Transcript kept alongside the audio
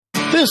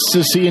This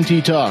is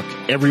CNT Talk.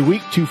 Every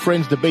week, two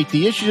friends debate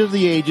the issues of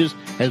the ages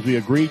as we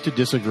agree to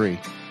disagree.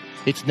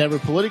 It's never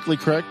politically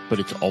correct, but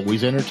it's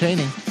always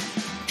entertaining.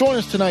 Join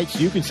us tonight so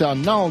you can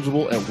sound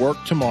knowledgeable at work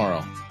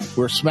tomorrow.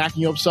 We're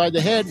smacking you upside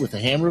the head with a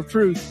hammer of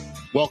truth.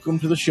 Welcome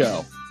to the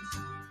show.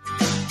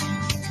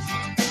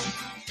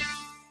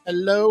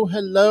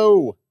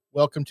 Hello.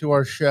 Welcome to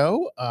our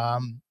show.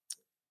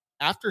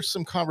 After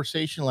some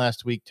conversation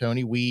last week,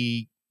 Tony,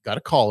 we got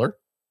a caller.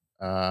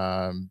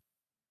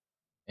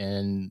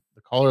 And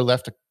the caller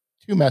left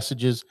two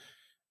messages,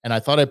 and I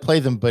thought I'd play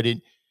them, but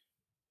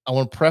I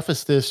want to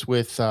preface this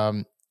with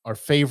our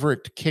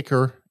favorite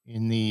kicker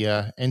in the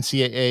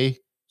NCAA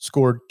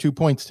scored 2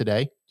 points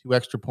today, 2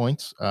 extra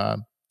points.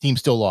 Team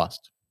still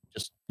lost.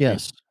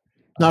 Yes,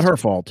 not her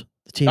fault.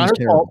 The team is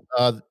terrible.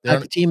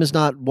 The team has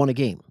not won a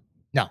game.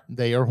 No,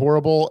 they are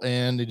horrible,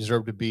 and they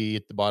deserve to be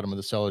at the bottom of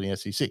the cellar in the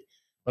SEC.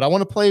 But I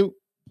want to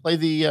play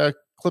the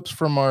clips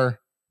from our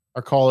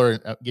caller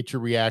and get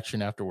your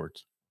reaction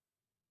afterwards.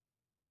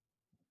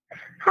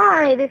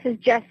 Hi, this is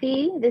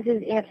Jessie. This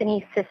is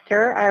Anthony's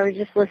sister. I was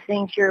just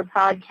listening to your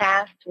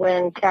podcast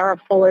when Sarah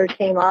Fuller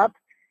came up,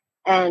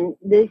 and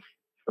this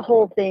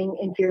whole thing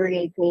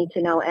infuriates me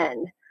to no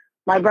end.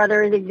 My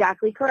brother is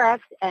exactly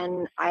correct,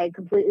 and I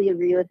completely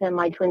agree with him.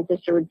 My twin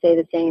sister would say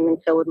the same, and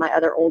so would my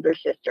other older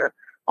sister.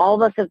 All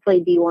of us have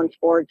played D1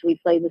 sports. We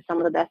played with some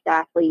of the best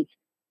athletes.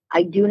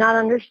 I do not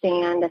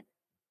understand,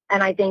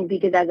 and I think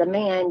because as a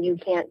man, you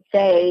can't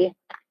say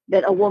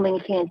that a woman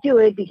can't do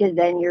it because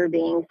then you're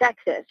being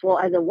sexist. Well,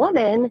 as a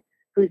woman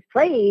who's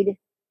played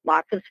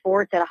lots of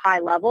sports at a high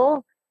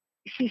level,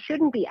 she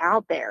shouldn't be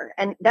out there.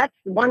 And that's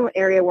one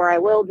area where I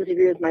will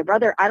disagree with my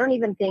brother. I don't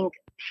even think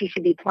she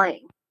should be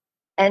playing.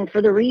 And for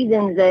the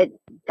reasons that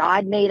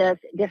God made us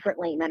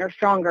differently. Men are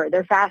stronger,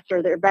 they're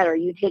faster, they're better.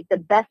 You take the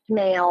best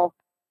male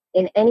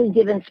in any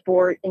given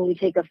sport and you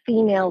take a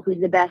female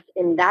who's the best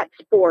in that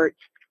sport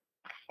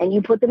and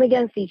you put them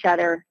against each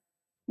other,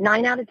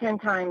 9 out of 10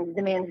 times,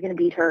 the man's going to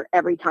beat her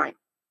every time.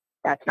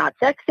 That's not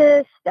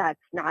sexist. That's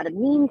not a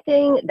mean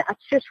thing.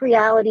 That's just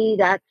reality.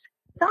 That's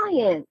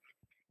science.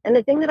 And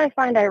the thing that I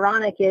find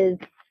ironic is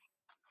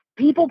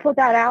people put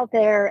that out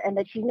there and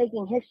that she's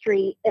making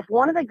history. If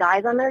one of the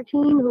guys on their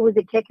team who was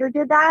a kicker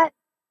did that,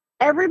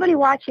 everybody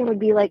watching would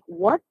be like,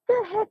 what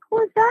the heck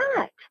was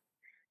that?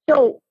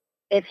 So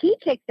if he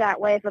kicked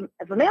that way,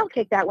 if a male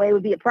kicked that way, it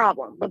would be a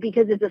problem. But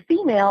because it's a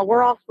female,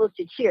 we're all supposed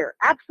to cheer.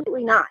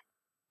 Absolutely not.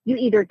 You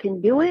either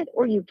can do it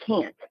or you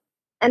can't.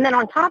 And then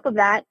on top of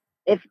that,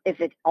 if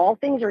it's all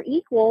things are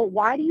equal,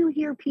 why do you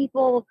hear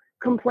people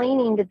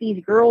complaining that these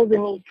girls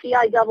in these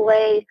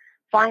TIAA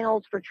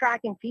finals for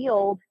track and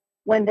field,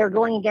 when they're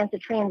going against a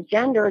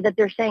transgender, that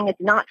they're saying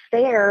it's not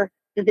fair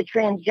that the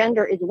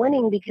transgender is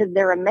winning because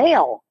they're a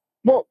male?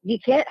 Well, you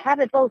can't have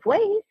it both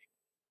ways.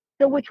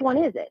 So which one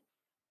is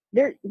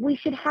it? We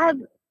should have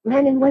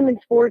men and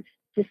women's sports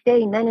to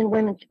stay men and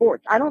women's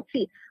sports. I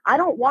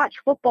don't watch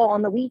football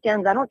on the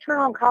weekends. I don't turn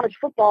on college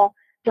football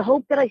to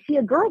hope that I see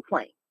a girl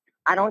playing.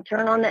 I don't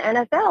turn on the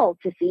NFL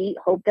to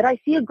hope that I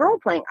see a girl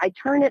playing. I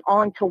turn it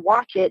on to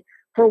watch it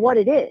for what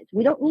it is.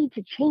 We don't need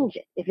to change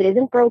it. If it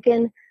isn't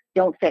broken,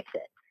 don't fix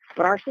it.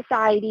 But our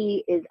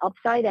society is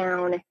upside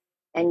down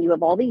and you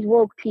have all these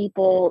woke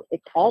people.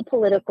 It's all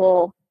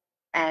political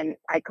and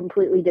I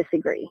completely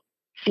disagree.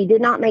 She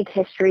did not make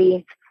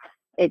history.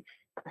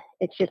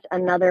 It's just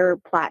another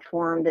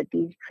platform that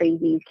these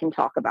crazies can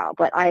talk about.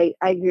 But I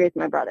agree with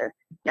my brother.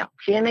 No,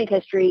 she didn't make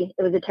history.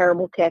 It was a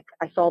terrible kick.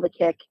 I saw the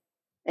kick,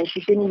 and she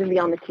shouldn't even be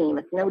on the team.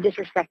 It's no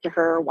disrespect to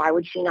her. Why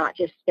would she not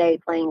just stay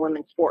playing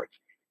women's sports?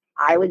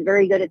 I was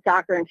very good at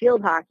soccer and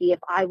field hockey. If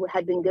I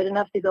had been good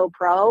enough to go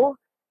pro,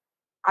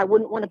 I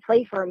wouldn't want to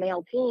play for a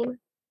male team.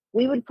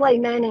 We would play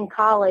men in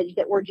college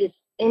that were just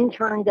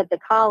interns at the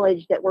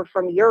college that were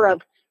from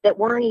Europe that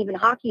weren't even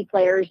hockey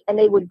players, and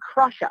they would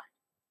crush us.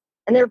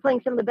 And they were playing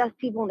some of the best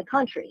people in the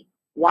country.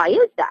 Why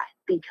is that?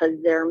 Because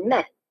they're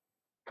men.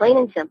 Plain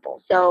and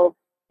simple. So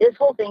this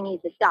whole thing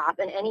needs to stop.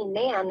 And any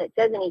man that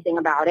says anything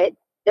about it,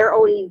 they're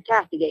always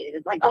castigated.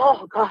 It's like,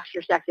 oh, gosh,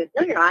 you're sexist.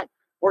 No, you're not.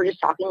 We're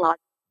just talking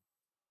lots.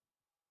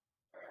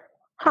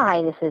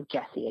 Hi, this is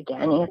Jessie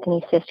again,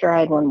 Anthony's sister. I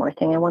had one more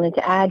thing I wanted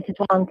to add because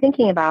while I'm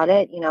thinking about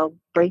it,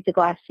 break the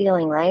glass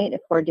ceiling, right?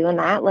 If we're doing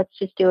that, let's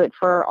just do it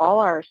for all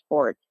our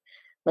sports.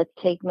 Let's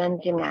take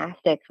men's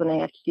gymnastics when they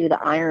have to do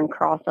the iron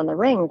cross on the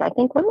rings. I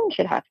think women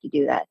should have to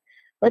do that.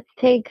 Let's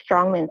take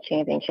strongman's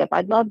championship.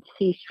 I'd love to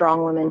see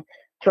strong women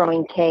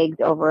throwing kegs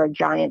over a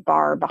giant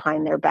bar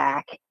behind their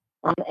back.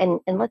 And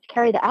let's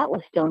carry the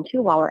Atlas stone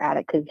too while we're at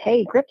it because,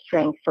 hey, grip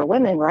strength for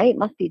women, right,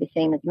 must be the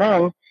same as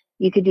men.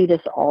 You could do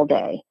this all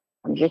day.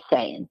 I'm just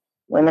saying.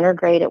 Women are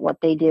great at what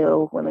they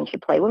do. Women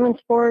should play women's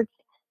sports,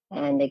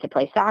 and they could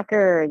play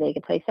soccer. They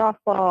could play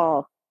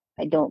softball.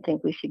 I don't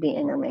think we should be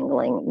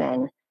intermingling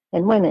men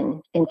and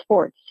women in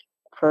sports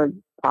for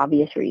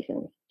obvious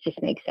reasons.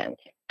 Just makes sense.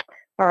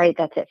 All right,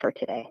 that's it for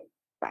today.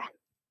 Bye.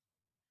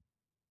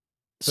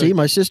 See,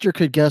 my sister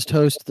could guest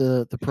host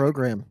the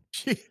program.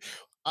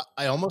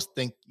 I almost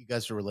think you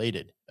guys are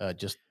related,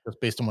 just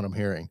based on what I'm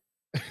hearing.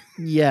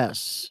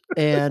 Yes.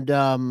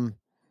 And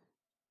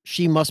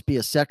she must be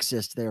a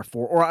sexist,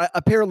 therefore, or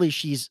apparently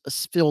she's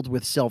filled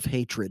with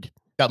self-hatred.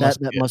 That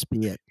must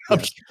be it.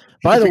 Yes.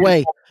 By the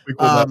way,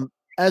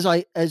 as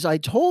I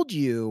told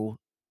you,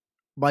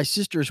 my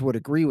sisters would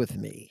agree with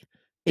me.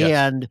 Yes.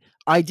 And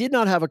I did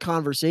not have a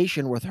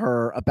conversation with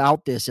her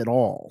about this at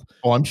all.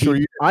 Oh, I'm sure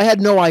you did. I had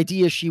no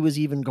idea she was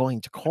even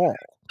going to call.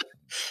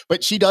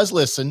 But she does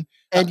listen.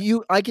 And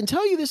I can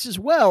tell you this as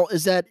well,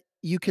 is that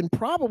you can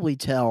probably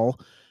tell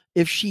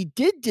if she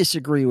did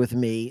disagree with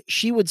me,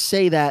 she would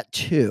say that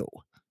too.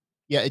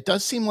 Yeah, it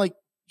does seem like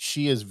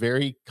she is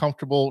very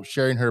comfortable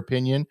sharing her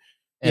opinion.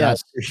 And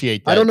yes. I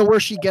appreciate that. I don't know where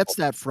she gets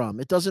that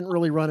from. It doesn't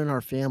really run in our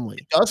family.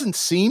 It doesn't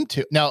seem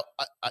to. Now,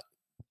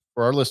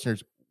 for our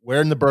listeners, where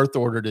in the birth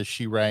order does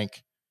she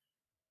rank?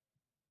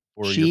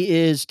 She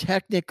is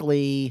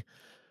technically,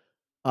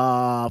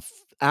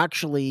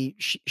 actually,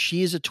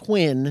 she is a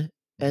twin.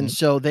 And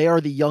so they are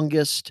the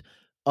youngest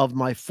of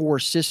my 4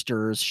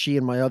 sisters, she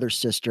and my other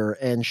sister.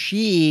 And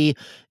she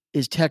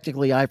is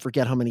technically, I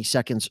forget how many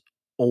seconds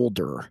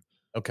older.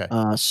 Okay.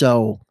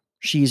 So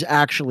she's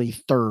actually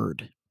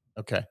 3rd.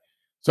 Okay.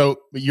 So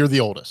you're the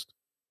oldest.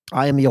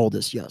 I am the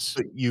oldest, yes.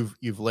 So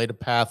you've laid a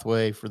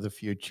pathway for the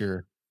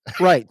future.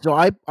 Right. So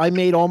I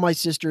made all my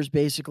sisters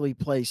basically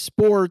play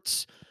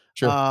sports.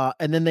 Sure.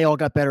 And then they all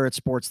got better at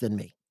sports than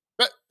me.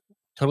 That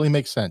totally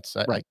makes sense.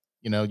 Right.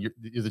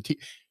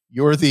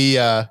 You're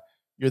the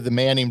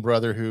Manning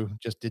brother who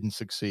just didn't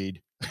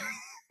succeed.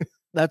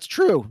 That's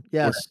true.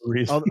 Yes.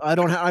 I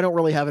don't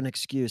really have an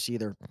excuse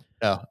either.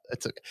 No,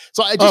 that's okay.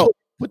 So I just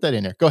put that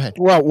in there. Go ahead.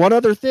 Well, one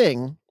other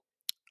thing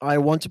I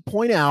want to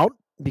point out,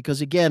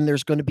 because again,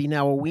 there's going to be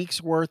now a week's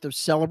worth of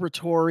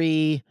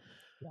celebratory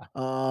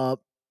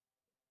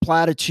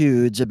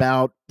platitudes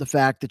about the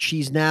fact that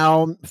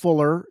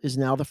Fuller is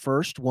now the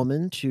first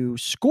woman to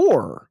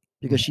score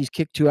because she's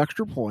kicked 2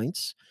 extra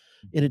points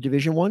in a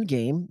Division I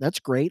game. That's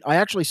great. I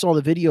actually saw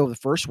the video of the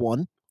first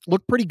one.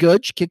 Looked pretty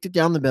good. She kicked it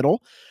down the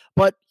middle.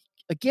 But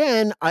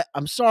again,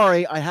 I'm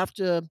sorry, I have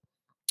to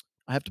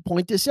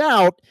point this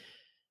out.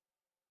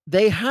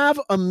 They have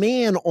a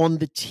man on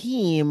the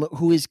team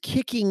who is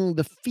kicking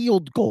the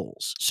field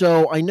goals.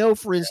 So I know,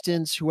 for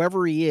instance,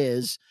 whoever he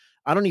is,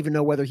 I don't even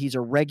know whether he's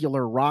a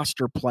regular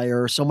roster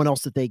player or someone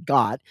else that they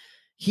got.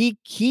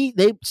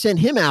 They sent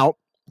him out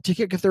to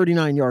kick a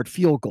 39-yard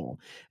field goal.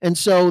 And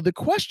so the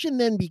question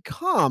then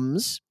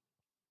becomes,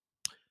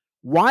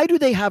 why do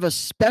they have a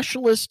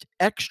specialist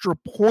extra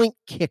point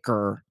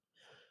kicker?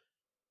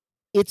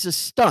 It's a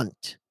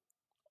stunt.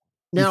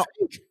 Now,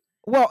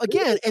 well,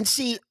 again, and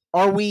see,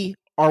 are we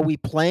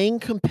playing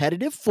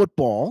competitive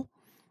football,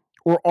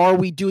 or are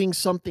we doing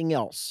something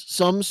else?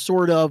 Some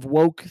sort of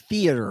woke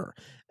theater,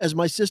 as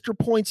my sister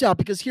points out,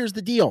 because here's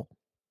the deal.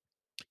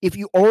 If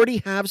you already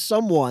have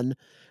someone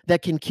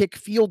that can kick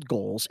field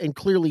goals, and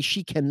clearly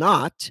she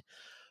cannot,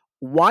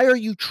 why are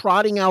you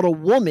trotting out a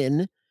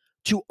woman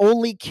to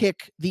only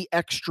kick the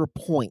extra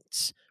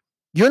points?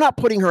 You're not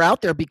putting her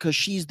out there because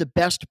she's the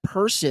best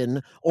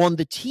person on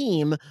the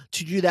team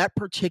to do that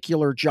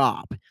particular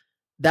job.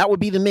 That would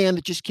be the man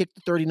that just kicked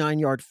the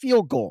 39-yard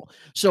field goal.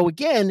 So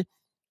again,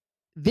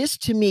 this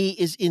to me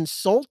is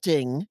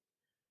insulting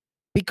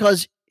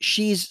because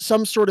she's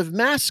some sort of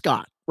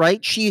mascot,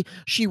 right? She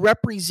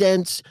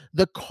represents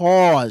the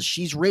cause.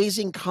 She's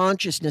raising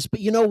consciousness.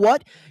 But you know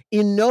what?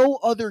 In no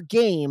other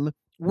game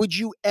would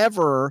you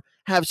ever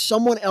have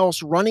someone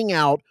else running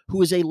out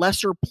who is a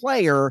lesser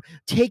player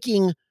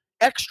taking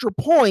extra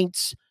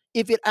points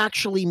if it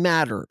actually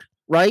mattered,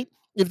 right?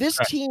 If this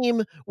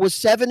team was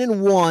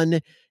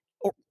 7-1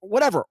 or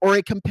whatever, or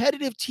a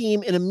competitive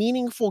team in a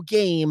meaningful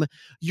game,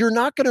 you're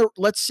not going to,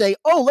 let's say,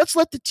 let's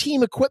let the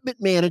team equipment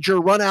manager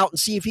run out and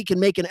see if he can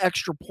make an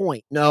extra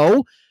point.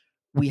 No,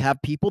 we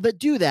have people that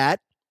do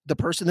that. The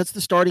person that's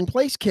the starting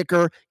place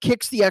kicker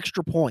kicks the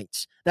extra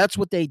points. That's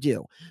what they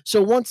do.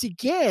 So once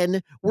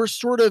again, we're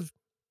sort of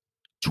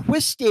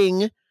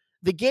twisting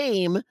the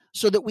game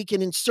so that we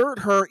can insert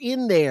her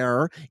in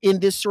there in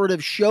this sort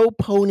of show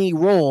pony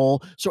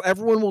role so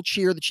everyone will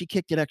cheer that she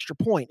kicked an extra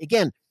point.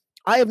 Again,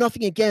 I have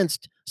nothing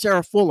against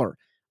Sarah Fuller.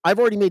 I've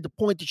already made the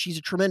point that she's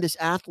a tremendous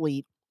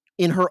athlete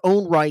in her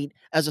own right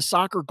as a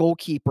soccer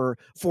goalkeeper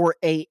for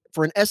an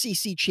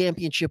SEC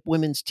championship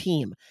women's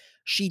team.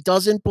 She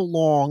doesn't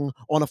belong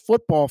on a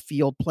football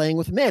field playing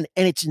with men.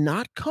 And it's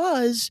not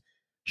because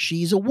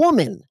she's a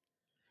woman.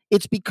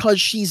 It's because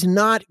she's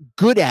not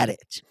good at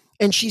it.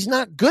 And she's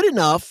not good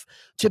enough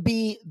to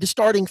be the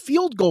starting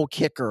field goal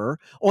kicker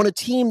on a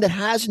team that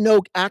has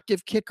no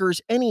active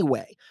kickers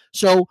anyway.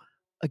 So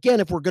again,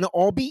 if we're going to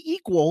all be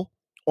equal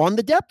on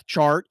the depth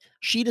chart,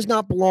 she does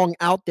not belong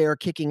out there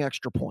kicking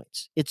extra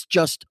points. It's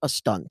just a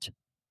stunt.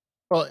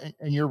 Well,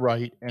 and you're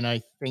right. And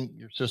I think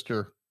your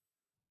sister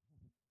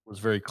was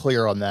very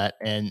clear on that.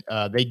 And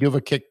they do have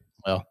a kick.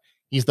 Well,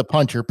 he's the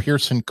punter,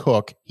 Pearson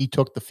Cook. He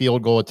took the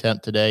field goal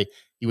attempt today.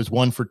 He was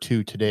 1 for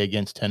 2 today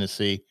against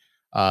Tennessee.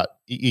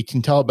 You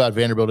can tell about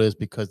Vanderbilt is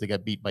because they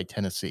got beat by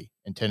Tennessee,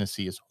 and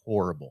Tennessee is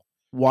horrible.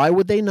 Why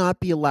would they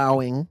not be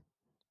allowing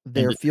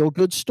their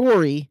feel-good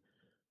story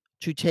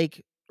to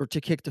take or to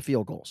kick the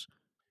field goals.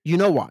 You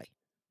know why?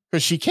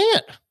 Because she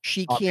can't.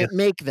 She can't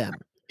make them.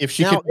 If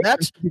she Now, could,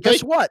 that's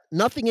guess what?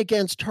 Nothing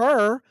against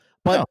her,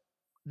 but No.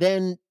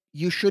 then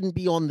you shouldn't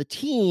be on the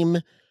team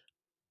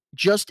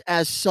just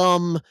as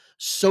some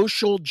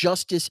social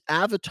justice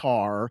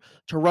avatar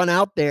to run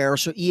out there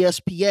so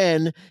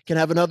ESPN can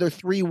have another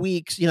 3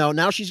 weeks.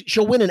 Now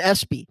she'll win an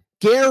ESPY.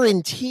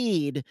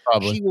 Guaranteed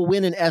Probably. she will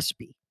win an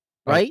ESPY,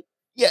 right?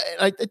 Yeah,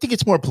 I think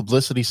it's more a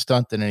publicity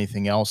stunt than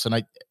anything else. And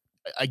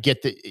I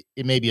get that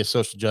it may be a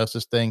social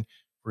justice thing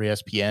for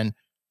ESPN.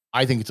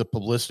 I think it's a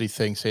publicity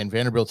thing saying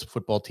Vanderbilt's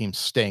football team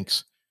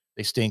stinks.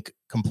 They stink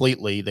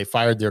completely. They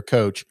fired their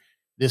coach.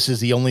 This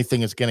is the only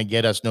thing that's going to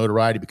get us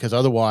notoriety, because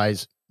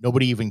otherwise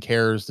nobody even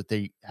cares that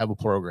they have a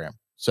program.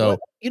 So Well,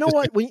 you know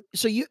what?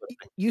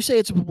 You say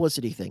it's a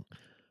publicity thing.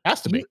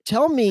 Has to be.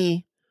 Tell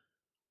me,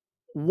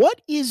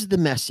 what is the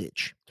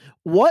message?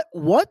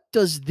 What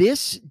does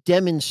this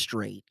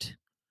demonstrate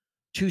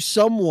to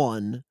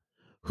someone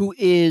who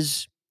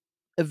is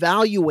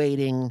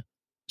evaluating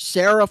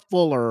Sarah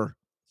Fuller,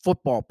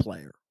 football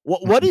player?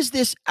 What is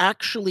this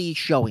actually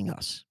showing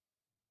us?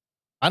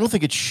 I don't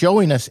think it's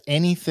showing us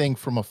anything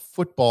from a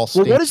football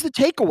standpoint. Well, what is the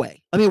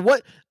takeaway? I mean,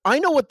 I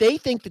know what they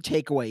think the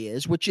takeaway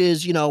is, which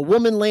is,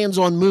 woman lands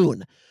on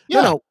moon.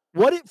 Yeah. No,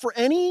 for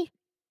any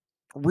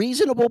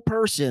reasonable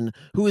person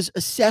who is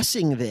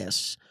assessing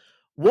this,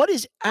 what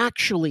is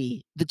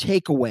actually the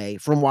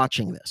takeaway from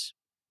watching this?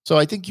 So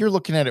I think you're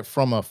looking at it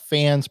from a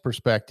fan's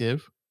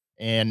perspective,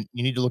 and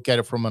you need to look at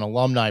it from an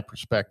alumni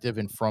perspective,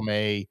 and from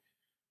a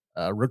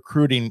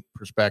recruiting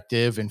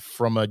perspective, and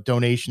from a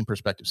donation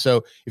perspective.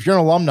 So if you're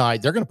an alumni,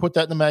 they're going to put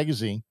that in the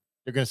magazine.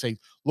 They're going to say,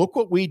 look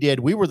what we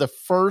did. We were the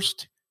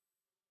first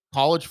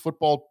college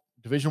football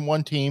Division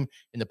I team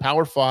in the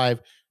Power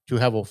 5 to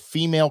have a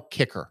female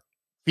kicker.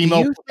 Do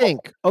you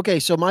think, okay,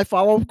 so my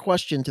follow-up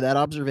question to that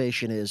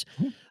observation is,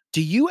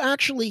 do you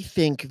actually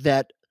think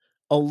that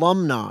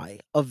alumni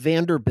of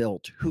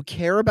Vanderbilt who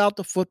care about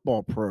the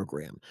football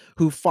program,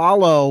 who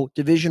follow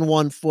Division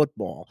I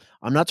football,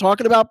 I'm not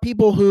talking about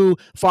people who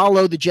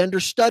follow the gender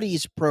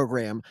studies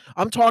program,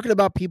 I'm talking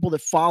about people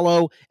that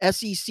follow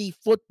SEC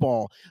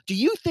football, do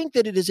you think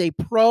that it is a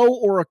pro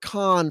or a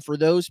con for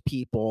those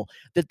people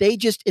that they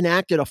just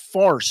enacted a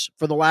farce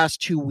for the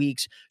last 2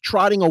 weeks,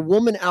 trotting a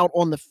woman out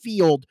on the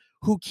field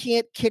who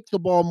can't kick the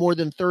ball more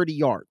than 30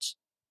 yards?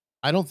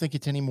 I don't think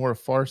it's any more a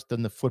farce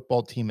than the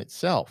football team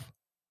itself.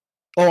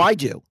 Oh, I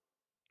do.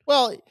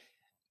 Well,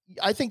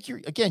 I think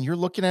you're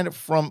looking at it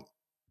from,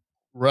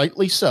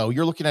 rightly so,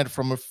 you're looking at it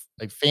from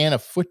a fan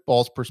of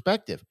football's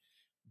perspective.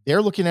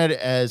 They're looking at it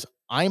as,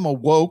 I'm a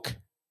woke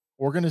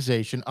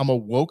organization, I'm a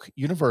woke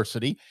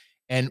university,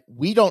 and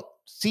we don't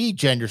see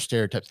gender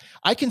stereotypes.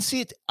 I can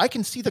see it. I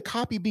can see the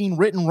copy being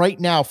written right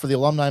now for the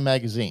alumni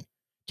magazine,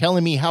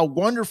 telling me how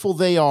wonderful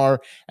they are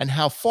and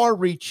how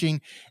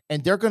far-reaching,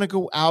 and they're going to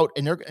go out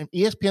and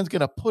ESPN's going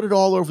to put it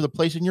all over the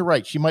place. And you're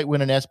right, she might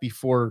win an ESPY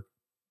for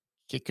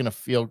kicking a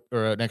field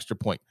or an extra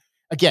point.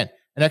 Again,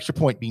 an extra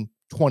point being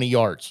 20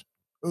 yards.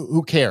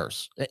 Who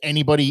cares?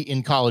 Anybody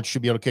in college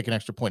should be able to kick an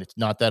extra point. It's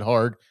not that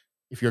hard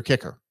if you're a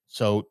kicker.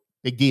 So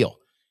big deal.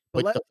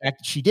 But the fact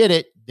that she did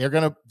it, they're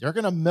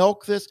gonna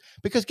milk this,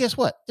 because guess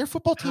what? Their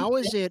football team. How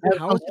is it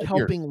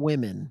helping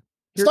women?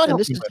 It's not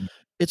helping women.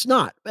 It's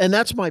not. And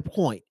that's my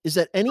point, is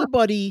that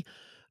anybody,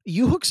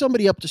 you hook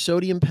somebody up to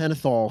sodium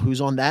pentothal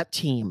who's on that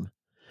team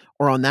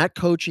or on that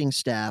coaching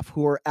staff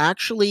who are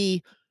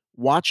actually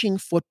watching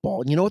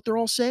football, and you know what they're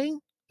all saying?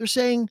 They're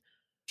saying,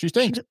 she's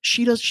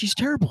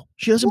terrible.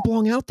 She doesn't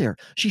belong out there.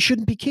 She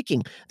shouldn't be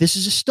kicking. This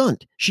is a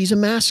stunt. She's a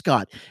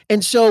mascot.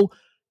 And so,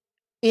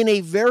 in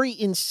a very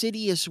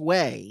insidious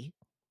way,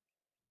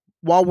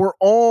 while we're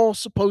all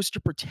supposed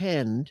to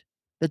pretend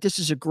that this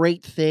is a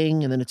great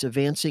thing and that it's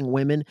advancing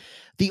women,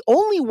 the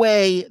only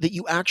way that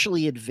you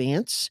actually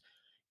advance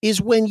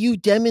is when you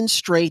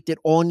demonstrate that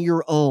on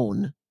your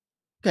own,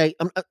 okay,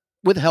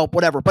 with help,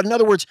 whatever. But in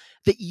other words,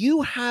 that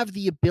you have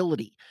the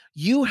ability,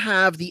 you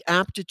have the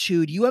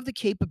aptitude, you have the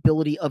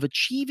capability of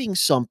achieving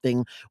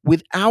something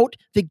without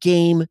the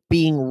game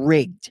being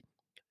rigged.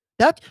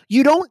 That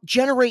you don't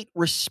generate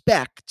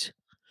respect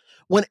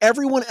when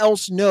everyone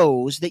else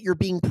knows that you're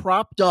being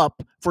propped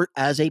up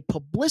as a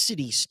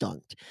publicity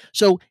stunt.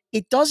 So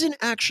it doesn't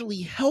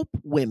actually help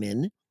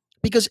women,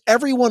 because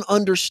everyone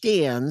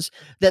understands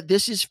that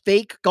this is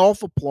fake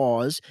golf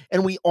applause,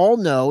 and we all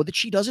know that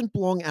she doesn't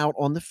belong out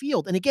on the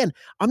field. And again,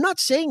 I'm not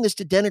saying this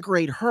to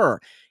denigrate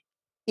her.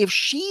 If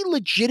she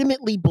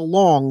legitimately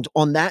belonged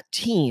on that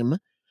team,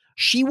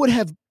 she would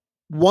have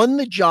won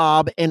the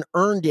job and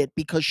earned it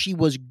because she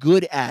was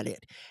good at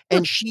it.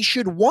 And she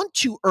should want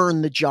to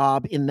earn the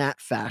job in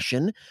that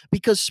fashion,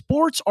 because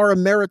sports are a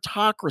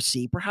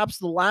meritocracy, perhaps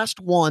the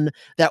last one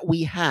that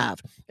we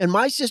have. And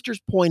my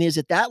sister's point is,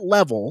 at that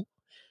level,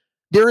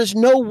 there is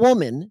no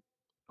woman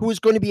who is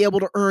going to be able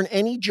to earn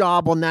any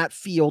job on that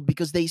field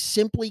because they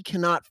simply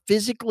cannot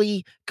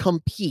physically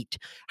compete.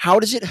 How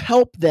does it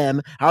help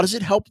them? How does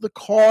it help the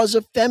cause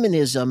of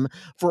feminism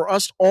for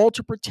us all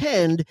to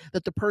pretend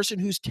that the person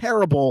who's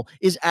terrible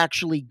is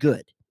actually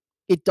good?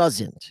 It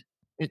doesn't.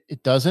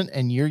 It doesn't,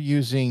 and you're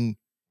using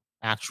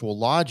actual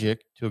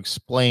logic to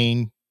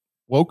explain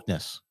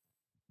wokeness.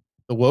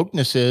 The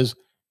wokeness is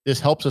this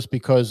helps us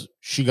because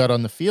she got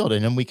on the field,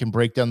 and then we can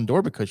break down the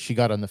door because she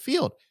got on the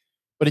field.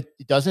 But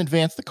it doesn't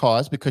advance the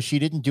cause because she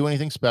didn't do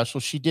anything special.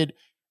 She did,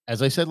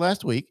 as I said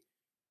last week,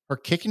 her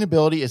kicking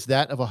ability is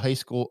that of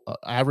a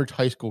average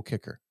high school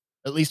kicker.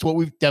 At least what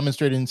we've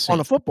demonstrated in on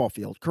a football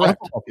field, correct?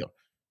 On a football field.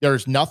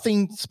 There's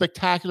nothing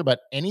spectacular about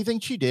anything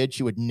she did.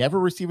 She would never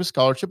receive a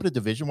scholarship at a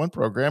Division I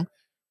program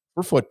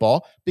for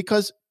football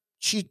because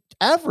she's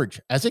average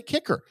as a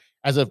kicker.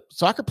 As a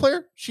soccer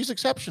player, she's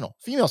exceptional.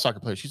 Female soccer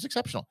player, she's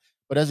exceptional.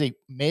 But as a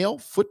male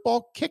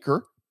football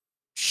kicker,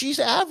 she's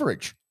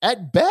average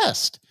at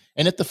best.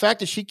 And at the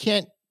fact that she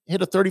can't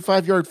hit a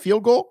 35-yard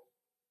field goal,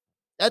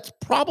 that's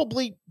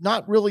probably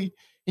not really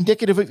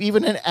indicative of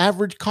even an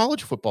average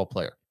college football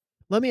player.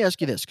 Let me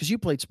ask you this, because you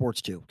played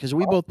sports too, because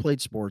we both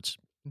played sports.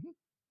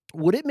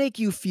 Would it make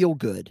you feel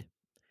good?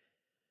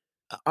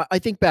 I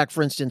think back,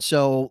 for instance,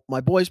 so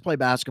my boys play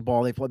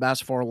basketball. They play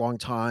basketball a long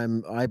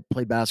time. I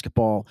played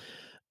basketball.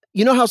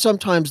 You know how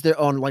sometimes they're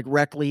on like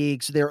rec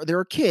leagues, there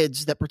are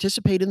kids that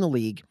participate in the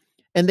league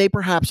and they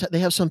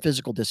have some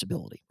physical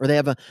disability or they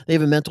have a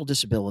mental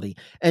disability.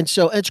 And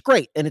so it's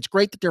great. And it's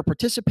great that they're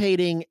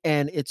participating,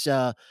 and it's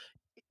a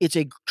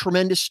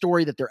tremendous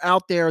story that they're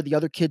out there. The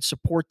other kids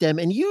support them.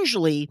 And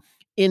usually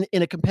in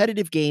a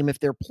competitive game, if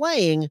they're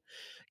playing,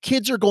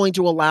 kids are going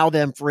to allow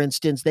them, for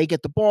instance, they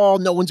get the ball,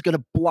 no one's going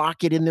to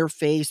block it in their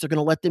face. They're going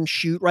to let them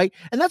shoot, right?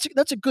 And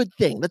that's a good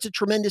thing. That's a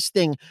tremendous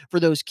thing for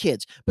those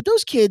kids. But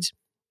those kids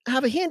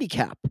have a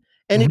handicap,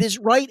 and it is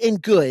right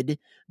and good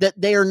that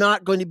they are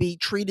not going to be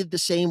treated the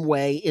same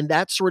way in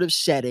that sort of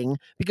setting,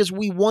 because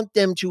we want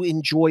them to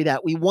enjoy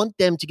that. We want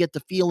them to get the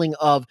feeling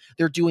of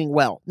they're doing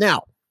well.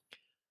 Now,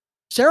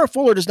 Sarah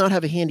Fuller does not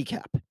have a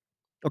handicap.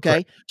 Okay.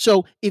 Right.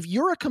 So if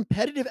you're a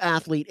competitive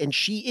athlete, and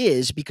she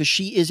is, because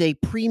she is a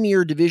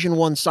premier Division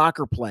I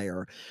soccer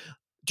player,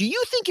 do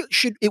you think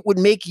it would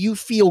make you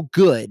feel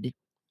good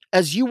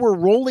as you were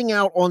rolling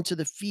out onto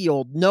the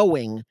field,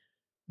 knowing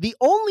the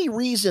only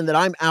reason that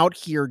I'm out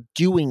here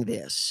doing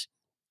this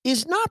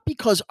is not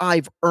because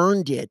I've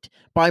earned it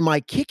by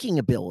my kicking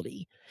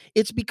ability.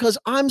 It's because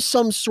I'm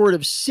some sort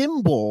of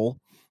symbol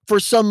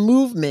for some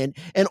movement,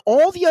 and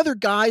all the other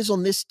guys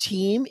on this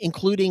team,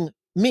 including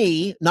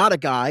me, not a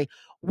guy,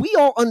 we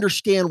all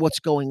understand what's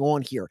going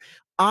on here.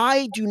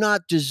 I do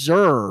not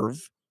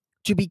deserve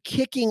to be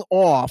kicking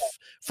off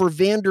for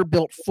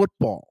Vanderbilt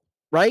football,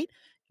 right?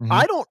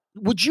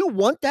 Would you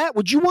want that?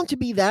 Would you want to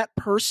be that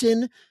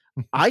person?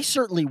 I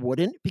certainly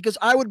wouldn't, because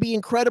I would be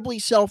incredibly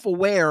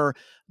self-aware.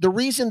 The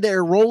reason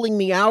they're rolling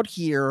me out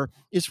here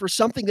is for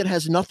something that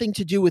has nothing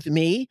to do with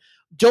me.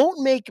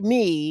 Don't make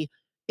me,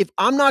 if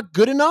I'm not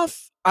good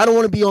enough, I don't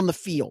want to be on the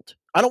field.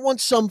 I don't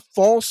want some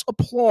false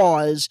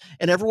applause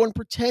and everyone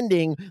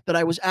pretending that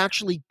I was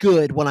actually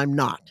good when I'm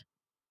not.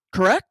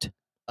 Correct?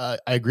 I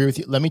agree with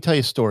you. Let me tell you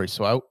a story.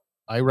 So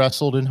I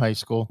wrestled in high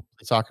school,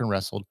 played soccer and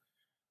wrestled.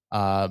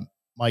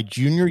 My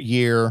junior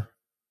year,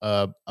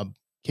 a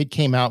kid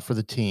came out for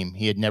the team.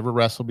 He had never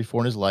wrestled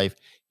before in his life.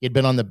 He had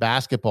been on the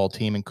basketball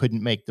team and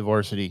couldn't make the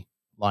varsity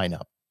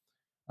lineup.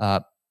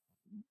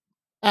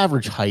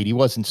 Average height. He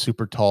wasn't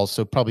super tall,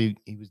 so probably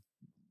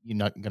you're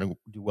not going to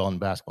do well in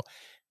basketball.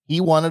 He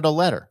wanted a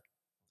letter.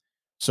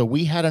 So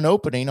we had an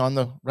opening on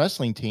the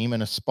wrestling team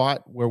in a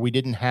spot where we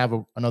didn't have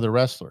another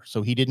wrestler.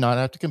 So he did not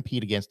have to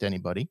compete against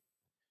anybody.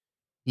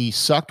 He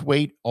sucked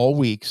weight all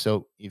week.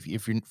 So if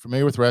you're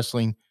familiar with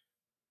wrestling,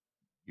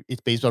 it's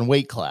based on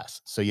weight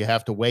class. So you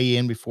have to weigh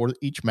in before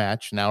each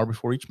match, an hour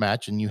before each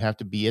match, and you have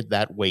to be at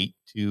that weight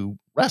to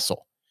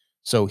wrestle.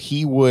 So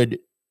he would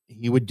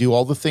do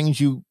all the things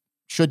you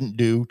shouldn't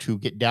do to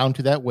get down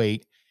to that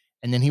weight,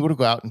 and then he would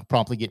go out and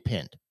promptly get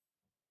pinned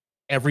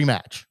every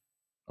match.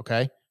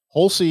 Okay,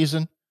 whole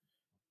season.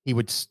 He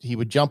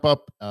would jump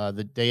up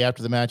the day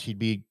after the match. He'd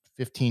be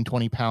 15,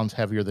 20 pounds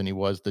heavier than he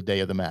was the day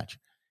of the match.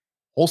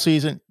 Whole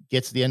season,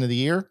 gets to the end of the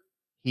year.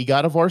 He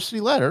got a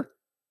varsity letter.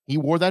 He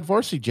wore that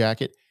varsity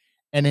jacket.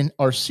 And in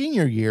our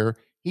senior year,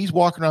 he's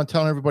walking around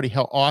telling everybody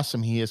how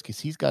awesome he is because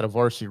he's got a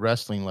varsity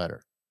wrestling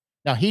letter.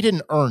 Now, he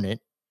didn't earn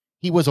it.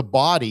 He was a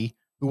body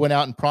who went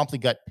out and promptly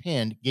got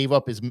pinned, gave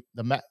up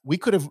we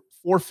could have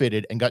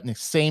forfeited and gotten the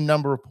same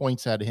number of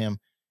points out of him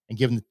and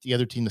given the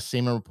other team the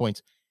same number of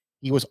points.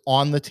 He was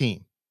on the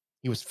team.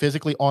 He was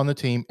physically on the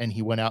team, and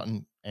he went out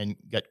and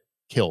got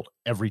killed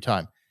every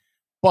time.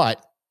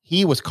 But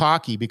he was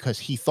cocky because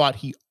he thought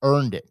he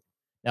earned it.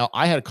 Now,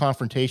 I had a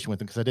confrontation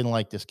with him because I didn't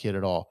like this kid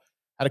at all.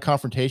 I had a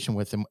confrontation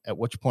with him, at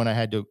which point I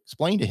had to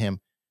explain to him,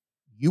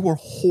 you were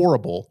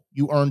horrible.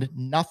 You earned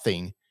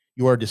nothing.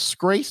 You are a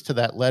disgrace to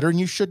that letter, and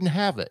you shouldn't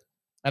have it.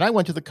 And I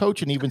went to the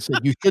coach and even said,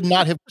 you should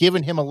not have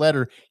given him a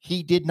letter.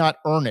 He did not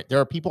earn it. There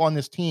are people on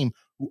this team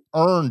who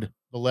earned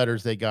the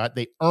letters they got.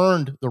 They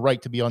earned the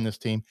right to be on this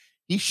team.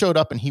 He showed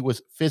up and he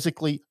was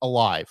physically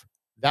alive.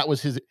 That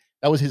was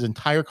his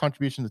entire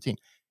contribution to the team.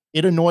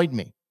 It annoyed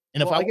me.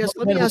 And well,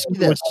 let me ask you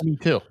this. Me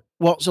too.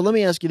 Well, so let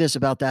me ask you this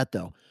about that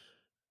though.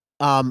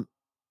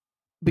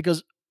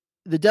 Because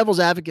the devil's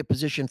advocate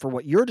position for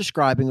what you're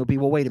describing would be,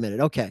 well, wait a minute.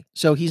 Okay.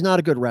 So he's not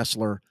a good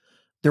wrestler.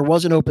 There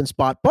was an open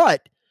spot,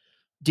 but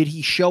did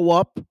he show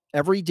up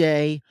every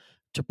day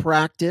to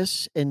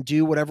practice and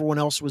do what everyone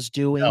else was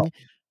doing? No.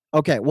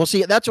 Okay. Well,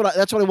 see, that's what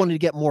I wanted to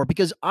get more,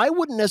 because I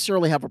wouldn't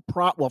necessarily have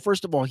well,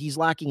 first of all, he's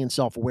lacking in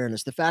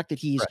self-awareness. The fact that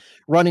he's Right.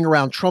 running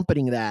around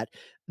trumpeting that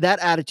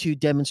attitude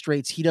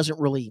demonstrates he doesn't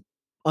really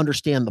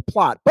understand the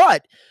plot.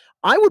 But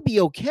I would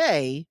be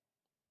okay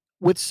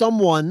with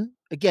someone,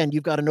 again,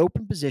 you've got an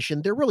open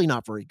position. They're really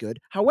not very good.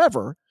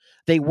 However,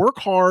 they work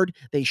hard.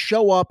 They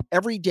show up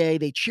every day.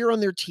 They cheer on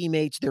their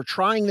teammates. They're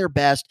trying their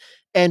best.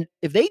 And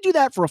if they do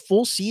that for a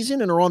full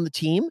season and are on the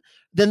team,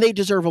 then they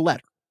deserve a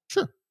letter.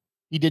 Sure.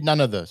 He did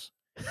none of this.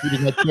 He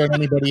did not cheer on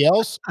anybody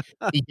else.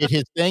 He did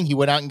his thing. He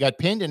went out and got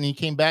pinned, and he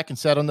came back and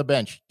sat on the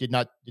bench. Did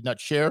not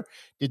share,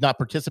 did not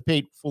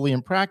participate fully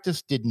in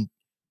practice, didn't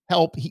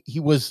help. He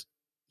was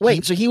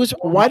Wait, so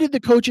why did the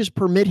coaches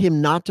permit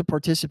him not to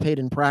participate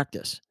in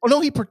practice? Oh, no,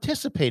 he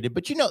participated,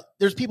 but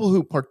there's people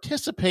who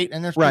participate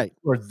and there's people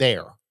who are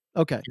there.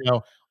 Okay.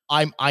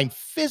 I'm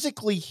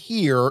physically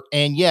here,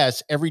 and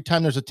yes, every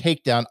time there's a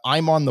takedown,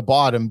 I'm on the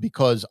bottom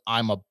because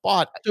I'm a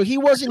bot. So he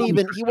wasn't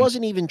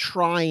even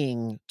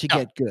trying to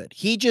get good.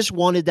 He just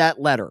wanted that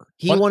letter.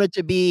 He wanted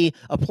to be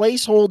a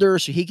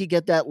placeholder so he could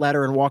get that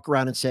letter and walk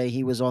around and say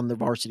he was on the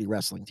varsity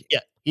wrestling team.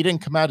 Yeah, he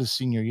didn't come out his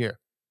senior year.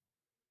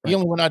 He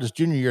only went out his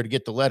junior year to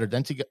get the letter.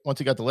 Then once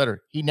he got the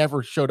letter, he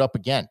never showed up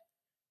again.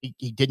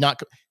 He did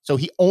not. So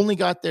he only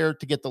got there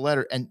to get the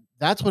letter. And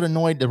that's what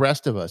annoyed the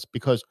rest of us,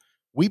 because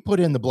we put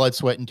in the blood,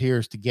 sweat, and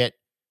tears to get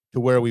to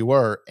where we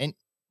were. And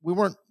we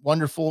weren't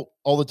wonderful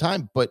all the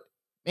time, but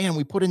man,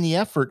 we put in the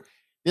effort.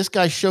 This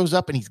guy shows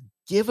up and he's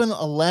given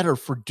a letter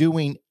for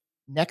doing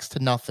next to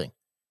nothing.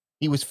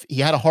 He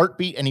had a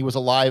heartbeat and he was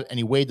alive and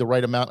he weighed the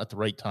right amount at the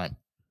right time.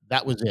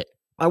 That was it.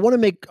 I want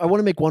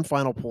to make one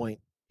final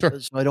point. Sure.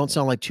 So I don't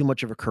sound like too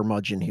much of a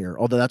curmudgeon here,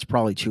 although that's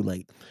probably too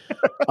late.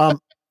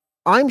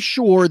 I'm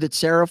sure that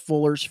Sarah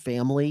Fuller's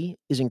family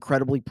is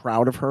incredibly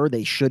proud of her.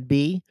 They should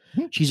be.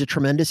 Mm-hmm. She's a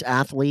tremendous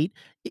athlete.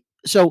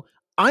 So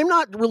I'm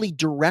not really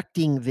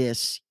directing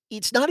this.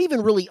 It's not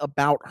even really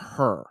about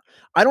her.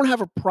 I don't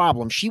have a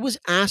problem. She was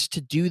asked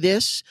to do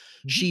this.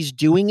 Mm-hmm. She's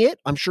doing it.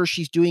 I'm sure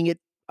she's doing it.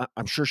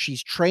 I'm sure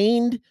she's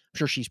trained. I'm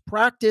sure she's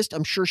practiced.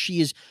 I'm sure she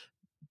is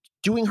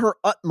doing her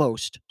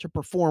utmost to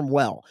perform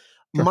well.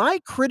 Sure. My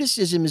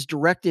criticism is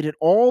directed at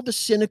all the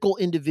cynical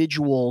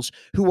individuals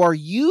who are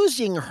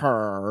using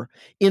her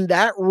in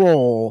that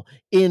role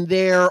in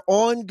their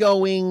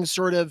ongoing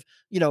sort of,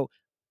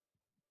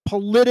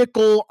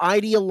 political,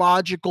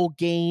 ideological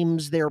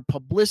games, their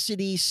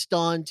publicity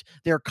stunt,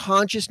 their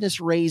consciousness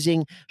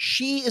raising.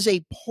 She is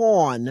a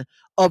pawn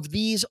of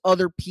these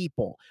other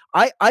people.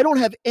 I don't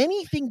have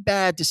anything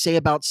bad to say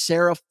about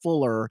Sarah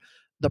Fuller,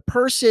 the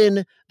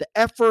person, the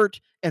effort,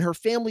 and her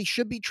family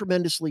should be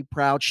tremendously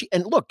proud.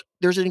 And look,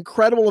 there's an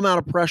incredible amount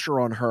of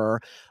pressure on her,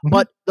 Mm-hmm.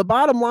 but the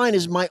bottom line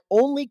is my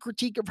only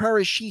critique of her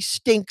is she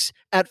stinks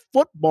at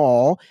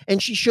football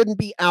and she shouldn't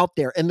be out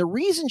there. And the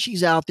reason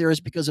she's out there is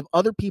because of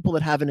other people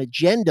that have an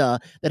agenda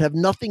that have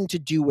nothing to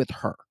do with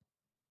her.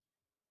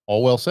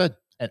 All well said.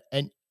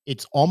 And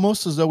it's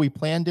almost as though we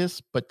planned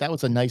this, but that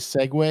was a nice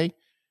segue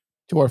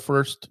to our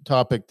first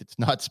topic that's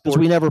not sports. Because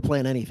we never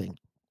plan anything.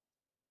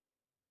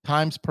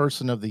 Times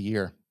Person of the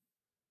Year.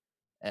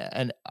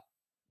 And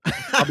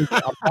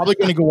I'm probably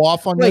going to go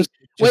off on this.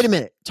 Wait a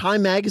minute.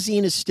 Time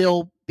Magazine is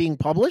still being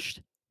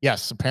published?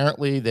 Yes,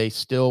 apparently they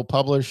still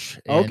publish.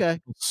 And okay.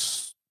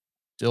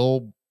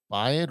 Still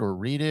buy it or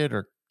read it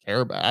or care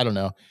about. I don't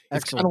know.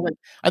 It's Excellent. kind of like,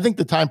 I think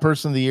the Time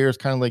Person of the Year is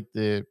kind of like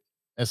the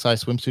SI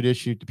swimsuit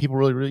issue. Do people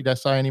really read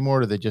SI anymore?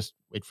 Or do they just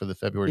wait for the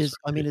February? Is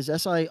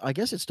SI? I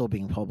guess it's still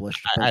being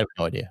published. I have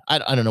no idea. I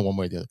don't know one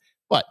way or the other.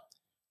 But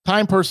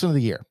Time Person of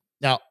the Year.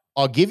 Now,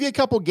 I'll give you a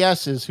couple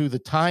guesses who the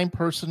Time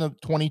Person of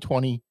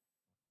 2020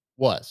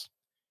 was.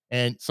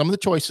 And some of the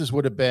choices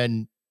would have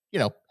been,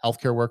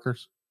 healthcare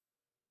workers.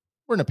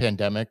 We're in a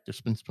pandemic. There's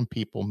been some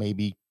people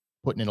maybe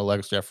putting in a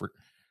legacy effort.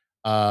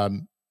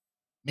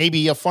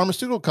 Maybe a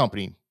pharmaceutical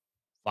company.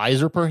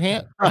 Pfizer,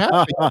 perhaps.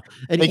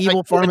 An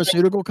evil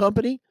pharmaceutical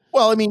company?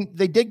 Well, I mean,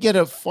 they did get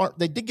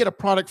a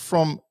product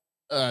from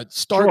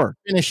start to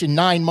finish in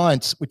 9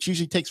 months, which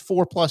usually takes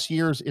 4+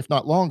 years, if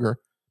not longer.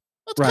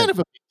 That's kind of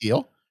a big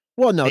deal.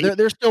 Well, no,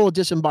 they're still a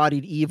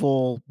disembodied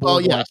evil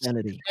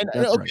entity.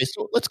 Okay,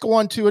 so let's go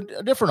on to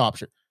a different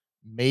option.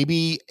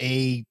 Maybe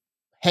a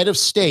head of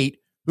state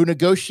who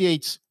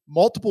negotiates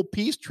multiple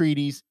peace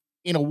treaties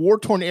in a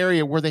war-torn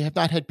area where they have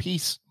not had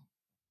peace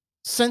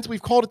since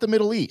we've called it the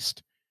Middle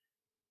East.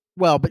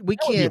 Well, but we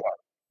can't.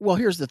 Well,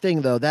 here's the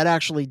thing, though. That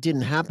actually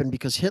didn't happen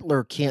because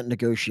Hitler can't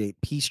negotiate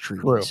peace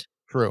treaties.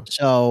 True.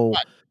 So,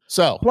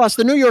 plus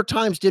the New York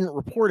Times didn't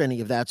report any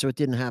of that, so it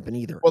didn't happen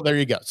either. Well, there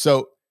you go.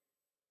 So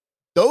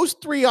those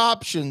three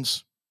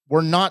options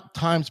were not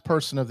Times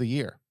Person of the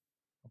Year.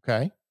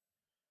 Okay.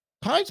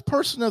 Times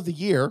Person of the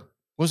Year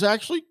was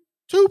actually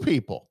two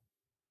people,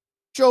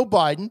 Joe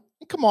Biden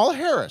and Kamala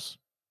Harris.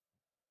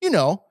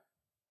 The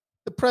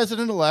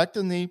president-elect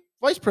and the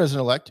vice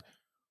president-elect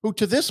who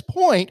to this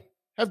point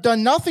have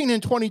done nothing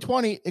in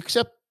 2020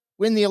 except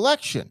win the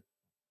election.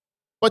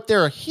 But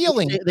they're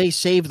healing. They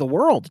save the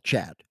world,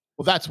 Chad.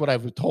 Well, that's what I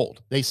was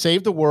told. They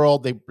save the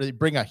world. They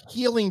bring a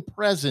healing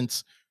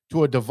presence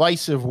to a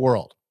divisive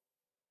world.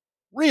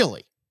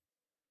 Really?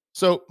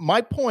 So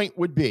my point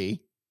would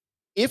be,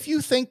 if you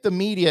think the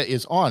media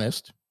is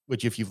honest,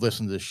 which if you've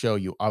listened to the show,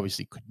 you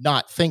obviously could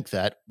not think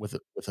that with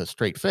a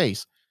straight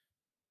face.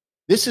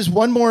 This is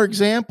one more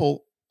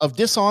example of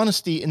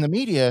dishonesty in the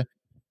media,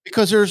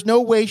 because there's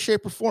no way,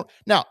 shape, or form.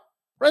 Now,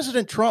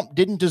 President Trump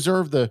didn't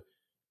deserve the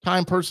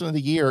Time Person of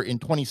the Year in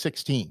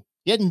 2016.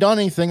 He hadn't done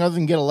anything other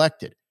than get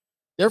elected.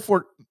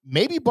 Therefore,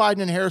 maybe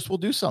Biden and Harris will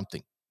do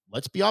something.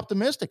 Let's be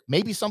optimistic.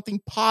 Maybe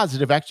something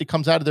positive actually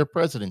comes out of their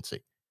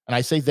presidency. And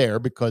I say there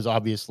because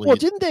obviously. Well,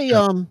 didn't they?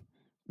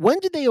 When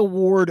did they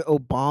award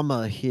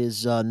Obama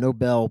his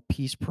Nobel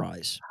Peace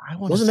Prize?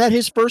 Wasn't that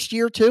his first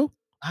year too?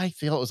 I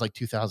feel it was like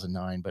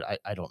 2009, but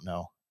I don't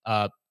know.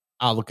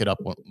 I'll look it up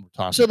when we're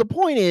talking. So the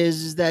point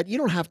is that you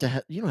don't have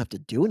to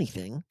do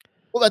anything.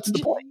 Well, that's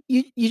the point.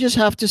 You just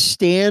have to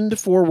stand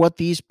for what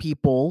these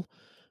people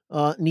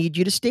need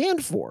you to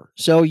stand for.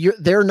 So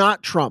they're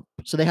not Trump,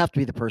 so they have to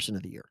be the person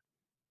of the year.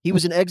 He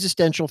was an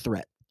existential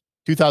threat.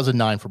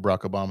 2009 for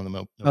Barack Obama. The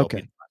Nobel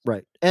okay,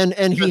 right, and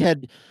he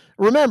had,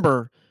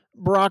 remember,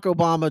 Barack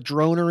Obama,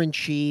 droner in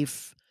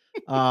chief.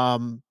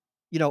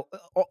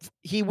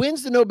 He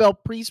wins the Nobel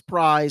Peace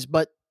Prize,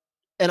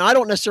 and I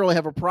don't necessarily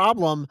have a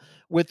problem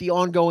with the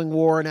ongoing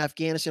war in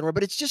Afghanistan,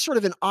 but it's just sort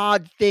of an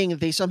odd thing that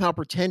they somehow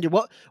pretended.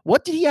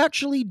 What did he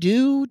actually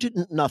do?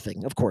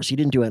 Nothing. Of course, he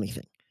didn't do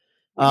anything.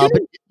 But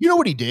you know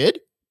what he did?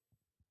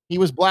 He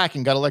was black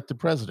and got elected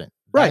president.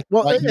 Right.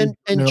 Well,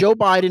 and Joe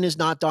Biden is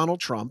not Donald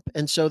Trump.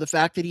 And so the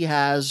fact that he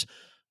has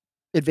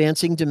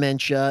advancing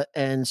dementia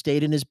and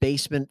stayed in his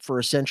basement for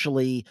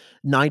essentially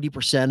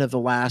 90% of the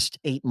last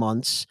 8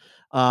 months.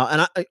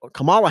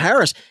 Kamala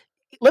Harris,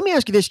 let me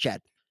ask you this,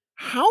 Chad.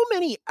 How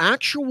many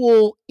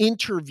actual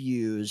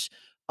interviews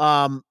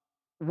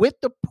with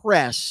the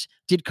press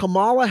did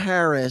Kamala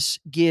Harris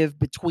give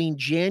between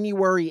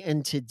January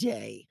and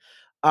today?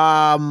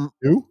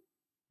 Two?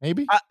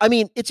 Maybe? I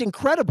mean, it's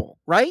incredible,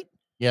 right?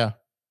 Yeah.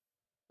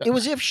 It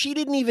was as if she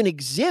didn't even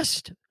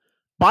exist.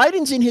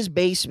 Biden's in his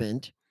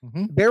basement,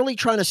 barely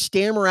trying to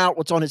stammer out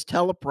what's on his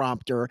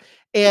teleprompter.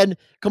 And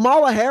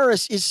Kamala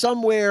Harris is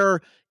somewhere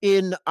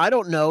in, I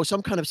don't know,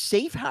 some kind of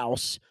safe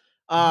house.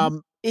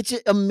 It's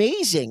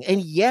amazing.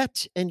 And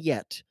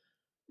yet,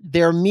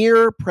 their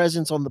mere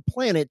presence on the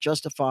planet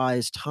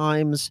justifies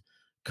Time's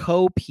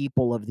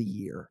Co-People of the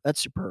Year. That's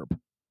superb.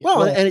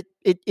 Well, and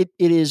it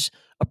is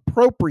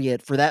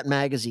appropriate for that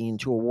magazine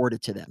to award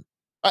it to them.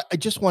 I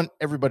just want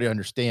everybody to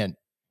understand.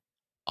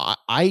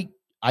 I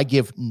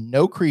give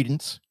no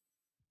credence.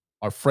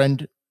 Our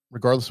friend,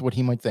 regardless of what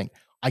he might think,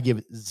 I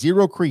give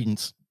zero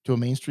credence to a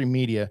mainstream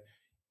media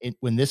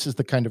when this is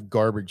the kind of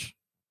garbage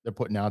they're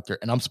putting out there.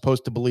 And I'm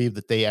supposed to believe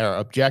that they are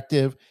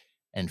objective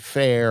and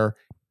fair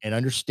and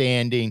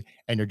understanding,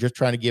 and they're just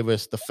trying to give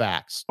us the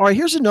facts. All right,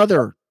 here's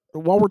another,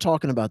 while we're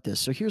talking about this,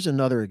 so here's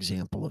another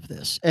example of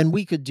this. And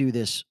we could do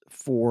this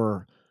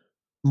for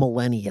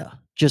millennia.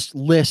 Just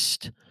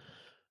list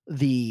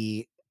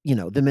the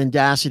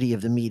mendacity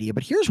of the media.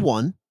 But here's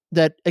one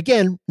that,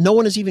 again, no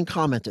one has even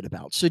commented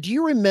about. So do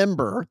you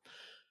remember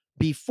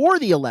before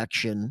the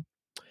election,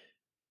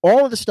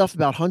 all of the stuff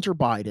about Hunter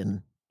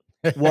Biden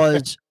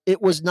was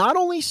not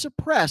only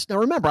suppressed. Now,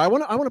 remember, I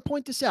want to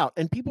point this out,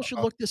 and people should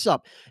look this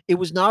up. It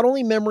was not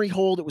only memory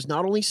hold. It was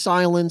not only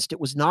silenced. It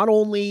was not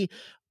only,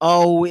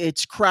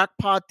 it's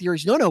crackpot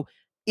theories. No,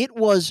 it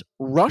was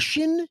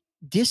Russian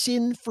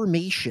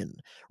disinformation.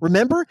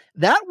 Remember,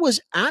 that was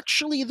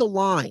actually the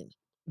line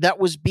that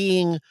was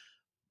being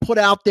put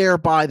out there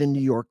by the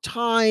New York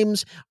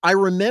Times. I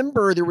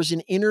remember there was an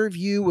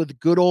interview with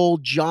good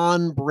old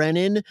John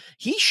Brennan.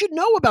 He should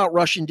know about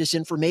Russian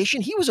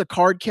disinformation. He was a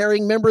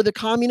card-carrying member of the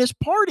Communist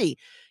Party.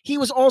 He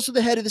was also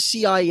the head of the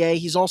CIA.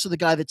 He's also the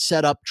guy that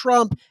set up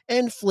Trump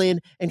and Flynn.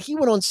 And he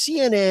went on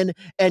CNN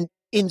and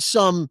in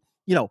some,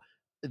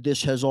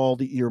 this has all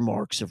the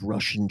earmarks of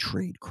Russian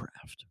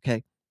tradecraft.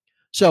 Okay.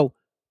 So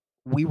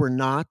we were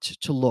not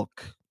to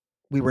look.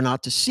 We were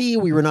not to see.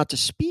 We were not to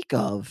speak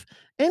of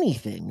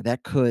anything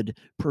that could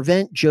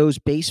prevent Joe's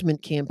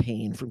basement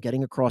campaign from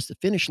getting across the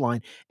finish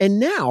line. And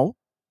now,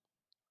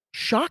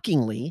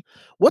 shockingly,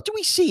 what do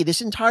we see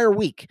this entire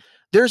week?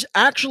 There's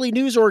actually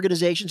news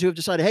organizations who have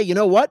decided, hey, you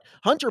know what?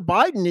 Hunter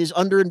Biden is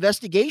under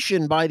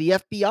investigation by the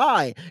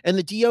FBI and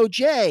the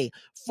DOJ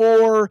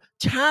for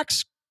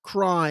tax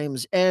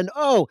crimes and,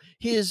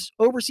 his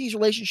overseas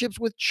relationships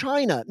with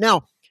China.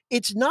 Now,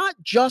 it's not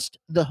just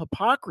the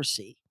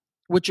hypocrisy,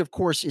 which of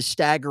course is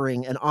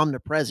staggering and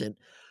omnipresent.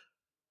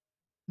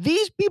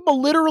 These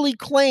people literally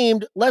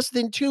claimed less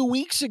than 2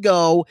 weeks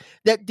ago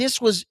that this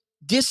was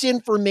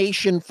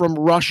disinformation from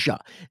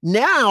Russia.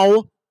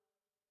 Now,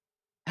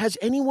 has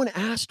anyone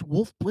asked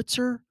Wolf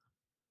Blitzer?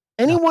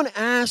 Anyone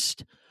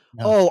asked,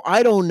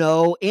 I don't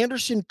know,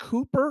 Anderson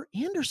Cooper?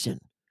 Anderson,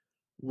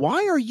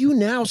 why are you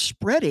now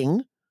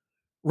spreading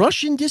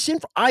Russian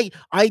disinfo.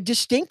 I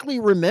distinctly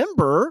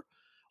remember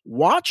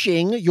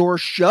watching your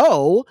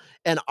show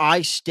and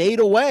I stayed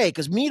away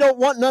because me don't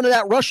want none of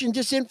that Russian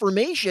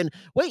disinformation.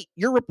 Wait,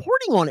 you're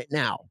reporting on it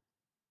now.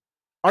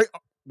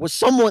 Was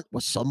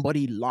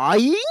somebody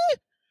lying?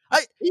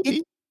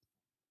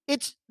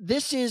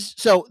 This is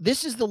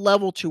the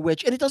level to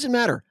which, and it doesn't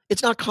matter.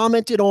 It's not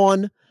commented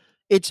on.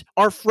 It's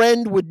our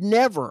friend would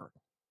never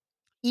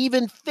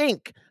even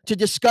think to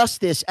discuss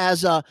this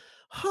as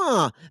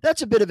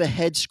that's a bit of a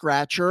head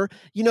scratcher.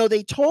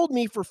 They told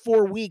me for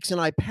 4 weeks,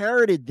 and I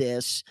parroted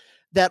this,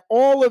 that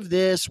all of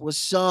this was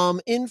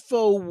some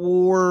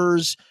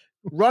InfoWars,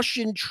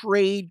 Russian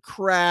trade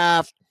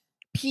craft,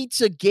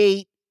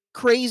 Pizzagate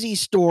crazy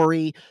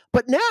story.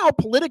 But now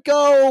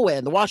Politico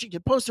and the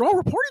Washington Post, they're all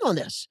reporting on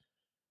this.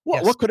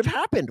 What could have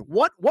happened?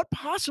 What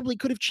possibly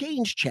could have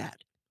changed, Chad?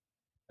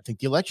 I think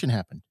the election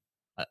happened.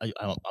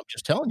 I'm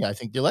just telling you, I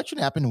think the election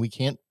happened,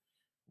 and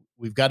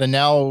we've got to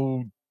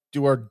now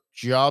do our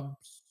job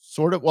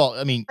sort of. Well,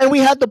 I mean, and we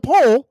had the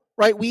poll,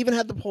 right? We even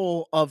had the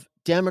poll of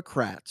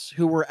Democrats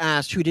who were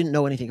asked, who didn't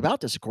know anything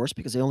about this, of course,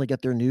 because they only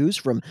get their news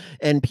from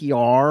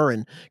NPR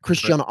and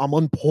Christian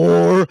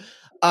Amanpour.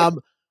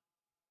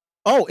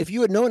 If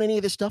you had known any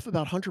of this stuff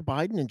about Hunter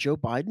Biden and Joe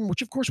Biden,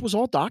 which of course was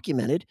all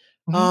documented,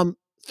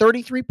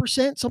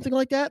 33%, something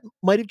like that,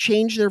 might have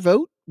changed their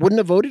vote, wouldn't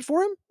have voted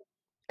for him.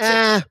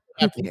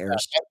 Who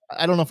cares?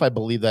 I don't know if I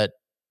believe that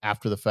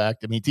after the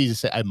fact. I mean, it's easy to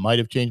say I might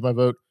have changed my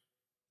vote.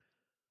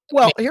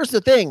 Well, here's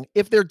the thing.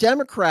 If they're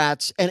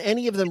Democrats and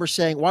any of them are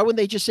saying, why wouldn't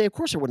they just say, of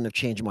course I wouldn't have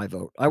changed my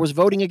vote. I was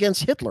voting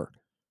against Hitler.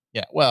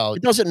 Yeah, well.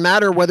 It doesn't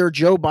matter whether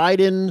Joe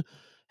Biden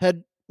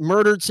had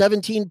murdered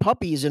 17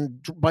 puppies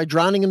by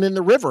drowning them in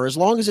the river. As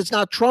long as it's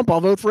not Trump, I'll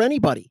vote for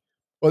anybody.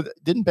 Well,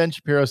 didn't Ben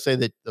Shapiro say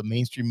that the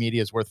mainstream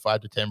media is worth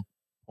 5 to 10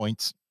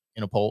 points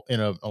in a poll, in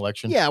an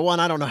election? Yeah, well,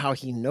 and I don't know how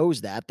he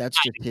knows that. That's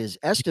just his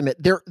estimate.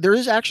 There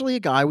is actually a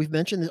guy I've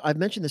mentioned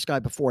this guy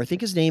before. I think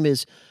his name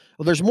is,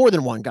 well, there's more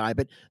than one guy,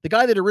 but the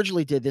guy that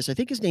originally did this, I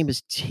think his name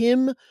is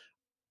Tim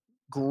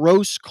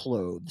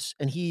Grossclothes,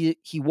 and he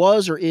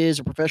was or is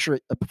a professor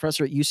at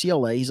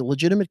UCLA. He's a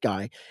legitimate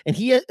guy, and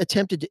he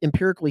attempted to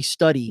empirically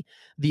study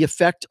the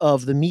effect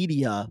of the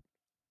media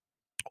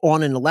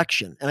on an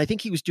election. And I think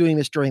he was doing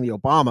this during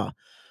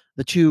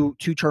the two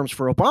terms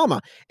for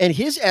Obama. And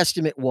his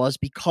estimate was,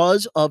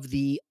 because of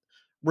the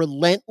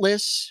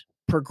relentless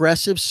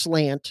progressive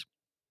slant,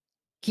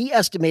 he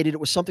estimated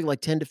it was something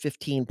like 10 to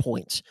 15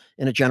 points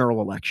in a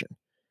general election.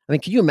 I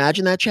mean, can you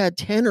imagine that, Chad?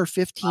 10 or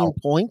 15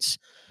 points?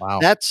 Wow.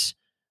 That's,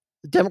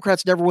 the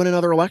Democrats never win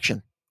another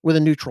election with a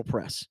neutral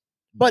press.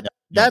 But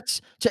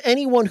that's, to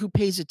anyone who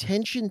pays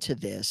attention to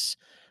this,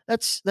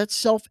 that's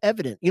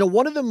self-evident.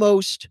 One of the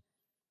most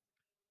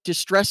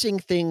distressing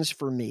things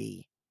for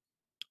me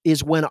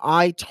is when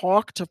I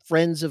talk to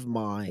friends of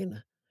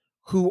mine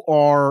who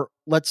are,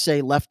 let's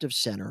say, left of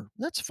center.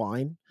 That's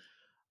fine.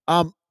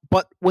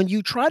 But when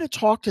you try to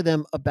talk to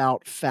them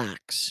about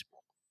facts,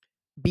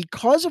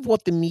 because of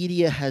what the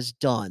media has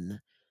done,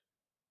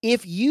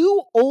 if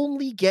you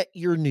only get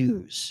your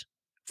news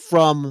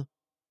from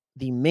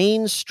the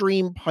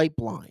mainstream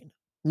pipeline,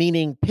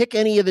 meaning pick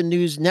any of the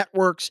news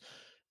networks,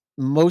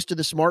 most of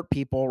the smart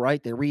people,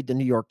 right? They read the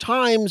New York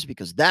Times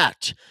because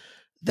that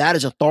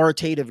is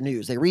authoritative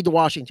news. They read the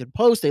Washington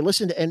Post. They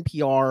listen to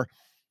NPR.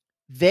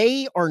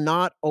 They are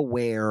not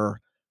aware,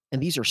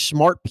 and these are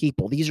smart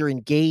people. These are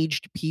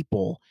engaged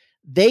people.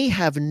 They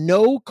have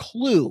no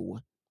clue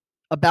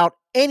about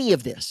any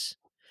of this.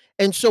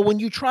 And so when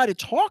you try to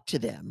talk to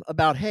them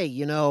about, hey,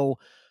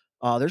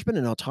 there's been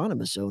an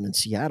autonomous zone in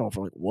Seattle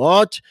for like,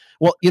 what?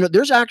 Well,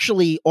 there's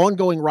actually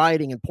ongoing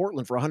rioting in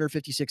Portland for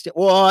 156 days.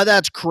 Well,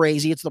 that's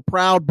crazy. It's the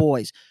Proud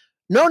Boys.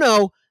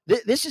 No.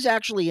 This is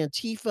actually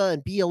Antifa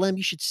and BLM.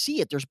 You should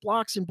see it. There's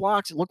blocks and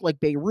blocks. It looked like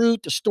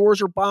Beirut. The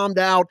stores are bombed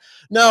out.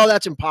 No,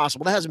 that's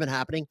impossible. That hasn't been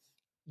happening.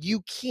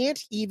 You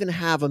can't even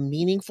have a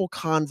meaningful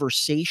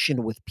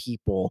conversation with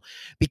people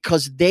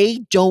because they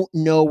don't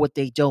know what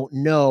they don't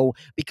know,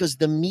 because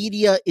the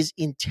media is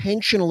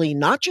intentionally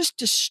not just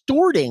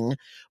distorting,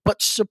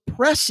 but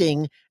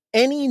suppressing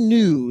any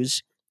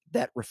news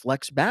that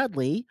reflects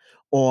badly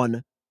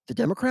on the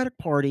Democratic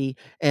Party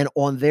and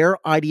on their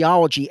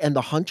ideology. And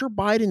the Hunter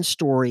Biden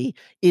story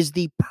is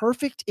the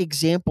perfect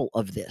example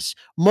of this.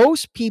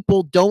 Most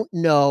people don't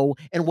know,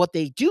 and what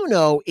they do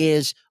know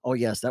is, oh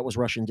yes, that was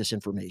Russian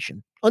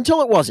disinformation,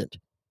 until it wasn't.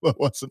 Well, it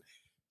wasn't.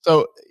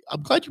 So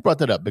I'm glad you brought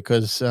that up,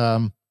 because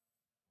Joe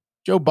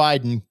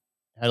Biden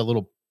had a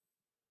little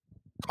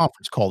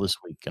conference call this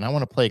week, and I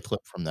want to play a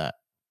clip from that.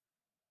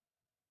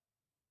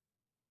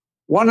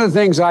 One of the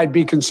things I'd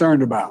be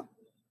concerned about,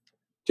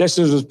 just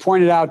as was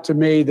pointed out to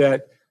me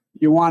that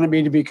you wanted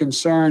me to be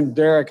concerned,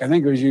 Derek, I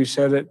think it was you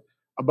said it,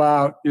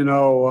 about,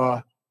 dealing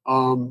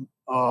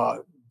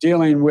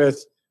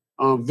with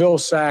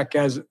Vilsack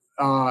as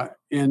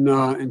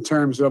in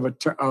terms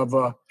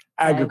of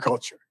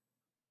agriculture.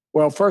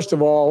 Well, first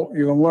of all,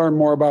 you can learn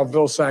more about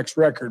Vilsack's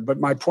record, but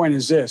my point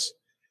is this.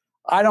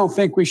 I don't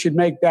think we should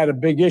make that a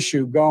big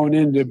issue going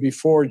into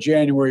before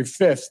January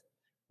 5th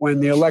when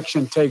the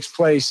election takes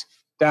place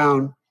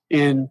down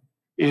in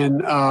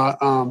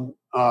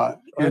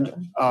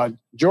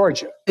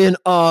Georgia. In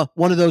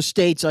one of those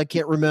states I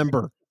can't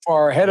remember.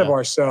 Far ahead of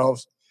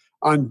ourselves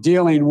on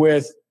dealing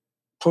with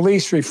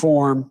police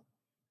reform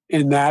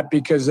in that,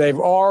 because they've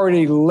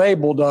already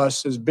labeled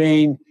us as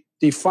being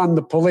defund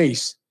the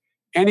police.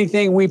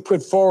 Anything we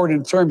put forward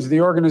in terms of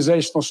the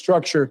organizational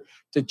structure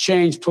to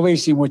change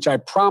policing, which I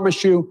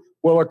promise you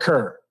will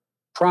occur,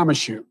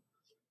 promise you.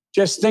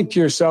 Just think to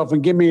yourself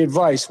and give me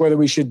advice whether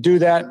we should do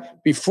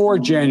that before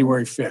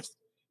January 5th,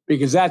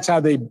 because that's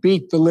how they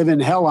beat the living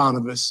hell out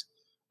of us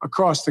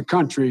across the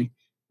country,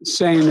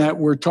 saying that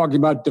we're talking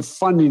about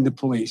defunding the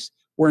police.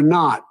 We're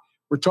not.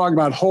 We're talking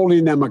about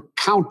holding them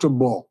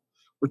accountable.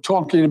 We're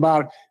talking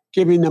about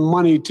giving them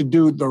money to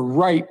do the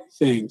right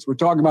things. We're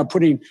talking about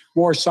putting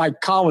more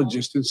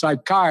psychologists and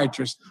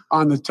psychiatrists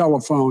on the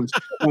telephones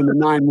when the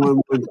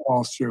 911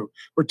 calls through.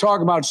 We're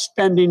talking about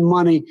spending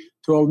money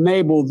to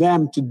enable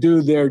them to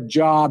do their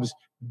jobs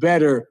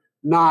better,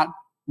 not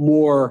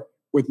more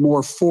with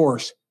more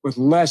force, with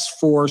less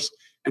force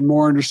and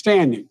more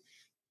understanding.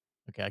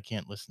 Okay, I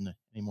can't listen to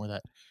any more of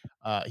that.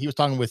 He was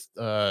talking with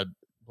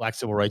Black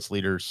civil rights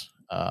leaders.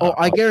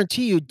 I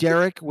guarantee you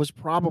Derek was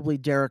probably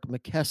Derek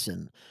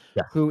McKesson,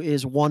 who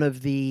is one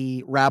of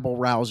the rabble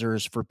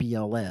rousers for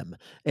BLM,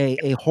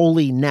 a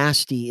wholly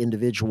nasty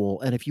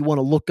individual. And if you want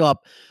to look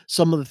up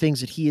some of the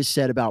things that he has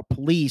said about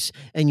police,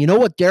 and you know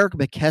what Derek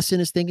McKesson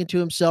is thinking to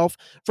himself?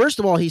 First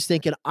of all, he's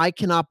thinking, I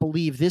cannot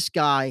believe this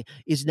guy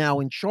is now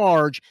in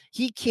charge.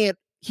 He can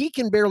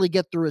barely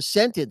get through a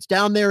sentence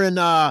down there in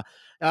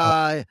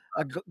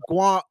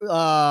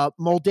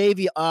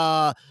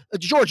Moldavia,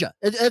 Georgia.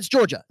 It's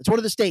Georgia. It's one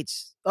of the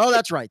states. Oh,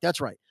 that's right.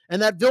 That's right.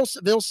 And that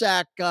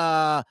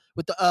Vilsack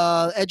with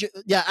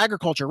the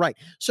agriculture, right?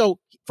 So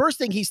first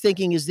thing he's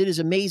thinking is it is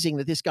amazing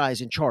that this guy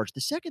is in charge.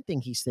 The second thing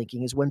he's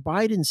thinking is when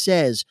Biden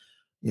says,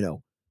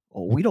 oh,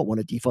 we don't want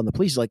to defund the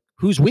police. He's like,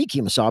 who's we,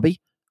 Kemosabe?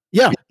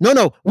 Yeah,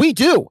 no, we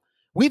do.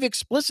 We've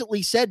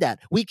explicitly said that.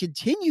 We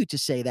continue to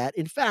say that.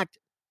 In fact,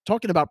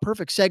 talking about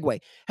perfect segue,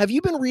 have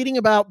you been reading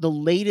about the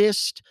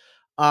latest?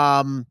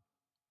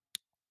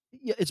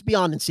 It's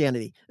beyond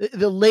insanity.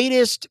 The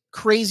latest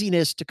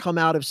craziness to come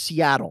out of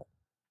Seattle.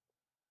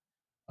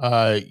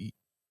 Refresh.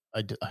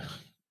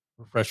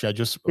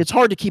 It's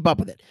hard to keep up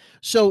with it.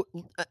 So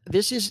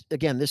this is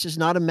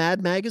not a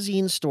Mad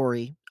Magazine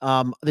story.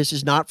 This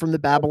is not from the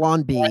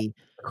Babylon Bee.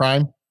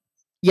 Crime.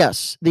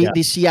 Yes.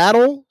 The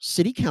Seattle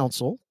City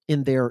Council,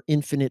 in their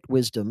infinite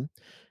wisdom,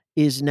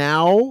 is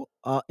now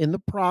in the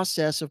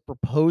process of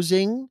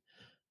proposing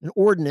an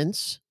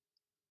ordinance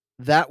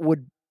that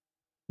would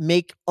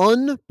make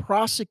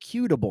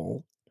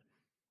unprosecutable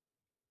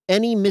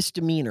any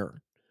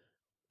misdemeanor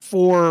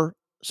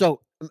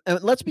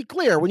let's be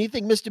clear. When you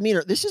think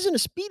misdemeanor, this isn't a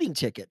speeding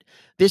ticket.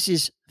 This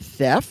is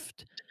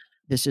theft.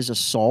 This is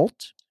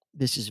assault.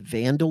 This is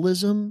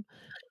vandalism.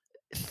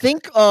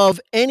 Think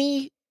of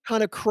any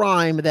kind of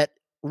crime that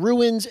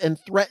ruins and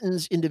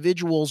threatens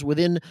individuals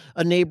within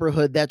a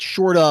neighborhood that's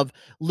short of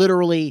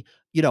literally,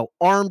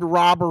 armed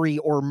robbery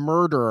or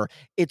murder.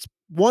 It's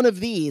one of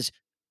these.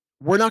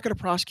 We're not going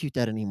to prosecute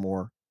that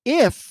anymore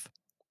if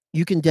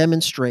you can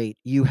demonstrate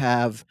you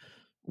have,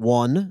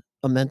 one,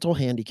 a mental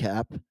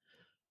handicap.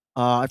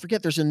 I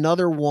forget, there's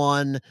another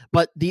one,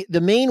 but the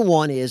main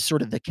one is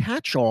sort of the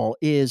catch-all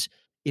is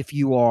if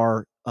you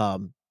are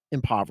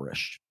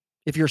impoverished.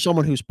 If you're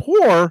someone who's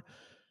poor,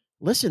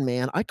 listen,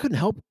 man, I couldn't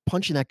help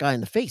punching that guy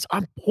in the face.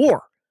 I'm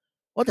poor.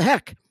 What the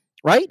heck?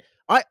 Right?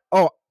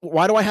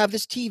 Why do I have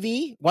this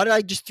TV? Why did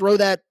I just throw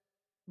that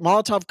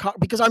Molotov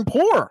because I'm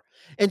poor?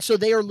 And so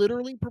they are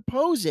literally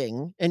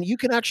proposing, and you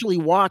can actually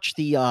watch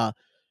the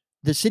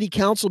city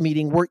council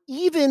meeting where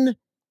even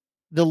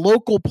the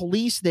local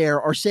police there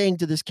are saying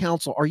to this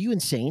council, are you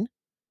insane?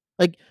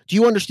 Like, do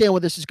you understand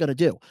what this is going to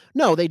do?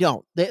 No, they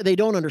don't. They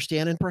don't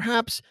understand. And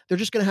perhaps they're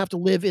just going to have to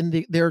live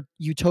in their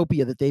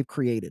utopia that they've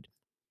created.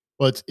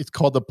 Well, it's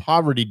called the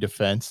poverty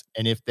defense.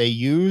 And if they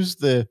use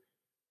the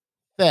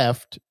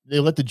theft, they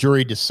let the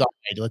jury decide,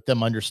 let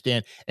them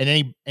understand.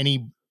 And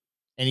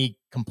any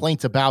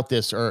complaints about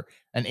this are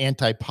an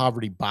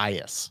anti-poverty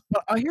bias.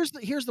 But here's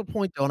the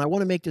point, though, and I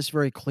want to make this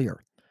very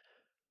clear.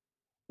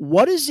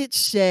 What does it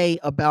say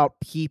about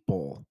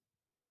people?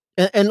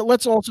 And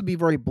let's also be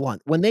very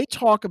blunt. When they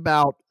talk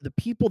about the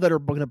people that are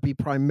going to be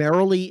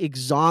primarily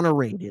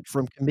exonerated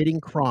from committing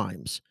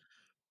crimes,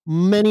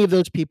 many of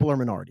those people are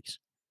minorities.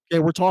 Okay,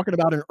 we're talking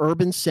about an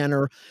urban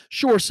center.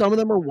 Sure, some of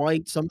them are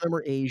white, some of them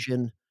are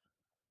Asian.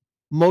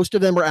 Most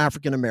of them are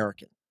African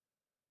American.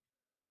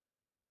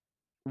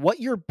 What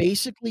you're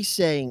basically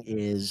saying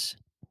is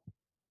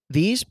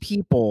these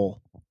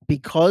people,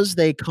 because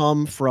they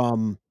come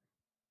from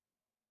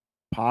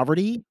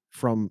poverty,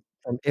 from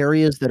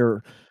areas that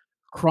are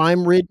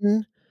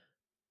crime-ridden,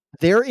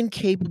 they're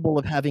incapable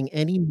of having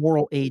any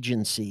moral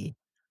agency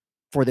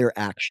for their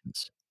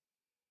actions.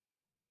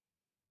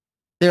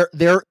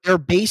 They're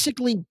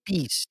basically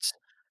beasts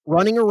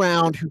running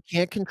around who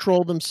can't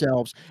control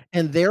themselves,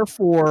 and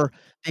therefore,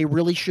 they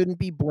really shouldn't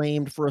be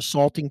blamed for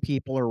assaulting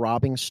people or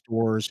robbing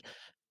stores.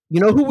 You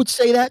know who would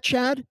say that,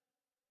 Chad?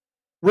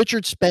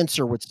 Richard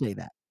Spencer would say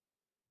that.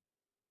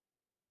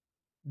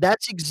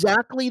 That's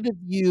exactly the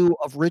view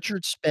of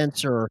Richard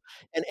Spencer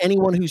and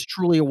anyone who's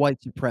truly a white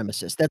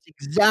supremacist. That's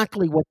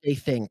exactly what they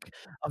think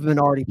of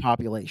minority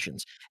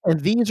populations, and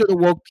these are the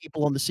woke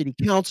people on the city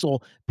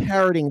council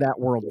parroting that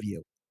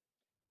worldview.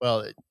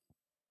 Well,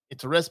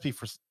 it's a recipe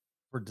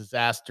for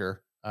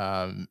disaster,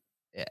 and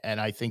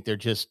I think they're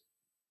just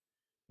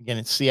again,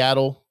 it's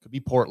Seattle, could be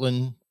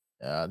Portland.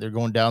 They're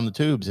going down the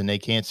tubes, and they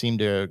can't seem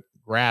to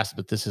grasp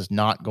that this is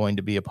not going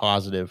to be a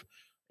positive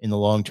in the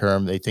long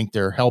term. They think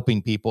they're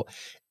helping people.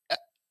 Uh,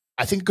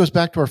 I think it goes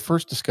back to our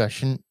first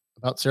discussion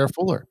about Sarah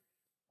Fuller.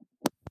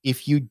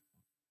 If you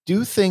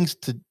do things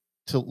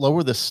to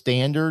lower the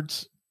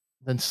standards,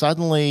 then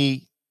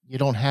suddenly you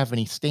don't have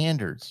any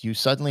standards. You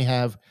suddenly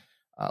have,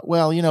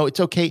 well, it's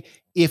okay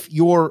if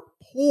you're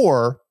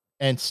poor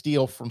and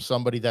steal from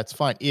somebody. That's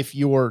fine. If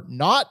you're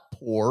not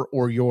poor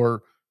or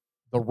you're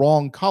the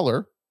wrong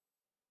color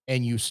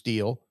and you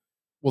steal,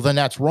 well, then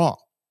that's wrong.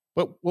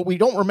 But what we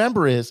don't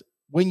remember is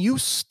when you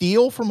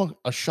steal from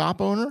a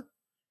shop owner,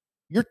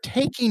 you're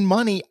taking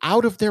money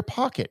out of their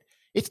pocket.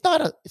 It's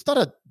not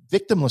a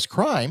victimless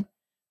crime.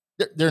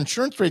 Their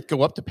insurance rates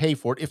go up to pay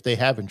for it if they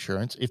have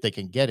insurance, if they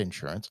can get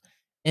insurance.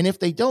 And if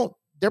they don't,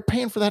 they're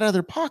paying for that out of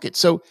their pocket.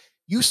 So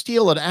you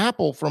steal an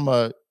apple from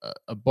a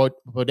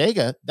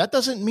bodega, that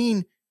doesn't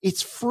mean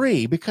it's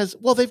free because,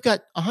 well, they've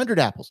got 100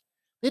 apples.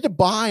 They had to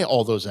buy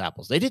all those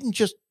apples. They didn't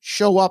just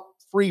show up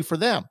free for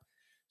them.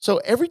 So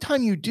every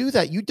time you do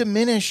that, you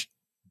diminish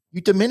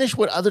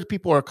what other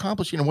people are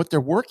accomplishing and what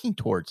they're working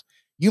towards.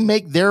 You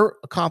make their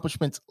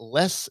accomplishments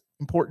less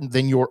important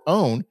than your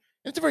own.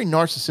 It's a very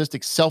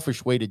narcissistic,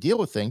 selfish way to deal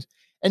with things.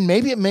 And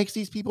maybe it makes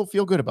these people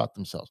feel good about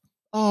themselves.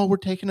 Oh, we're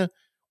taking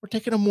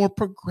a more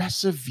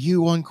progressive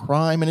view on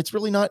crime. And it's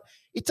really not,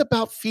 it's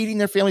about feeding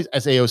their families.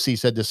 As AOC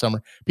said this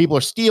summer, people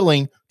are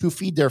stealing to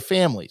feed their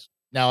families.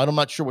 Now, I'm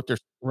not sure what they're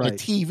on a Right.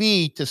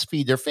 TV to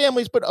feed their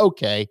families, but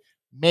okay,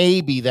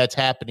 maybe that's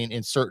happening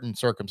in certain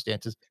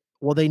circumstances.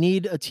 Well, they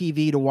need a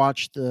TV to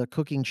watch the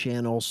cooking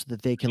channel so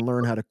that they can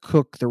learn how to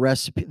cook the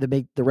recipe, to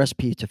make the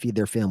recipe to feed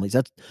their families.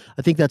 I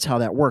think that's how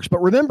that works.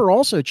 But remember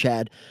also,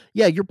 Chad,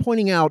 yeah, you're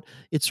pointing out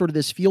it's sort of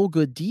this feel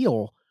good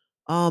deal.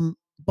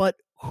 But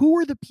who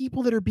are the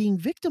people that are being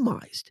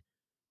victimized?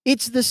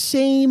 It's the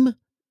same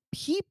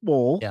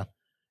people, Yeah.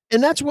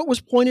 and that's what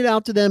was pointed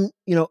out to them,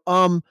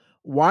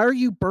 why are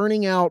you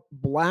burning out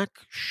black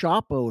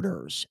shop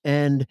owners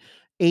and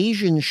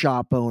Asian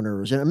shop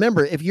owners? And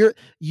remember, if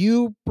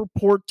you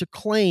purport to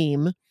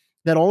claim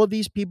that all of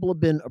these people have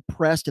been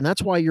oppressed and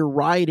that's why you're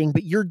rioting,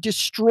 but you're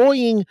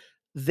destroying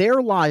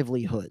their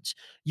livelihoods.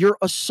 You're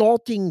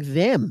assaulting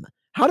them.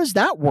 How does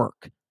that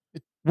work?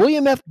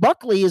 William F.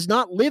 Buckley is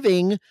not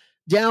living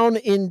down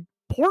in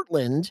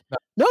Portland.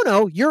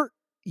 No, you're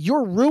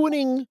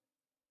ruining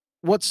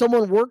what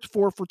someone worked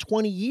for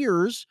 20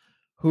 years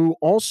who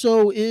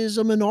also is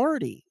a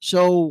minority.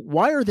 So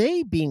why are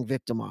they being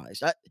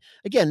victimized?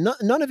 Again,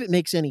 none of it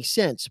makes any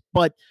sense,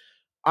 but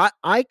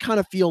I kind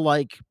of feel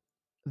like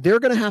they're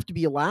going to have to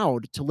be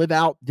allowed to live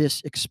out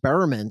this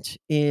experiment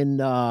in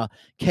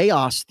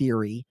chaos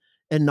theory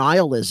and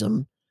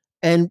nihilism.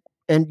 And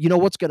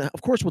what's going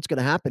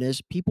to happen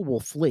is people will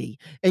flee.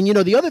 And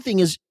the other thing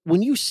is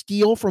when you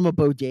steal from a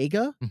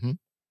bodega, Mhm.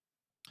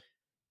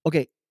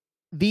 okay,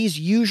 these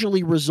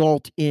usually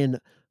result in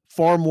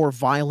far more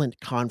violent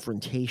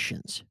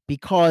confrontations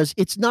because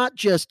it's not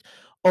just,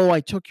 oh, I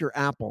took your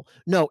apple.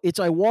 No, it's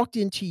I walked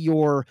into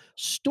your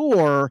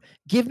store,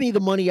 give me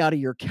the money out of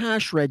your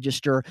cash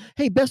register.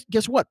 Hey,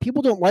 guess what?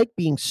 People don't like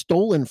being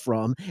stolen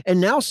from. And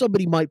now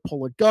somebody might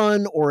pull a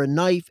gun or a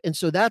knife. And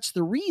so that's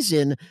the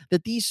reason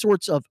that these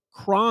sorts of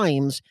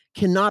crimes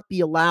cannot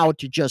be allowed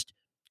to just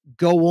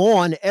go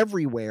on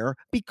everywhere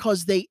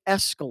because they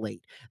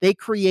escalate. They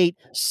create,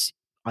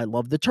 I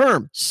love the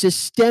term,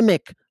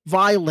 systemic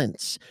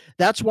violence.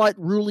 That's what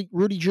Rudy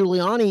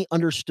Giuliani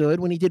understood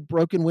when he did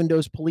broken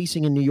windows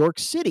policing in New York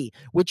City,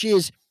 which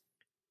is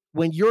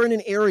when you're in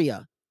an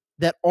area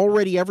that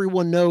already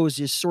everyone knows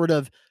is sort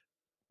of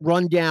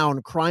run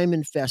down, crime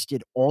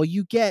infested, all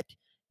you get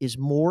is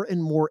more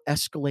and more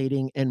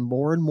escalating and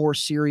more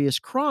serious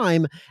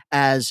crime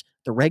as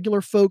the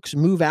regular folks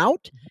move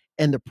out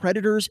and the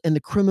predators and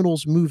the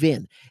criminals move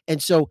in.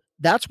 And so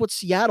that's what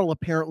Seattle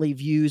apparently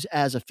views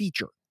as a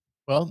feature.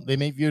 Well, they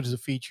may view it as a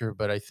feature,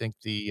 but I think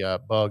the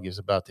bug is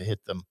about to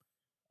hit them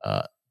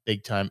uh,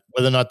 big time.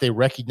 Whether or not they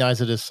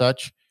recognize it as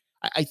such,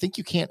 I think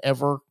you can't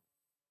ever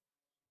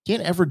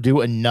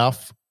do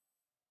enough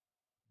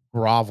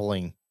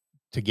groveling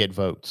to get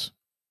votes,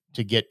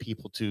 to get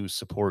people to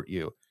support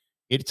you.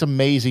 It's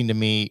amazing to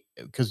me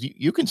because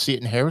you can see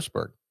it in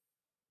Harrisburg,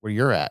 where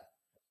you're at.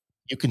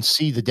 You can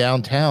see the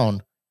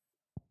downtown.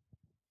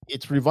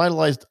 It's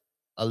revitalized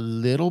a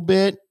little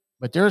bit,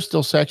 but there are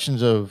still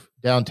sections of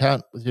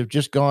downtown that have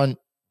just gone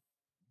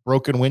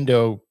broken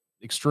window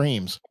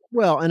extremes.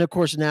 Well, and of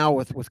course now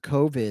with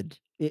COVID,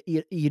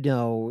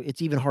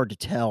 it's even hard to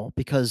tell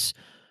because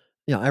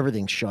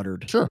everything's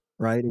shuttered. Sure.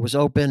 right? It was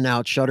open, now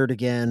it's shuttered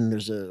again.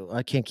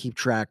 I can't keep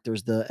track.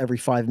 There's the every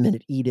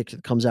 5-minute edict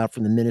that comes out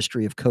from the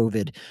Ministry of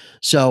COVID.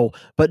 So,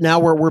 but now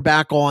we're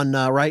back on,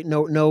 right?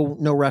 No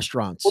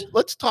restaurants. Well,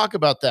 let's talk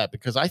about that,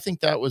 because I think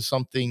that was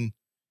something.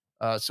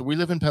 So we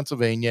live in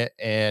Pennsylvania,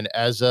 and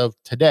as of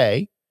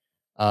today,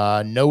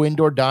 no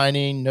indoor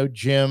dining, no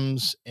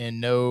gyms, and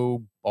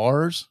no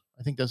bars.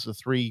 I think those are the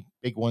three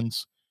big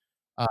ones.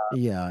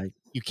 Yeah.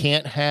 You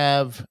can't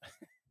have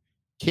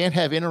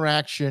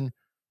interaction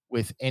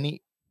with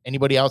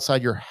anybody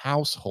outside your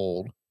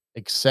household,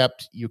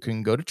 except you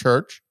can go to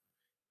church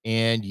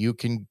and you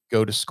can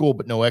go to school,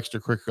 but no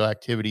extracurricular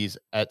activities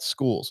at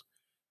schools.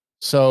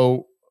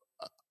 So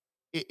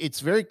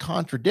it's very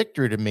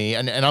contradictory to me,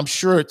 and I'm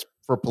sure it's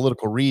for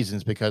political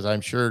reasons, because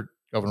I'm sure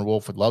Governor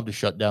Wolf would love to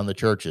shut down the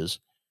churches,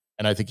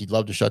 and I think he'd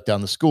love to shut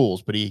down the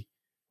schools, but he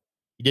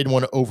didn't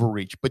want to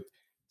overreach. But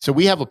so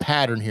we have a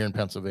pattern here in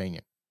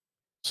Pennsylvania.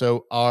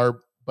 So our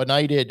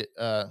benighted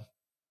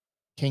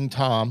King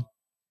Tom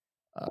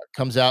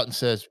comes out and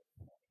says,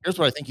 "Here's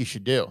what I think you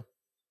should do,"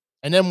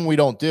 and then when we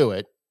don't do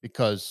it,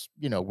 because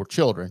we're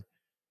children,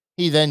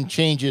 he then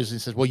changes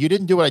and says, "Well, you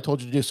didn't do what I told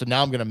you to do, so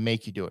now I'm going to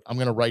make you do it. I'm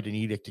going to write an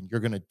edict, and you're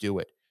going to do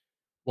it."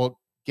 Well,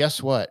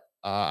 guess what?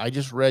 I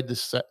just read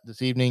this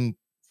evening,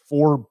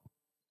 4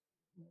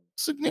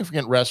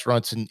 significant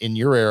restaurants in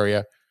your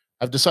area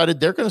have decided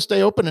they're going to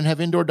stay open and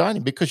have indoor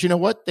dining, because you know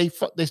what? They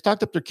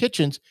stocked up their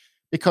kitchens,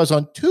 because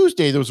on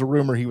Tuesday there was a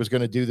rumor he was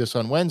going to do this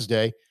on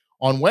Wednesday.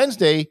 On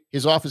Wednesday,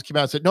 his office came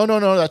out and said, "No,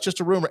 that's just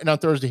a rumor." And on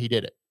Thursday, he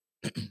did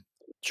it.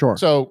 Sure.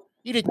 So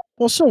he didn't.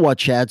 Well, so what,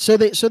 Chad? So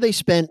they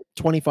spent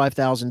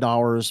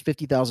 $25,000,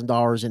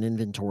 $50,000 in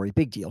inventory.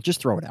 Big deal.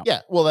 Just throw it out. Yeah.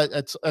 Well,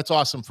 that's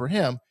awesome for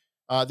him.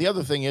 The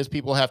other thing is,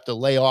 people have to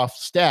lay off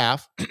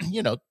staff,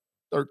 13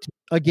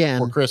 Again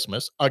for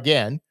Christmas.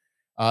 Again,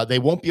 they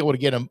won't be able to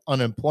get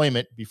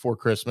unemployment before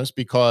Christmas,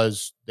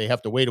 because they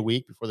have to wait a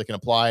week before they can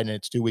apply, and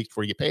it's 2 weeks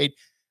before you get paid.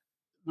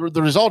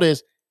 The result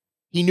is,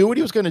 he knew what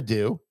he was going to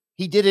do.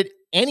 He did it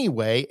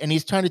anyway, and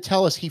he's trying to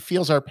tell us he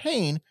feels our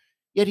pain,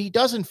 yet he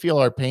doesn't feel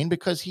our pain,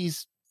 because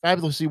he's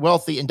fabulously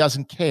wealthy and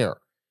doesn't care.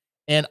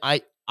 And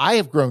I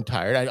have grown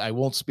tired. I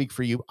won't speak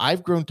for you.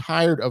 I've grown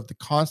tired of the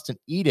constant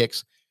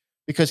edicts,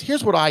 because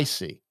here's what I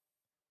see.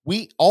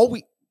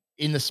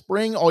 In the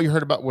spring, all you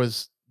heard about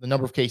was the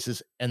number of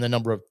cases and the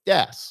number of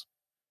deaths.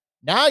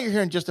 Now you're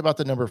hearing just about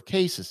the number of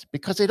cases,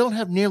 because they don't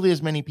have nearly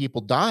as many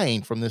people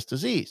dying from this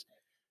disease.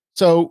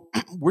 So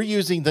we're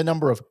using the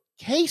number of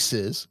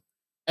cases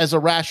as a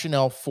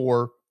rationale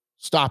for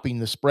stopping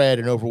the spread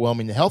and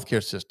overwhelming the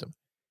healthcare system.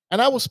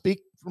 And I will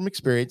speak from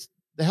experience.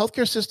 The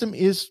healthcare system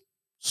is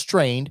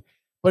strained,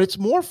 but it's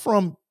more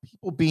from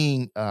people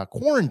being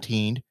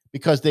quarantined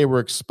because they were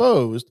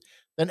exposed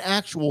than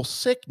actual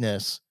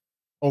sickness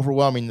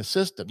overwhelming the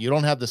system. You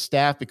don't have the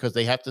staff, because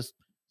they have to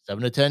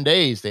 7 to 10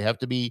 days. They have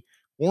to be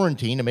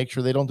quarantined to make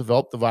sure they don't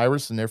develop the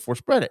virus and therefore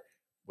spread it,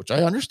 which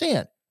I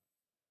understand.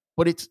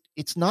 But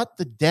it's not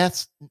the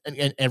deaths,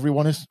 and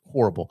everyone is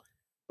horrible,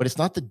 but it's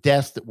not the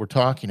deaths that we're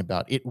talking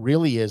about. It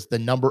really is the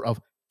number of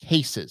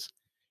cases.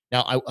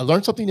 Now, I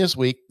learned something this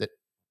week that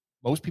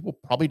most people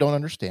probably don't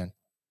understand.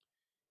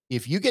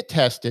 If you get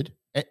tested,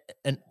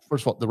 and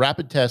first of all, the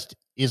rapid test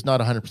is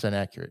not 100%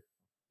 accurate.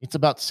 It's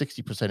about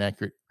 60%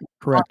 accurate.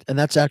 Correct. And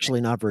that's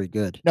actually not very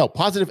good. No,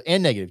 positive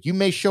and negative. You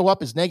may show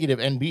up as negative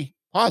and be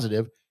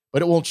positive,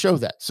 but it won't show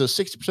that. So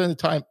 60% of the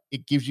time,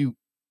 it gives you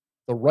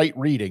the right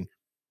reading,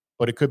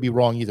 but it could be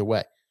wrong either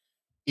way.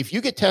 If you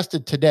get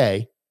tested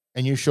today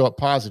and you show up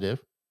positive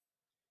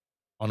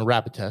on a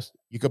rapid test,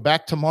 you go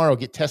back tomorrow,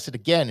 get tested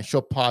again and show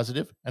up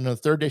positive, and on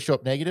the third day show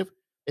up negative,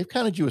 they've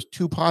counted you as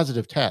 2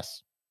 positive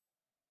tests.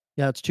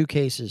 Yeah, it's 2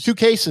 cases. 2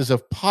 cases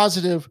of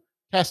positive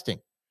testing.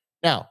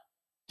 Now,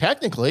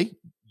 technically,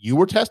 you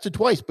were tested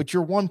twice, but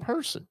you're one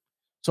person.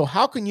 So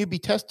how can you be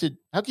tested?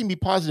 How can you be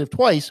positive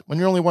twice when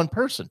you're only one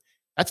person?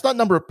 That's not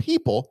number of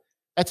people.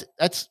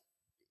 It's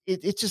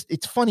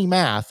funny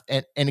math,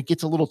 and it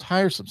gets a little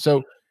tiresome.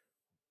 So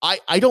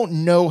I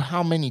don't know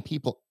how many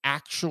people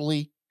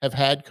actually have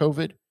had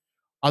COVID,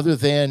 other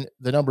than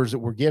the numbers that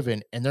were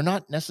given, and they're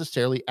not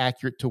necessarily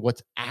accurate to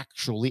what's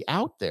actually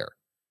out there.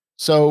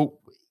 So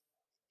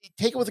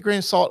take it with a grain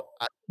of salt.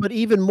 But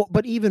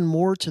even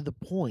more to the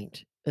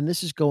point, and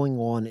this is going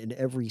on in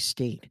every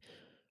state,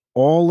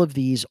 all of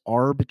these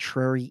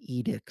arbitrary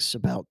edicts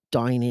about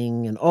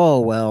dining and, oh,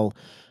 well,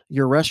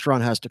 your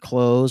restaurant has to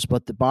close,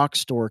 but the box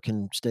store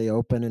can stay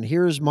open. And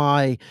here's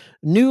my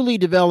newly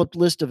developed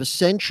list of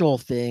essential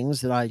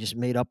things that I just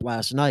made up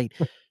last night.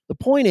 The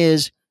point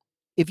is,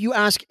 if you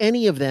ask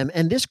any of them,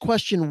 and this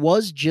question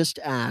was just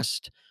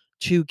asked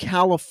to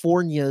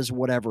California's,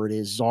 whatever it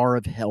is, czar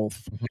of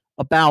health,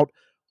 about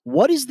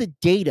what is the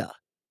data,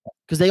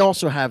 because they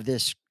also have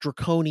this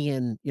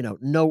draconian,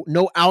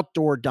 no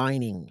outdoor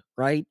dining,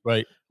 right?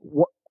 Right.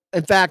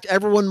 In fact,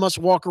 everyone must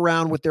walk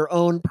around with their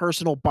own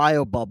personal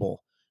bio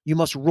bubble. You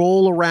must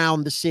roll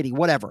around the city,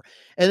 whatever.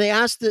 And they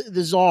asked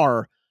the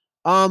czar,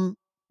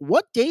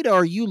 what data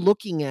are you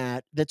looking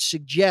at that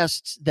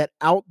suggests that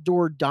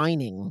outdoor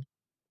dining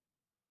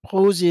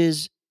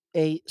poses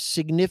a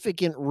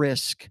significant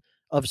risk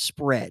of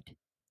spread?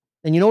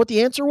 And you know what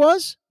the answer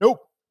was? Nope.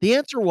 The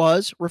answer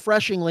was,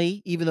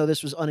 refreshingly, even though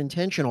this was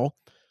unintentional,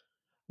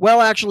 well,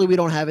 actually, we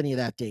don't have any of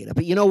that data.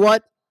 But you know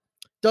what?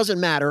 Doesn't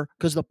matter,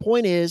 because the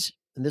point is,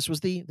 and this was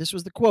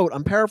the quote,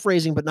 I'm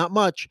paraphrasing, but not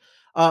much.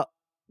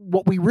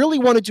 What we really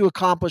wanted to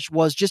accomplish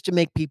was just to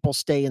make people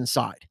stay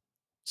inside,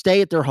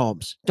 stay at their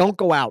homes, don't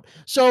go out.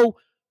 So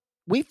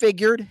we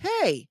figured,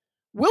 hey,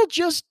 we'll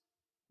just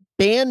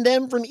ban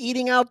them from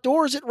eating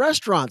outdoors at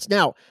restaurants.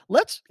 Now,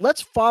 let's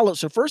follow.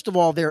 So first of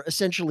all, they're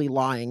essentially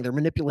lying. They're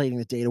manipulating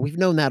the data. We've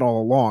known that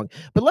all along.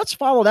 But let's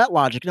follow that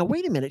logic. Now,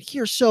 wait a minute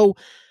here. So,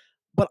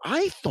 but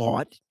I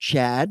thought,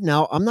 Chad,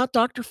 now I'm not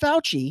Dr.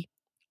 Fauci,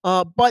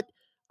 but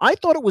I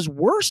thought it was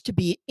worse to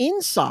be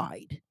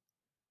inside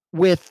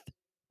with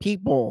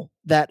people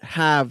that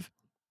have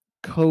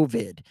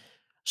COVID.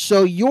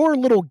 So your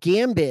little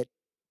gambit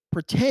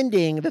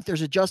pretending that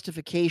there's a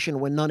justification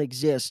when none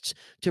exists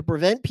to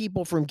prevent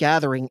people from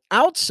gathering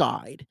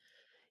outside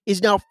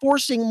is now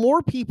forcing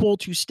more people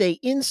to stay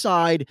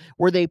inside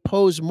where they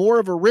pose more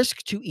of a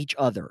risk to each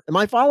other. Am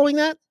I following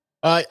that?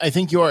 I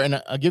think you are,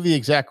 and I'll give you the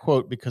exact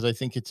quote because I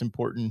think it's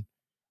important.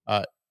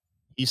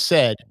 He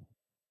said,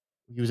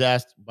 he was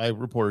asked by a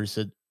reporter,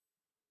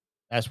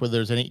 asked whether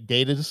there's any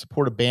data to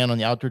support a ban on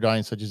the outdoor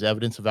dining, such as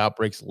evidence of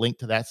outbreaks linked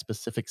to that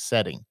specific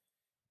setting.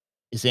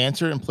 His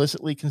answer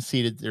implicitly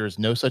conceded there is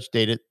no such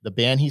data. The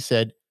ban, he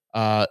said,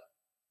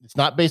 it's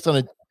not based on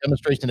a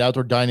demonstration that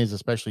outdoor dining is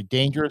especially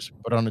dangerous,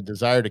 but on a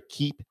desire to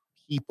keep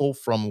people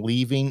from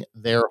leaving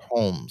their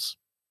homes.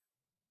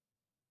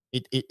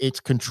 It's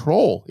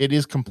control. It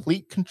is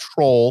complete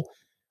control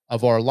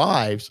of our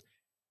lives.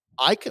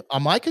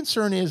 My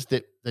concern is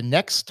that the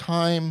next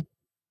time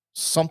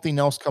something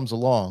else comes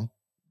along,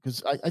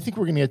 because I think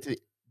we're going to get to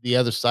the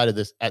other side of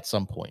this at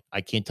some point. I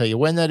can't tell you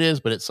when that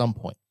is, but at some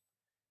point,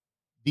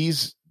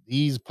 these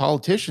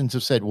politicians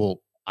have said,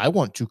 well, I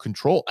want to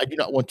control. I do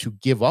not want to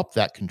give up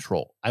that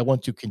control. I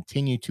want to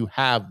continue to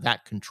have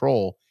that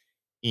control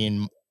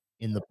in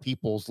the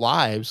people's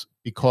lives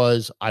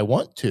because I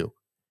want to,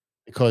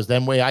 because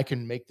then way I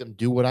can make them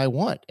do what I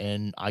want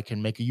and I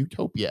can make a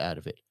utopia out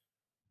of it.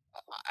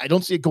 I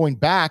don't see it going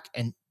back,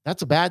 and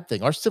that's a bad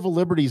thing. Our civil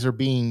liberties are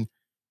being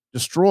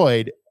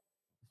destroyed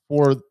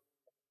for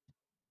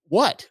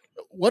what?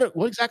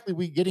 What exactly are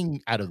we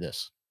getting out of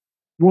this?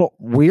 Well,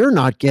 we're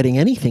not getting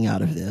anything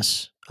out of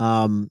this.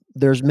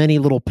 There's many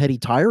little petty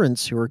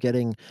tyrants who are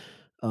getting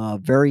a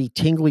very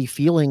tingly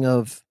feeling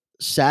of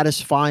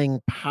satisfying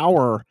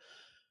power.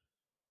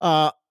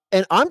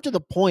 And I'm to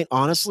the point,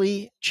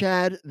 honestly,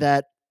 Chad,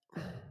 that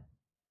I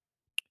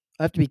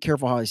have to be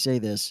careful how I say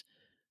this.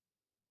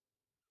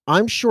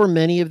 I'm sure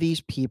many of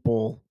these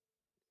people,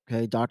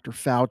 okay, Dr.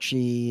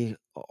 Fauci,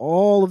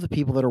 all of the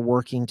people that are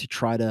working to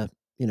try to,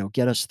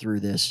 get us through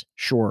this,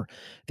 sure,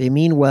 they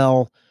mean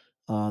well.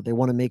 They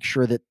want to make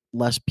sure that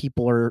less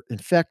people are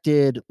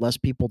infected, less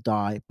people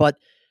die. But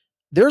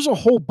there's a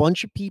whole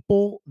bunch of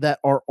people that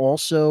are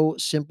also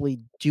simply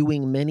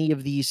doing many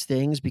of these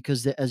things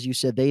because, as you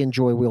said, they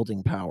enjoy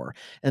wielding power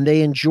and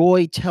they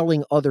enjoy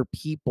telling other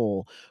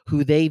people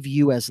who they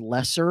view as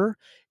lesser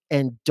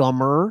and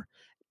dumber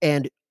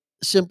and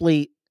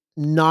simply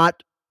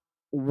not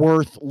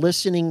worth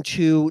listening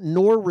to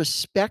nor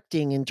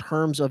respecting in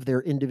terms of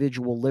their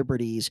individual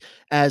liberties,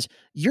 as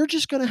you're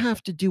just going to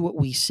have to do what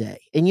we say.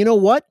 And you know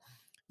what?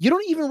 You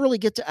don't even really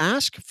get to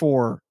ask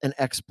for an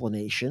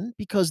explanation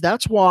because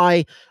that's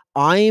why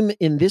I'm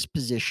in this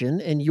position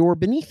and you're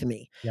beneath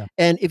me. Yeah.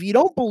 And if you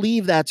don't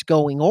believe that's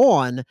going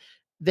on,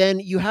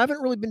 then you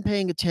haven't really been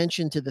paying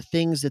attention to the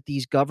things that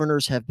these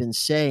governors have been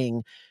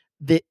saying,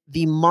 the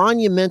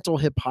monumental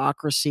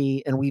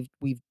hypocrisy. And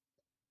we've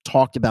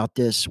talked about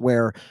this,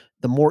 where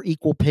the more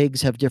equal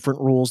pigs have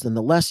different rules than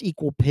the less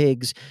equal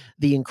pigs,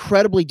 the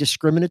incredibly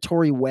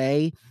discriminatory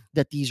way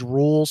that these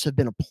rules have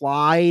been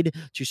applied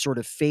to sort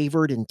of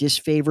favored and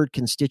disfavored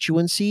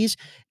constituencies.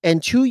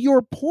 And to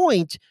your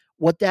point,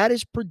 what that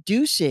is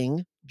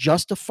producing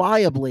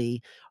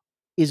justifiably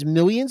is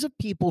millions of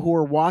people who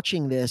are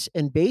watching this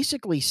and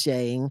basically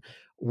saying,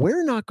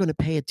 we're not going to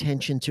pay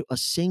attention to a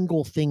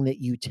single thing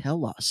that you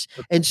tell us.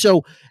 And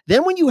so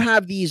then when you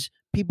have these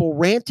people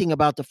ranting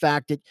about the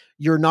fact that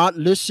you're not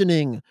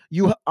listening,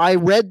 I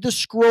read the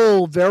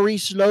scroll very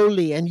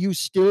slowly and you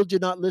still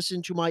did not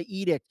listen to my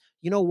edict.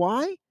 You know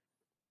why?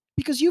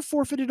 Because you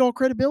forfeited all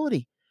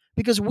credibility.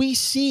 Because we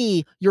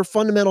see your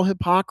fundamental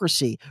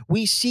hypocrisy.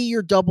 We see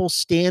your double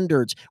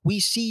standards.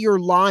 We see your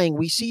lying.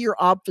 We see your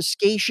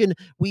obfuscation.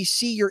 We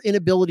see your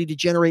inability to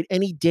generate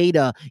any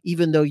data,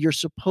 even though you're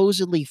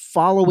supposedly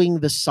following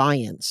the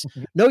science.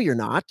 No, you're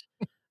not.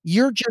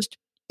 You're just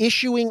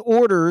issuing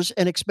orders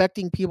and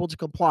expecting people to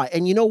comply.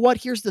 And you know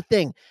what? Here's the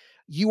thing.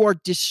 You are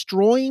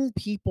destroying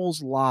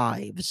people's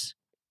lives.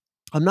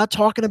 I'm not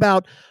talking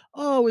about,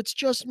 oh, it's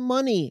just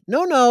money.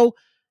 No.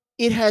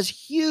 It has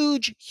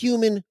huge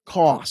human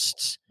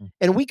costs.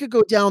 And we could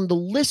go down the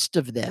list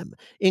of them,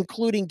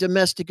 including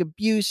domestic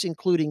abuse,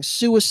 including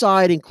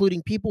suicide,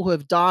 including people who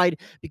have died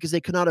because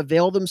they could not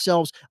avail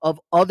themselves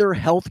of other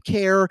health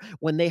care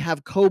when they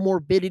have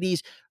comorbidities.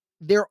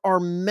 There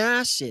are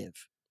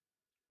massive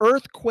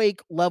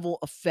earthquake level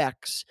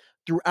effects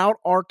throughout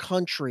our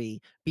country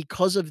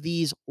because of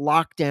these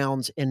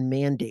lockdowns and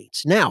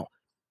mandates. Now,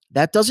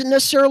 that doesn't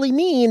necessarily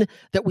mean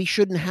that we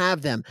shouldn't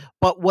have them.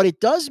 But what it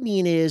does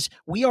mean is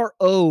we are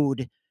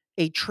owed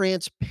a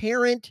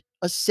transparent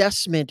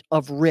assessment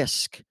of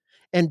risk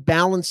and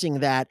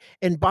balancing that.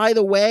 And by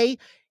the way,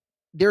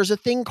 there's a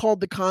thing called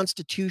the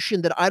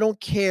Constitution that I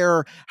don't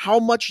care how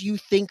much you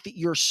think that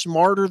you're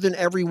smarter than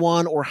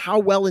everyone or how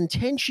well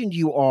intentioned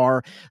you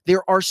are.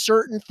 There are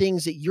certain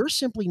things that you're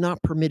simply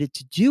not permitted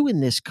to do in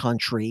this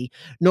country,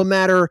 no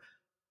matter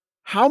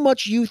how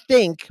much you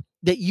think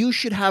that you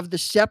should have the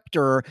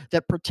scepter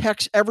that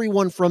protects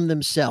everyone from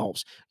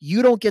themselves.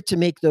 You don't get to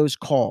make those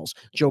calls.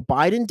 Joe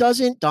Biden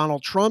doesn't,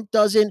 Donald Trump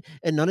doesn't,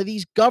 and none of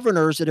these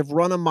governors that have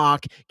run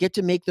amok get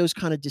to make those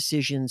kind of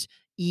decisions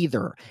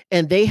either.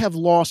 And they have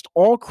lost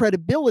all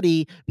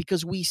credibility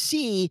because we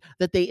see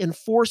that they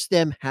enforce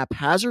them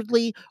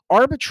haphazardly,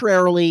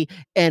 arbitrarily,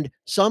 and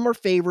some are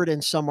favored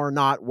and some are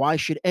not. Why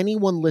should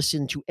anyone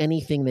listen to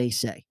anything they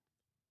say?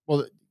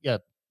 Well, yeah,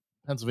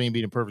 Pennsylvania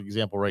being a perfect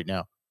example right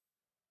now.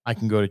 I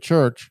can go to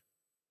church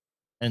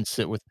and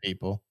sit with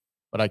people,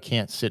 but I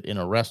can't sit in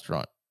a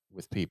restaurant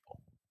with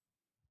people.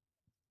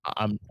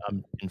 I'm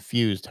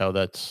confused how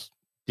that's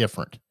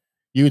different.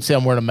 You would say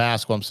I'm wearing a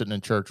mask while I'm sitting in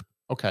church.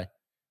 Okay.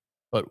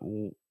 But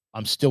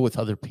I'm still with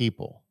other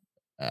people.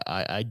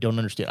 I don't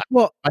understand.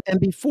 Well, and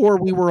before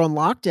we were on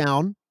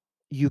lockdown,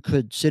 you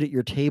could sit at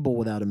your table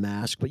without a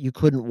mask, but you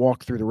couldn't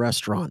walk through the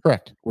restaurant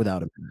Correct.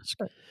 without a mask.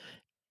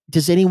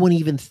 Does anyone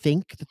even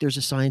think that there's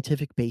a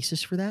scientific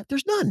basis for that?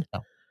 There's none.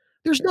 No.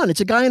 There's none. It's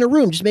a guy in a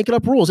room just making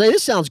up rules. Hey,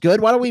 this sounds good.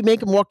 Why don't we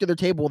make them walk to their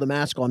table with a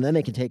mask on, then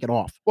they can take it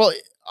off? Well,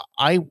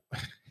 I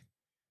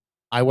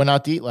went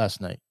out to eat last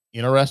night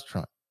in a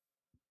restaurant.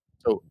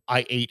 So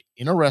I ate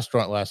in a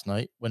restaurant last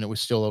night when it was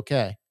still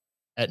okay.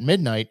 At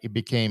midnight, it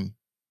became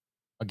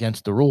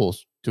against the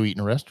rules to eat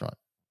in a restaurant.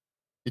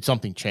 Did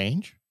something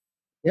change?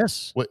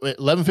 Yes. At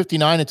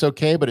 11:59, it's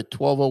okay, but at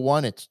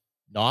 12:01, it's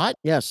not?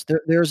 Yes.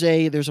 There's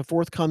a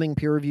forthcoming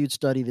peer-reviewed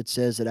study that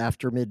says that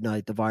after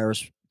midnight, the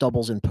virus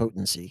doubles in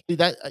potency. See,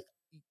 that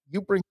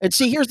you bring And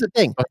see, here's the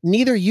thing.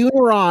 Neither you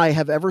nor I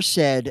have ever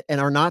said and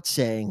are not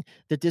saying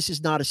that this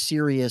is not a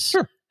serious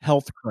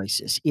health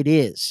crisis. It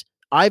is.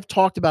 I've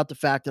talked about the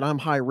fact that I'm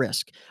high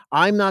risk.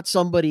 I'm not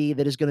somebody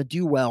that is going to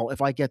do well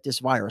if I get this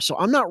virus. So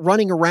I'm not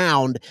running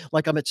around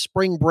like I'm at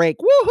spring break.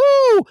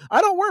 Woohoo!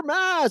 I don't wear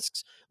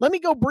masks. Let me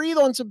go breathe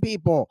on some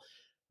people.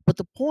 But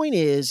the point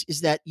is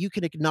that you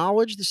can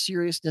acknowledge the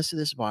seriousness of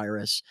this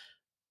virus,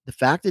 the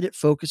fact that it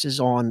focuses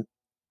on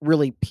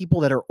really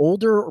people that are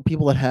older or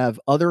people that have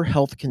other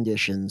health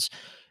conditions.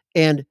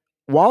 And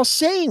while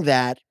saying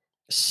that,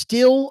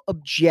 still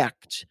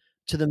object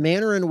to the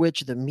manner in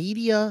which the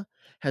media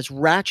has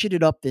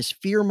ratcheted up this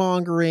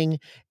fear-mongering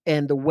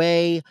and the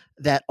way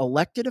that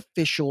elected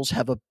officials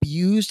have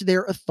abused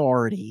their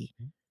authority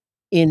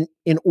in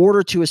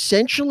order to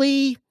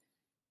essentially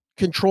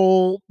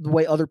control the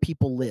way other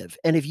people live.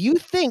 And if you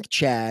think,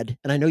 Chad,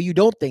 and I know you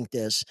don't think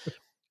this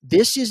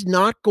is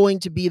not going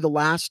to be the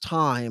last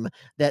time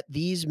that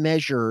these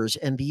measures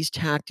and these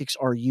tactics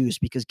are used,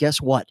 because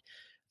guess what?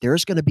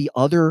 There's going to be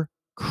other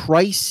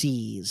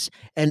crises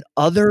and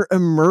other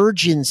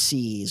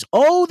emergencies.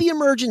 Oh, the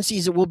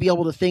emergencies that we'll be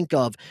able to think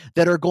of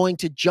that are going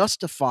to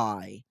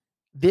justify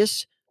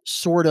this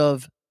sort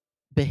of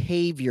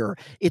behavior.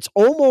 It's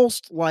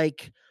almost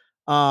like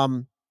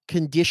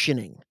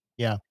conditioning.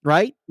 Yeah.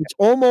 Right? It's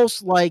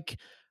almost like,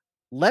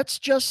 let's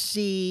just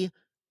see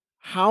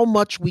how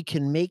much we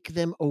can make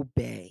them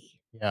obey.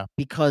 Yeah.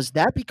 Because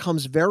that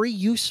becomes very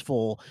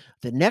useful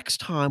the next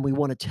time we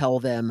want to tell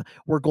them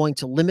we're going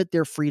to limit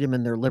their freedom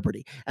and their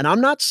liberty. And I'm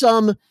not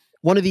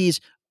one of these,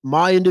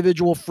 my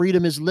individual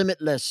freedom is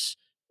limitless.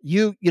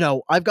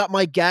 I've got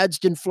my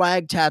Gadsden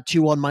flag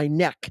tattoo on my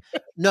neck.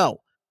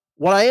 No.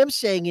 What I am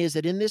saying is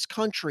that in this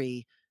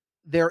country,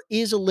 there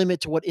is a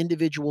limit to what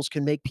individuals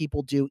can make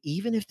people do,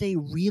 even if they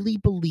really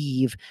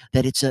believe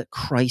that it's a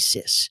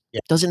crisis. Yeah.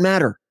 It doesn't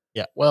matter.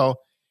 Yeah. Well,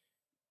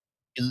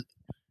 the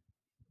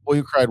boy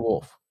who cried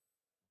wolf.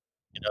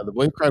 The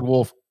boy who cried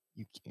wolf,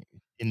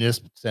 in this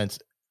sense,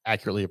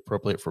 accurately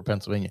appropriate for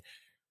Pennsylvania.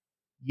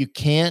 You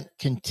can't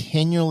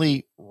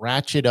continually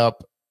ratchet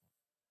up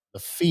the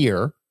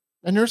fear,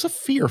 and there's a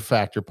fear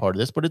factor part of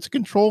this, but it's a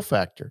control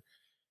factor.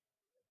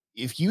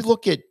 If you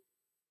look at,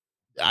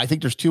 I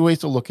think there's two ways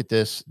to look at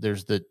this.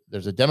 There's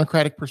a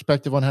Democratic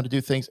perspective on how to do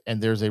things,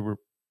 and there's I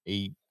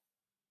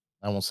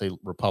won't say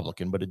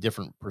Republican, but a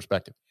different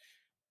perspective.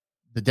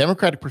 The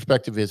Democratic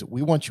perspective is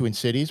we want you in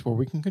cities where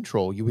we can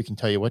control you. We can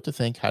tell you what to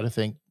think, how to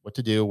think, what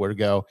to do, where to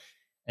go.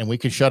 And we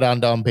can shut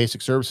down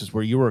basic services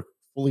where you are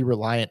fully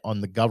reliant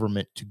on the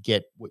government to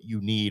get what you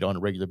need on a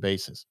regular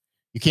basis.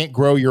 You can't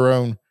grow your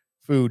own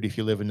food if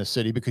you live in the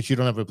city because you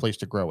don't have a place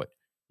to grow it.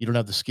 You don't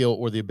have the skill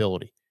or the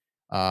ability.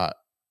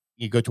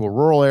 You go to a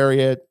rural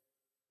area,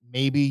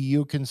 maybe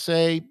you can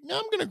say, no,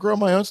 I'm going to grow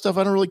my own stuff.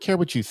 I don't really care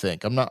what you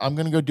think. I'm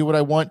going to go do what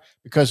I want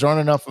because there aren't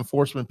enough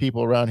enforcement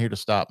people around here to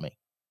stop me.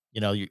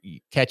 You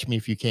catch me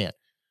if you can.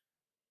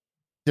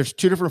 There's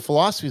two different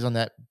philosophies on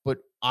that, but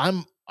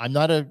I'm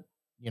not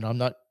I'm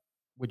not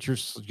what you're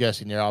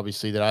suggesting there,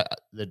 obviously, that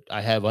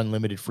I have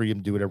unlimited freedom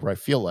to do whatever I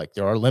feel like.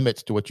 There are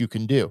limits to what you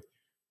can do.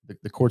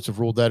 The courts have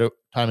ruled that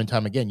time and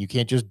time again. You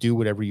can't just do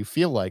whatever you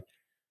feel like.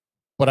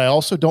 But I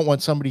also don't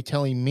want somebody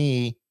telling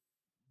me,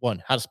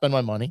 one, how to spend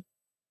my money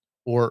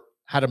or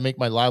how to make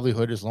my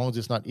livelihood, as long as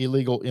it's not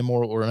illegal,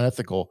 immoral, or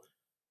unethical.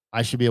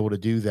 I should be able to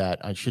do that.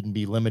 I shouldn't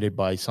be limited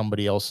by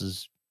somebody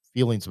else's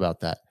feelings about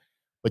that.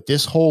 But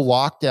this whole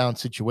lockdown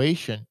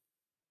situation,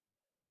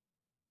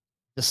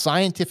 the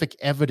scientific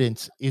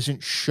evidence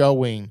isn't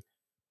showing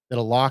that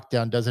a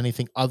lockdown does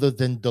anything other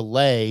than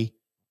delay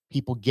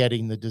people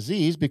getting the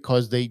disease,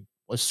 because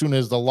as soon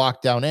as the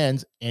lockdown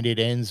ends, and it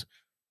ends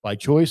by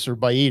choice or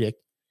by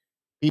edict,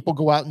 people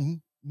go out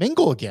and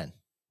mingle again.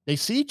 They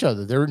see each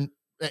other.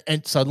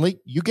 And suddenly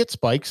you get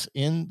spikes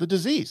in the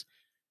disease.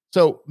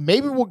 So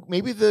maybe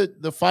the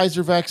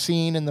Pfizer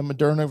vaccine and the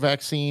Moderna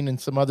vaccine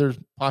and some others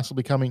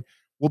possibly coming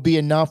will be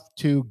enough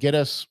to get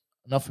us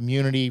enough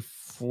immunity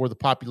for the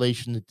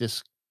population that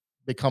this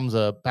becomes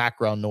a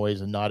background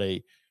noise and not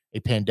a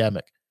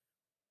pandemic.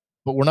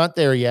 But we're not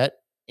there yet.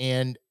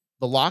 And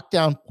the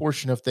lockdown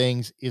portion of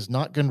things is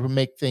not going to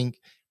make things.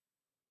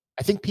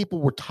 I think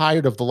people were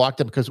tired of the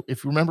lockdown because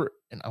if you remember,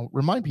 and I'll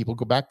remind people,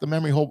 go back the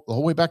memory hole the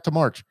whole way back to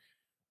March,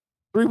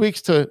 3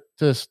 weeks to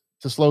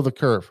slow the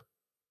curve.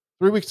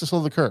 3 weeks to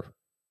slow the curve.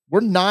 We're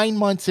 9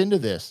 months into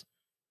this.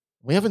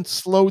 We haven't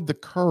slowed the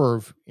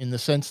curve in the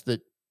sense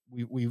that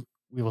we've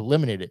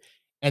eliminated it.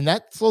 And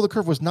that slow the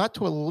curve was not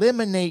to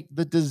eliminate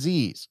the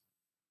disease.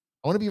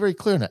 I want to be very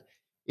clear on that.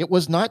 It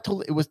was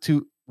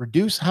to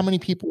reduce how many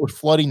people were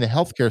flooding the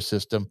healthcare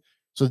system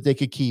so that they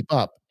could keep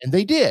up. And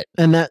they did.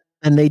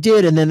 And they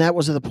did. And then that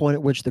was at the point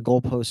at which the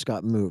goalposts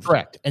got moved.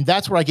 Correct. And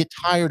that's where I get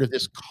tired of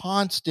this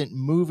constant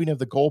moving of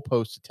the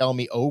goalposts to tell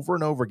me over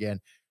and over again,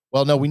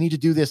 well, no, we need to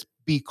do this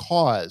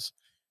because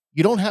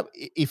you don't have,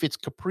 if it's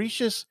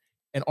capricious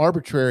and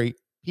arbitrary,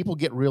 people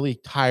get really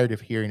tired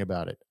of hearing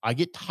about it. I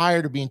get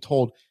tired of being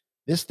told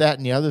this, that,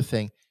 and the other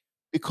thing,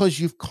 because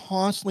you've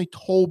constantly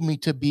told me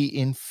to be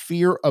in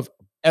fear of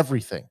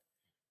everything.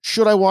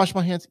 Should I wash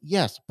my hands?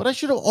 Yes, but I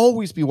should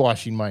always be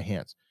washing my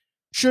hands.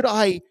 Should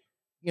I,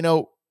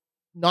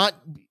 not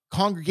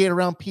congregate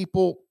around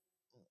people?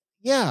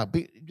 Yeah,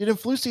 but in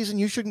flu season,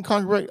 you shouldn't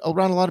congregate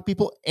around a lot of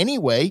people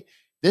anyway.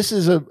 This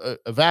is a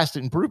vast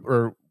improvement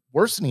or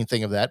worsening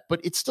thing of that, but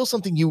it's still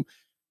something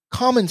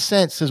common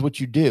sense says what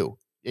you do.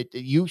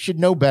 You should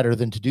know better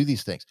than to do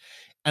these things.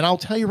 And I'll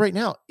tell you right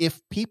now, if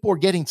people are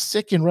getting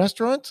sick in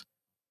restaurants,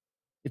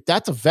 if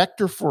that's a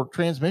vector for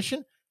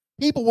transmission,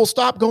 people will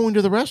stop going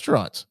to the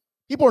restaurants.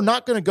 People are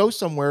not going to go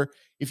somewhere.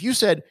 If you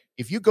said,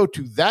 if you go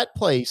to that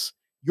place,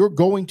 you're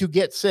going to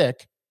get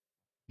sick,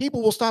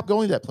 people will stop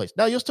going to that place.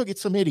 Now, you'll still get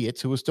some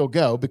idiots who will still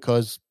go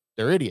because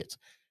they're idiots.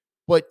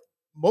 But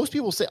most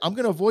people say, I'm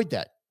going to avoid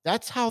that.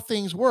 That's how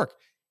things work.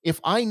 If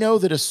I know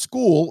that a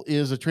school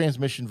is a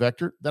transmission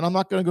vector, then I'm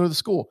not going to go to the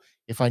school.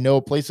 If I know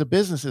a place of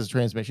business is a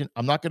transmission,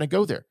 I'm not going to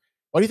go there.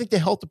 Why do you think the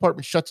health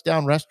department shuts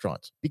down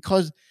restaurants?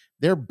 Because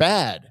they're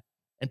bad.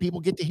 And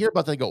people get to hear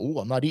about that. They go, oh,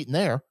 I'm not eating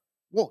there.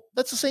 Well,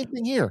 that's the same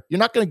thing here. You're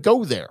not going to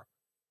go there.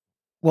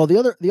 Well,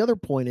 the other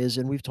point is,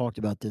 and we've talked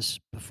about this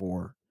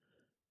before,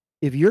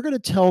 if you're going to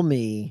tell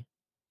me,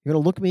 you're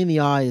going to look me in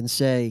the eye and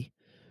say,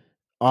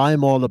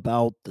 I'm all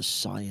about the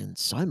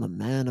science. I'm a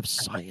man of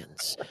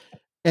science.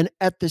 And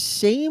at the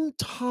same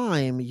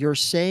time, you're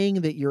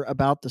saying that you're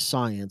about the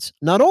science.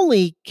 Not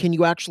only can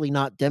you actually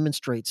not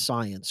demonstrate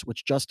science,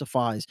 which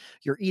justifies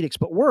your edicts,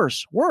 but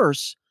worse,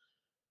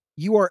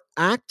 you are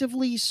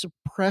actively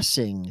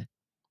suppressing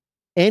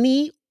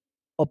any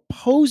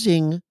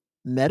opposing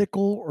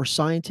medical or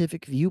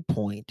scientific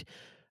viewpoint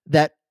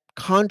that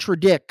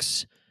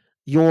contradicts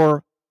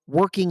your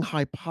working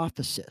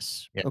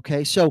hypothesis. Yeah.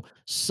 Okay. So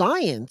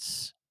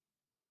science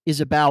is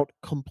about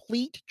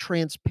complete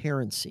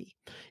transparency.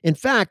 In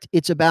fact,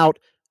 it's about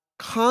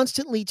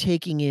constantly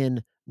taking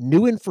in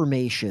new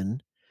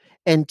information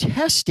and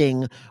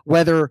testing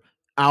whether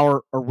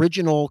our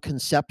original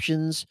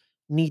conceptions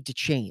need to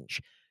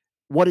change.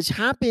 What has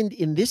happened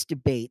in this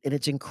debate, and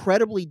it's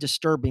incredibly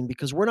disturbing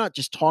because we're not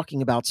just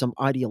talking about some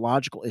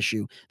ideological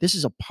issue, this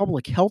is a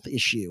public health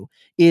issue,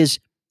 is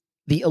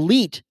the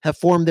elite have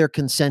formed their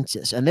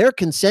consensus. And their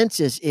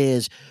consensus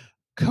is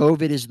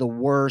COVID is the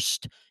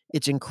worst.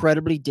 It's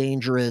incredibly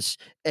dangerous.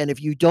 And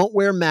if you don't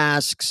wear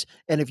masks,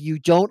 and if you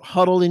don't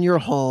huddle in your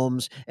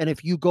homes, and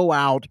if you go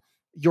out,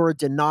 you're a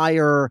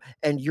denier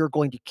and you're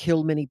going to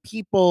kill many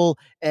people.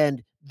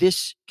 And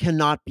this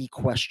cannot be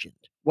questioned.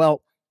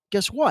 Well,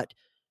 guess what?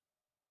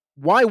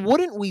 Why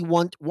wouldn't we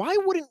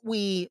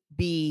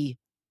be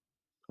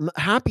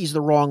happy is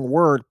the wrong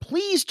word,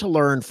 pleased to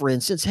learn, for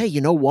instance, hey,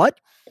 you know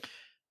what?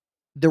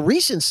 the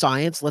recent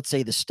science, let's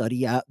say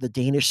the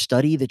Danish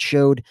study that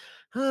showed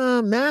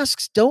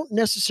masks don't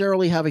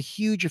necessarily have a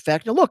huge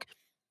effect. Now, look,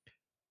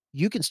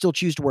 you can still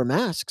choose to wear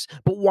masks,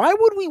 but why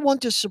would we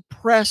want to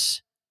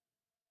suppress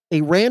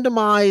a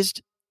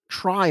randomized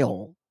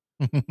trial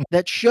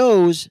that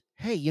shows,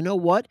 hey, you know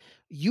what?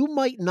 You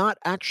might not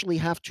actually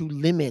have to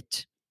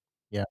limit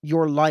Yeah.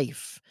 your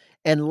life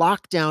and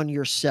lock down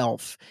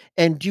yourself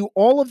and do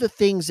all of the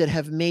things that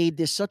have made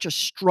this such a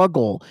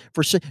struggle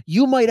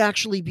you might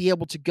actually be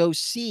able to go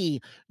see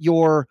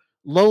your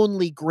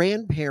lonely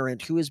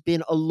grandparent who has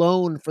been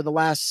alone for the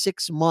last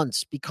 6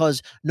 months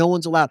because no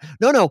one's allowed.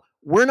 No,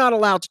 we're not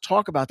allowed to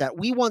talk about that.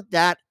 We want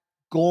that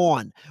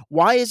gone.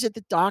 Why is it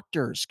that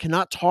doctors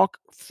cannot talk,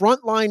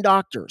 frontline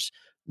doctors,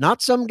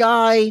 not some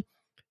guy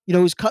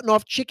who's cutting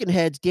off chicken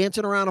heads,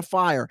 dancing around a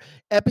fire,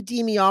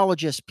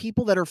 epidemiologists,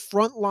 people that are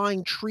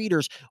frontline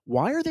treaters?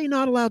 Why are they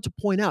not allowed to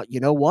point out, you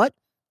know what?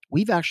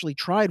 We've actually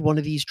tried one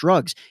of these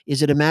drugs.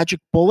 Is it a magic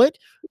bullet?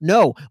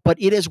 No,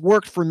 but it has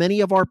worked for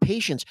many of our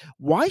patients.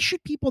 Why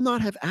should people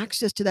not have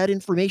access to that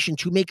information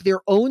to make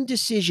their own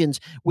decisions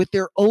with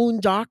their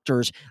own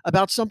doctors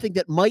about something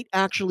that might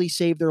actually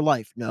save their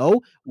life?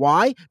 No.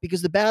 Why?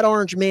 Because the bad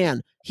orange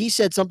man, he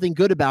said something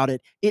good about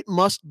it. It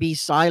must be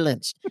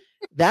silenced.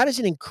 That is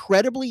an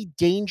incredibly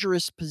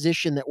dangerous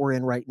position that we're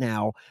in right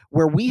now,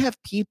 where we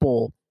have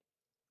people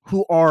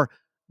who are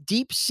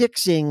deep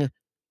sixing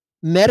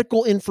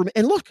medical information.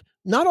 And look,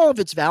 not all of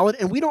it's valid,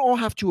 and we don't all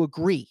have to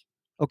agree.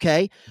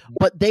 Okay.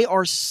 But they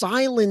are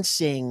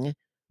silencing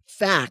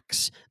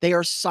facts. They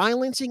are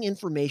silencing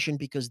information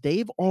because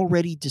they've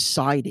already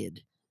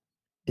decided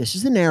this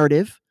is the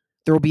narrative.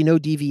 There will be no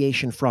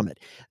deviation from it.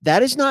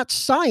 That is not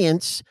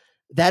science.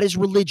 That is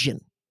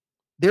religion.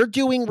 They're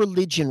doing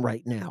religion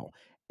right now.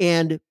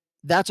 And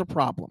that's a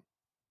problem.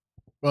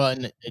 Well,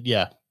 and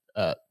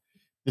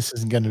this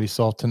isn't going to be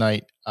solved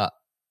tonight.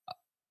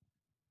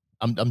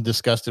 I'm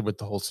disgusted with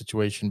the whole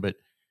situation, but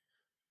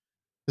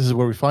this is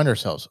where we find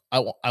ourselves. I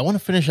want to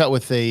finish out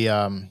with a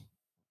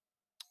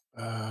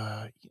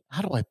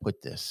how do I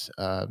put this?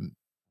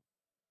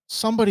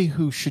 Somebody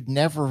who should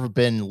never have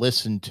been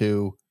listened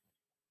to,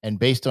 and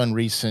based on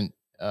recent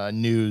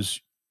news,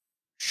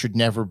 should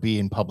never be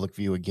in public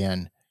view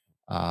again.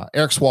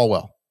 Eric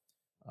Swalwell,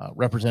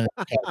 representative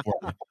of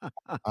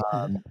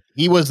California.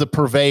 He was the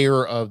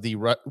purveyor of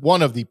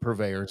one of the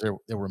purveyors.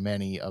 There were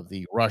many of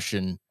the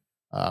Russian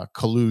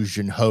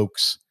collusion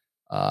hoax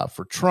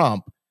for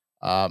Trump.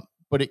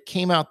 But it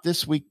came out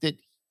this week that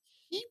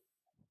he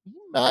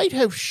might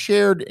have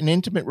shared an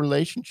intimate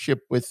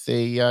relationship with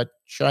a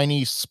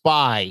Chinese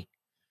spy.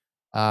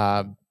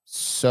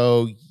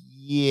 So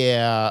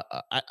yeah,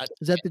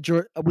 is that the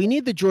George? We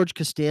need the George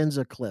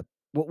Costanza clip.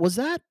 What was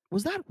that?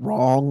 Was that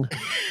wrong?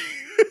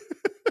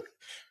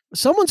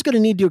 Someone's going to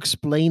need to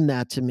explain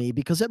that to me,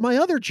 because at my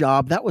other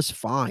job, that was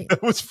fine.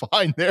 It was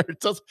fine there.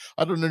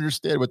 I don't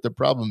understand what the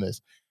problem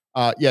is.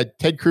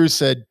 Ted Cruz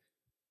said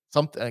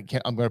something.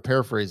 I'm going to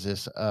paraphrase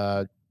this.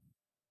 I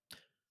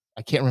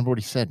can't remember what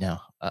he said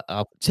now.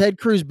 Ted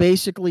Cruz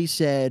basically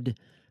said,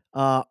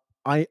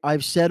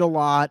 I've said a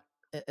lot,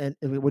 and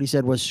what he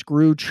said was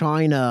screw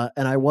China,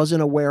 and I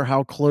wasn't aware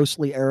how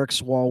closely Eric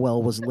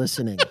Swalwell was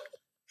listening.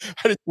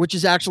 Which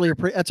is actually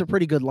that's a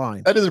pretty good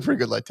line. That is a pretty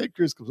good line. Ted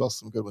Cruz comes off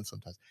some good ones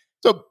sometimes.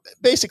 So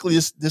basically,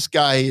 this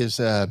guy is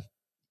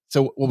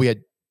we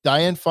had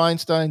Dianne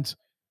Feinstein's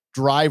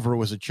driver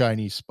was a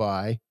Chinese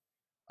spy,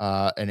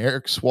 and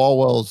Eric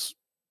Swalwell's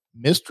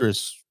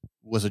mistress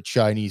was a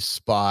Chinese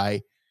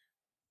spy.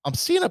 I'm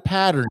seeing a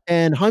pattern.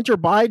 And Hunter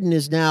Biden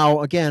is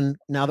now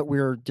that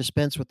we're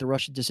dispensed with the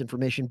Russian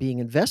disinformation, being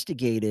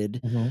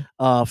investigated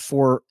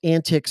for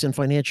antics and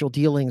financial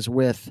dealings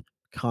with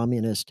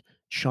communist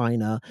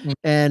China.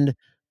 And,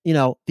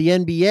 the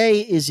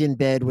NBA is in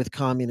bed with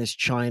communist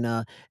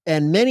China,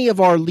 and many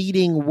of our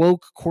leading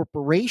woke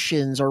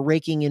corporations are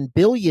raking in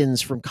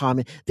billions from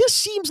This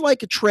seems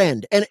like a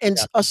trend and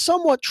a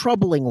somewhat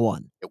troubling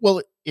one.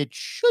 Well, it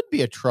should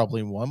be a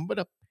troubling one, but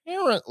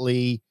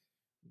apparently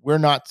we're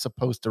not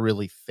supposed to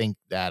really think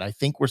that. I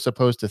think we're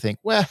supposed to think,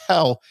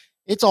 well,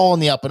 it's all on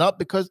the up and up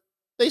because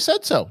they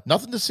said so.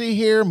 Nothing to see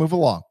here. Move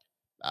along.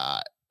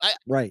 I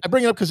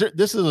bring it up because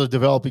this is a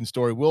developing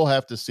story. We'll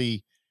have to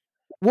see.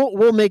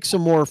 We'll make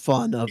some more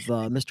fun of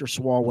Mr.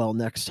 Swalwell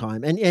next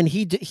time, and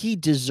he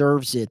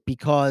deserves it,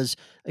 because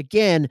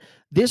again,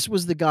 this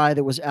was the guy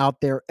that was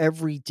out there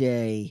every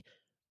day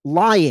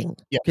lying.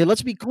 Yeah. Okay,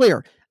 let's be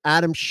clear.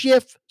 Adam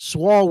Schiff,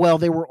 Swalwell,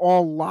 they were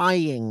all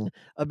lying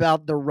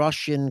about the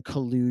Russian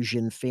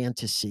collusion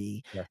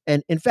fantasy. Yeah.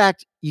 And in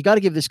fact, you got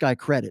to give this guy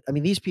credit. I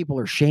mean, these people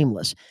are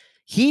shameless.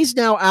 He's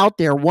now out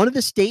there. One of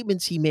the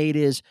statements he made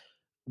is,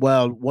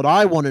 well, what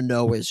I want to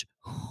know is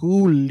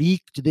who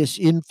leaked this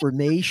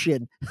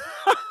information.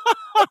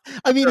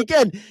 I mean,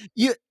 again,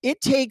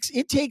 it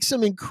takes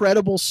some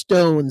incredible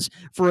stones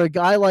for a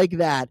guy like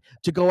that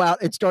to go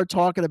out and start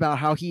talking about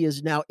how he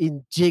is now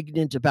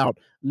indignant about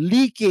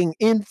leaking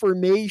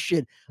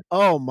information.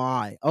 Oh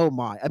my.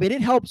 I mean,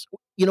 it helps.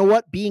 you know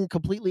what, being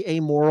completely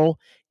amoral,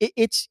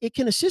 it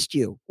can assist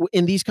you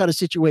in these kind of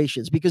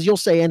situations because you'll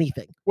say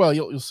anything. Well,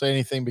 you'll say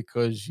anything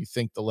because you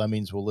think the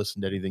Lemmings will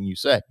listen to anything you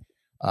say.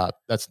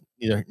 That's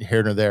neither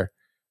here nor there.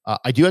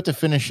 I do have to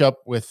finish up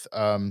with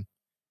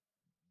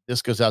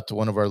this goes out to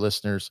one of our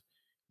listeners.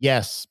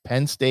 Yes,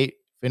 Penn State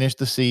finished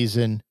the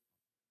season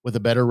with a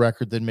better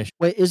record than Michigan.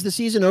 Wait, is the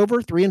season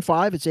over?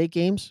 3-5? It's 8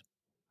 games?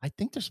 I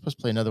think they're supposed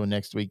to play another one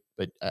next week,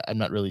 but I'm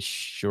not really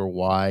sure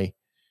why.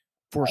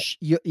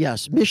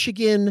 Yes,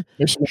 Michigan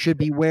should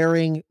be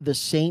wearing the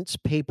Saints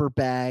paper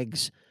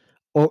bags.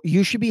 Or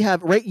you should be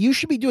you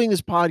should be doing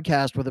this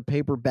podcast with a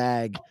paper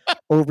bag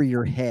over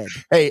your head.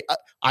 Hey,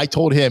 I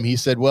told him, he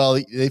said, well,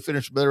 they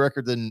finished a better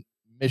record than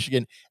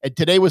Michigan. And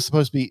today was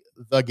supposed to be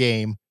the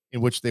game in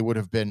which they would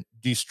have been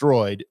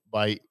destroyed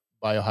by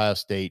Ohio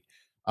State.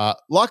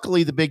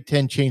 Luckily, the Big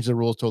Ten changed the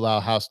rules to allow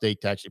Ohio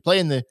State to actually play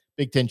in the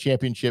Big Ten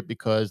championship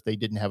because they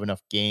didn't have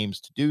enough games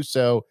to do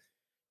so.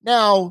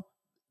 Now,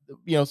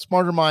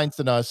 smarter minds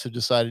than us have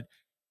decided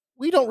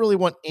we don't really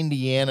want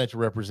Indiana to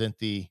represent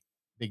the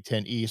Big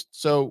Ten East.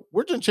 So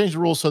we're going to change the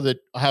rules so that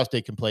Ohio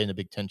State can play in the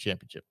Big Ten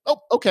championship. Oh,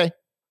 okay.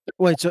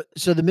 Wait,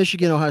 so the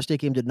Michigan-Ohio State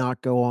game did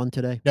not go on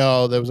today?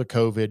 No, there was a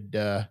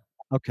COVID.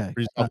 Okay.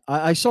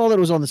 I saw that it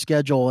was on the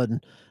schedule,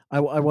 and I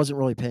wasn't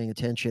really paying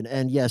attention.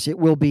 And yes, it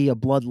will be a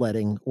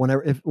bloodletting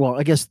whenever.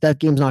 I guess that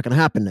game's not going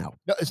to happen now.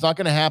 No, it's not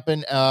going to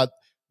happen.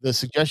 The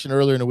suggestion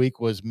earlier in the week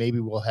was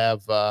maybe we'll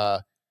have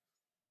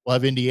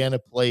Indiana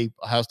play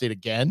Ohio State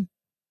again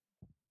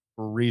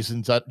for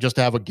reasons just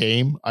to have a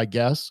game, I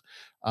guess.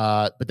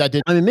 But that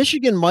did. I mean,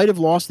 Michigan might have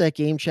lost that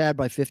game, Chad,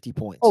 by 50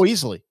 points. Oh,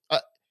 easily.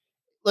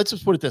 Let's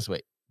just put it this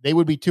way: they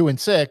would be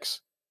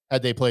 2-6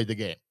 had they played the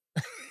game.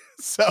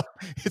 So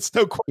it's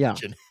no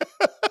question.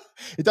 Yeah.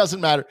 It doesn't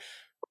matter.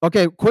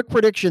 Okay, quick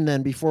prediction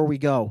then before we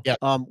go. Yeah.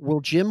 Will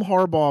Jim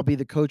Harbaugh be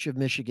the coach of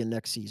Michigan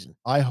next season?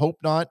 I hope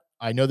not.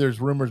 I know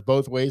there's rumors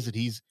both ways that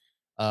he's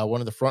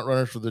one of the front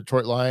runners for the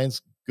Detroit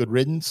Lions. Good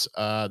riddance.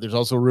 There's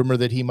also a rumor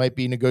that he might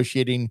be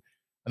negotiating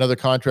another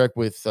contract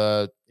with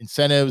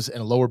incentives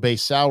and a lower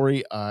base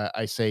salary.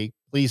 I say,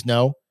 please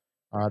no.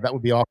 That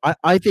would be awful.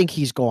 I think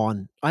he's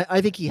gone.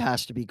 I think he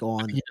has to be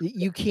gone.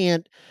 You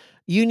can't.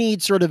 You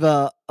need sort of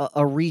a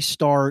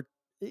restart.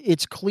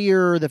 It's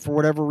clear that for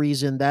whatever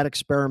reason that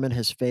experiment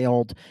has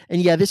failed.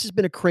 And yeah, this has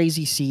been a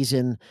crazy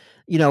season.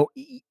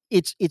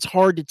 It's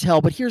hard to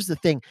tell. But here's the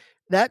thing: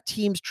 that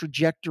team's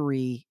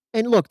trajectory.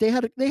 And look, they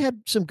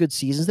had some good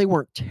seasons. They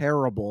weren't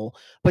terrible,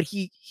 but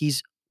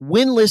he's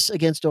winless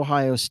against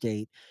Ohio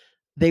State.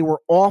 They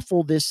were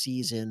awful this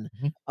season.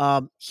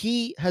 Mm-hmm.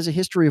 He has a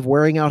history of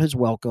wearing out his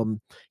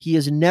welcome. He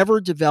has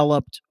never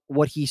developed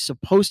what he's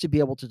supposed to be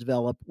able to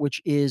develop,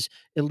 which is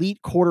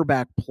elite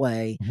quarterback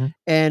play. Mm-hmm.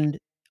 And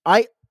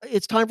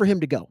it's time for him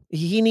to go.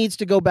 He needs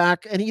to go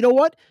back. And you know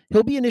what?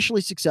 He'll be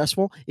initially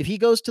successful. If he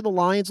goes to the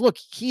Lions, look,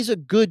 he's a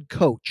good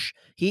coach.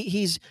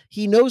 He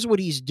knows what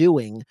he's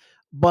doing,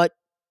 but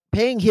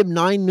paying him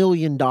 $9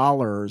 million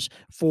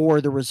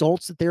for the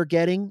results that they're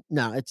getting,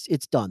 no,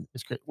 it's done.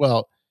 It's great.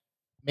 Well,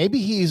 maybe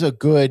he's a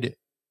good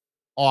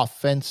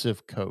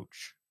offensive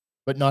coach,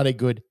 but not a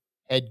good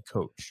head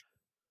coach.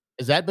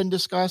 Has that been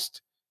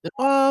discussed?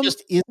 Well,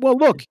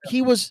 look,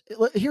 here's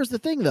the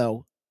thing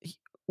though.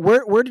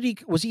 Where did he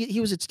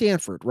was at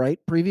Stanford, right?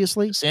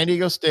 Previously? San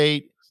Diego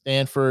State,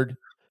 Stanford.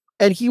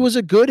 And he was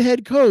a good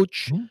head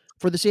coach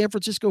for the San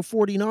Francisco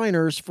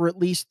 49ers for at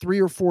least 3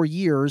 or 4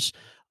 years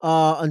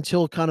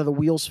until kind of the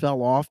wheels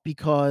fell off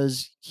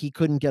because he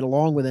couldn't get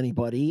along with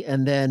anybody.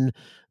 And then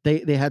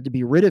they had to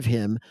be rid of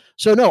him.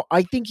 So no,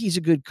 I think he's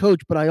a good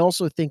coach, but I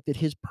also think that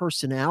his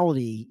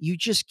personality, you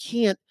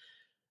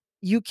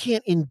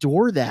can't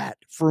endure that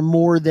for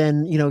more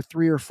than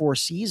 3 or 4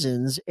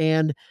 seasons,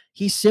 and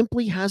he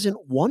simply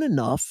hasn't won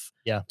enough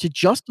to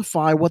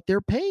justify what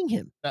they're paying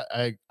him.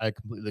 I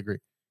completely agree.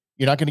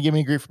 You're not going to give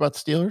me grief about the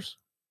Steelers?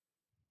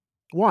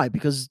 Why?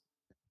 Because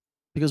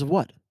of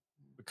what?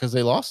 Because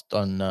they lost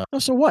on.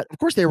 So what? Of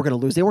course they were going to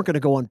lose. They weren't going to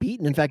go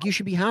unbeaten. In fact, you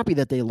should be happy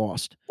that they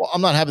lost. Well,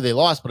 I'm not happy they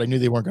lost, but I knew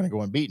they weren't going to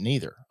go unbeaten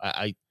either.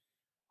 I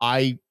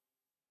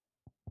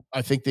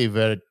think they've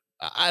had.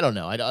 I don't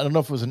know. I don't know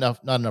if it was not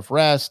enough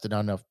rest and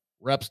not enough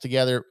reps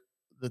together.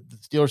 The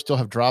Steelers still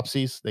have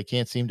dropsies. They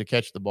can't seem to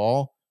catch the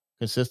ball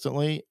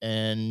consistently.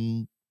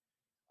 And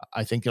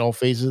I think in all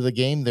phases of the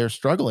game, they're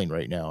struggling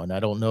right now. And I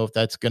don't know if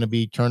that's going to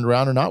be turned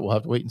around or not. We'll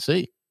have to wait and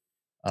see.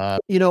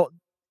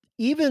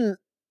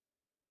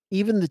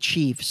 Even the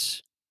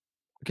Chiefs,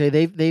 okay,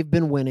 they've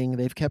been winning.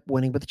 They've kept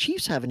winning, but the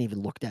Chiefs haven't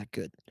even looked that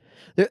good.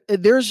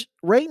 There's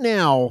right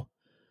now,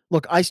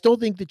 look, I still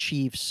think the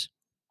Chiefs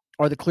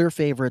are the clear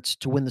favorites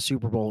to win the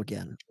Super Bowl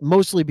again,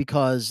 mostly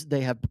because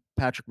they have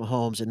Patrick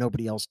Mahomes and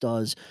nobody else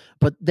does,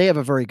 but they have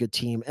a very good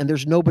team, and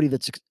there's nobody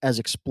that's as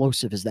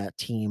explosive as that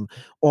team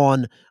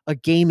on a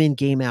game in,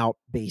 game out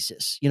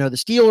basis. The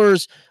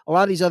Steelers, a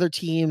lot of these other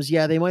teams,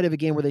 they might have a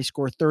game where they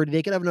score 30.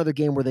 They could have another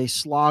game where they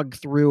slog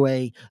through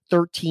a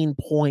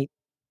 13-point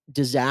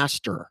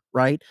disaster,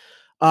 right?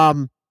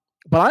 But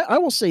I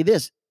will say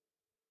this,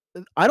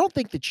 I don't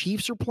think the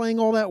Chiefs are playing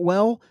all that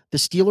well. The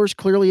Steelers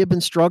clearly have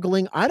been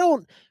struggling.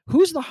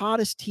 Who's the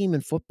hottest team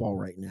in football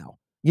right now?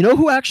 You know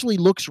who actually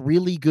looks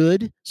really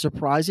good,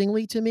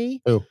 surprisingly to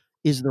me, Who?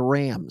 is the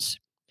Rams.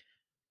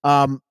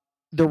 Um,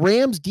 the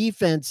Rams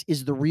defense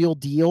is the real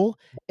deal,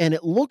 and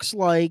it looks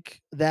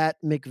like that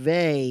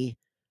McVay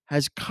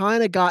has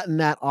kind of gotten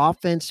that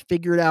offense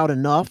figured out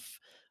enough.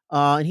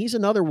 And he's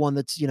another one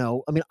that's,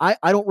 I mean, I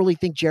don't really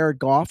think Jared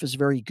Goff is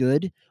very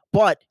good,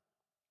 but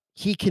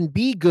he can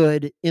be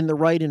good in the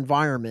right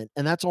environment,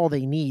 and that's all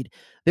they need.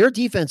 Their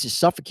defense is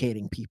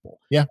suffocating people.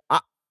 Yeah.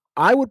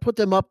 I would put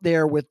them up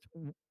there with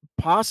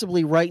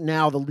possibly right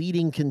now the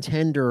leading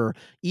contender,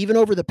 even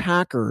over the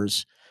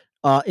Packers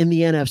in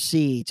the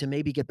NFC, to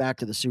maybe get back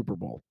to the Super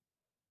Bowl.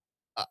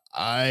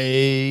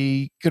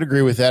 I could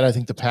agree with that. I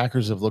think the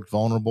Packers have looked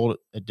vulnerable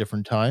at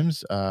different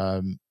times.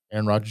 Aaron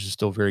Rodgers is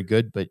still very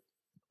good, but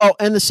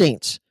and the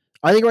Saints.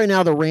 I think right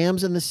now the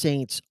Rams and the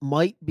Saints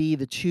might be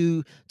the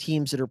two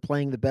teams that are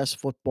playing the best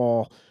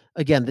football.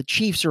 Again, the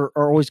Chiefs are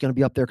always going to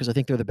be up there because I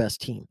think they're the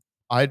best team.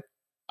 I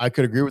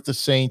could agree with the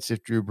Saints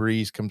if Drew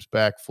Brees comes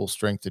back full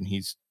strength and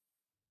he's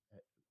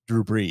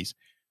Drew Brees.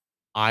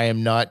 I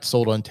am not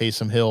sold on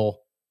Taysom Hill.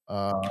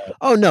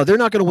 Oh no, they're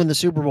not going to win the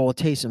Super Bowl with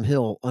Taysom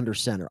Hill under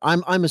center.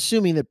 I'm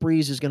assuming that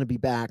Brees is going to be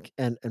back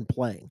and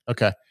playing.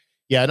 Okay,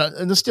 yeah,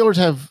 and the Steelers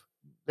have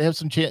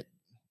some chance.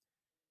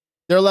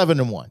 They're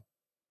 11-1,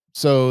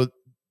 so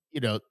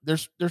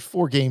there's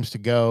 4 games to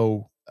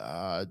go.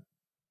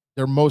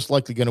 They're most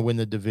likely going to win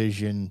the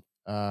division,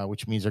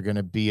 which means they're going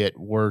to be at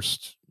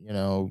worst,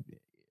 4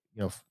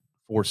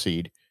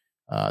 seed,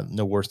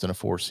 no worse than a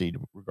 4 seed,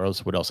 regardless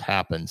of what else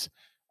happens.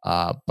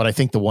 But I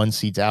think the 1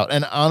 seed's out.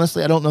 And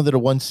honestly, I don't know that a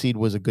 1 seed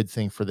was a good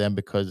thing for them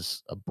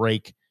because a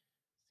break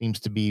seems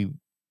to be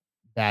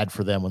bad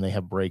for them when they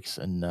have breaks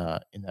in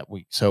that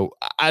week. So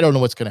I don't know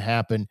what's going to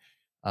happen.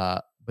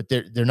 But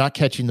they're not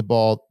catching the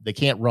ball. They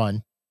can't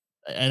run.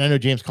 And I know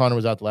James Conner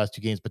was out the last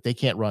 2 games, but they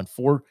can't run.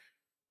 4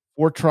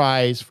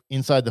 tries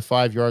inside the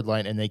 5-yard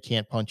line, and they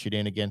can't punch it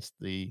in against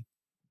the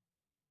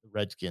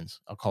Redskins.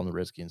 I'll call them the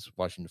Redskins,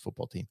 Washington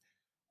football team.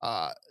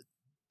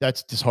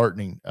 That's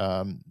disheartening.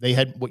 They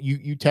had what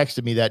you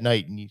texted me that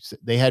night, and you said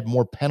they had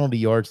more penalty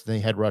yards than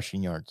they had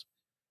rushing yards.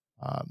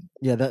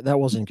 Yeah, that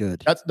wasn't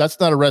good. That's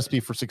not a recipe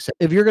for success.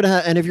 If you're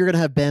gonna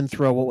have Ben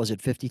throw, what was it,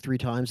 53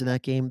 times in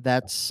that game?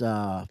 That's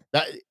not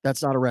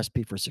a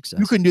recipe for success.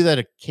 You can do that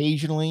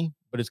occasionally,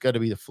 but it's got to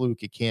be the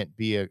fluke. It can't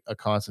be a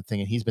constant thing.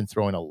 And he's been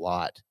throwing a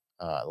lot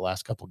the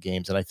last couple of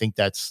games, and I think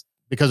that's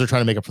because they're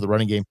trying to make up for the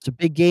running game. It's a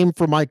big game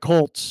for my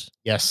Colts.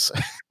 Yes.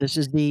 This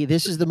is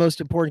the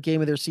most important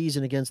game of their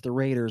season against the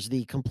Raiders,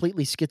 the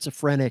completely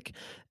schizophrenic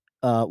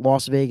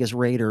Las Vegas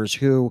Raiders,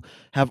 who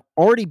have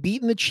already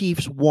beaten the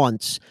Chiefs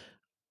once,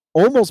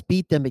 almost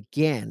beat them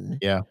again.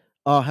 Yeah.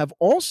 Have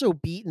also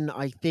beaten,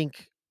 I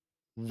think,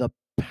 the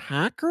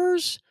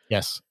Packers.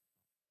 Yes.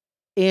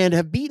 And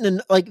have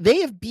beaten they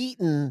have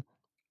beaten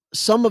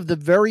some of the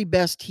very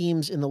best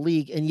teams in the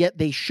league, and yet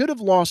they should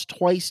have lost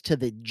twice to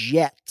the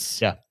Jets.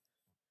 Yeah.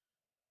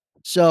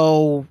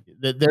 So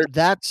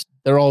that's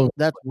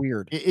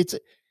weird.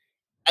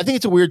 I think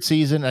it's a weird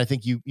season. I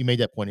think you made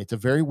that point. It's a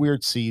very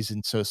weird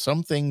season. So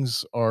some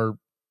things are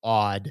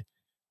odd.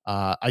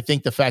 I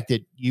think the fact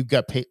that you've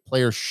got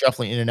players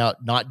shuffling in and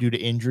out, not due to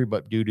injury,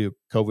 but due to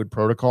COVID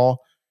protocol,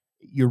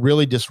 you're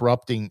really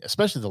disrupting,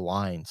 especially the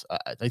lines.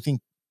 I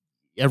think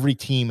every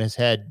team has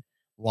had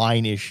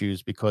line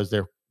issues because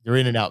they're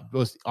in and out,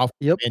 both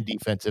offensive and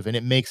defensive, and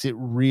it makes it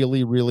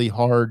really, really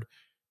hard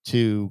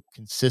to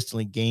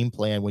consistently game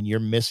plan when you're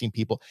missing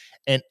people.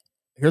 And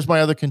here's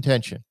my other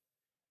contention,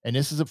 and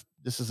this is a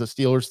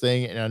Steelers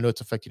thing, and I know it's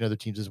affecting other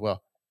teams as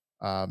well.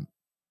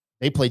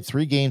 They played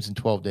 3 games in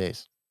 12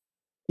 days.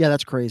 Yeah,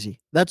 that's crazy.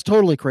 That's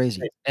totally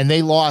crazy. And they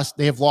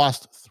have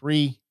lost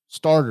 3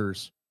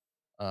 starters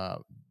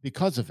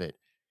because of it.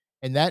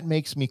 And that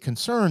makes me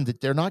concerned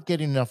that they're not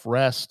getting enough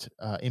rest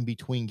in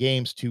between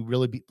games to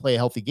really play a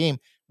healthy game.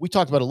 We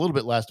talked about a little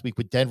bit last week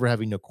with Denver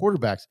having no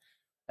quarterbacks.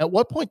 At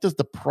what point does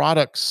the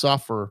product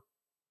suffer?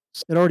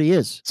 It already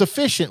is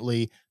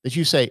sufficiently that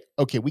you say,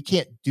 okay, we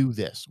can't do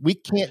this. We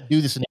can't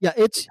do this.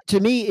 To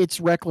me, it's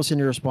reckless and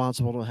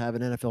irresponsible to have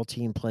an NFL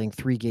team playing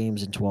 3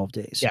 games in 12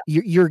 days. Yeah.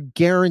 You're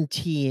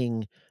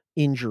guaranteeing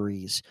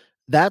injuries.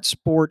 That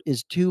sport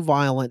is too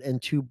violent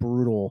and too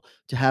brutal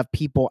to have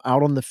people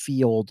out on the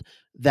field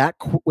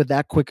with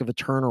that quick of a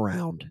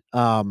turnaround.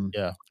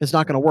 It's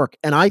not going to work.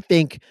 And I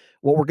think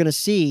what we're going to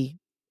see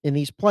in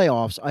these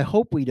playoffs, I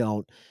hope we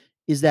don't,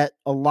 is that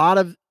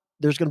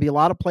there's going to be a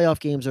lot of playoff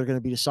games that are going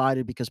to be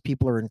decided because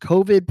people are in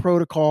COVID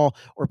protocol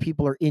or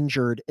people are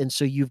injured. And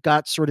so you've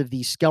got sort of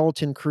these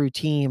skeleton crew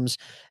teams.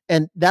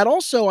 And that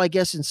also, I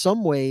guess, in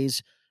some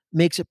ways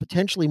makes it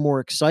potentially more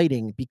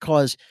exciting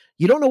because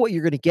you don't know what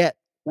you're going to get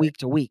week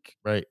to week.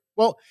 Right.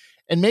 Well,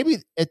 and maybe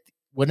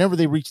whenever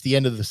they reach the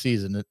end of the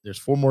season, there's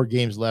 4 more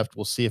games left.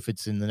 We'll see if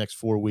it's in the next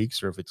 4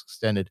 weeks or if it's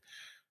extended.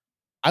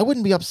 I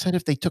wouldn't be upset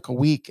if they took a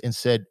week and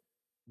said,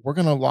 we're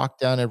going to lock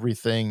down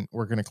everything.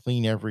 We're going to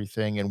clean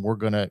everything, and we're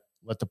going to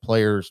let the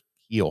players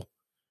heal,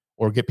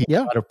 or get people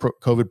Yeah. out of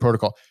COVID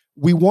protocol.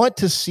 We want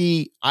to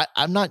see.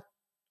 I'm not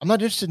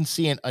interested in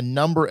seeing a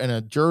number and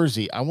a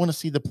jersey. I want to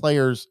see the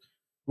players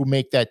who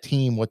make that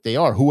team what they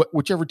are.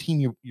 Whichever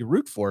team you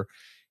root for,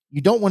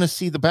 you don't want to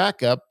see the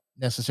backup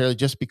necessarily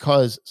just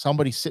because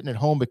somebody's sitting at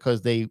home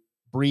because they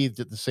breathed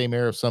at the same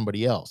air of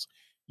somebody else.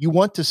 You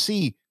want to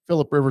see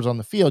Phillip Rivers on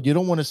the field. You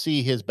don't want to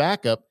see his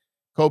backup,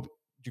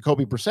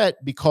 Jacoby Brissett,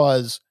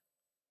 because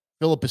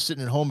Phillip is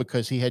sitting at home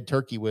because he had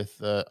turkey with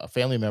a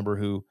family member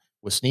who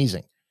was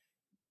sneezing.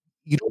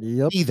 You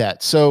don't see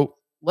that. So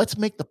let's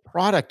make the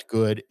product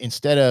good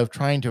instead of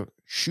trying to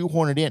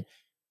shoehorn it in.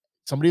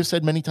 Somebody has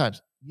said many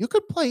times, you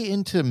could play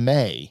into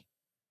May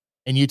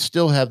and you'd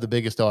still have the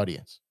biggest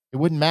audience. It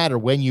wouldn't matter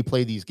when you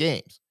play these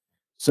games.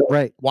 So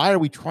why are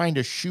we trying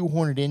to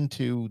shoehorn it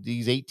into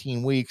these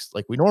 18 weeks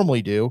like we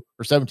normally do,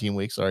 or 17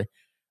 weeks, sorry,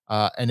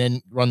 and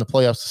then run the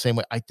playoffs the same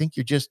way? I think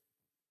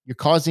you're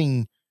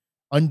causing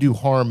undue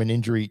harm and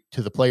injury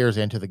to the players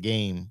and to the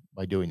game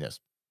by doing this.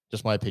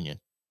 Just my opinion.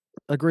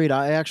 Agreed.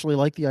 I actually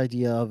like the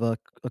idea of a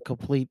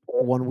complete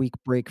 1 week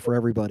break for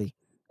everybody.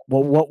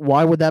 Well,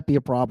 why would that be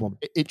a problem?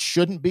 It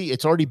shouldn't be.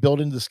 It's already built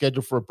into the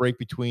schedule for a break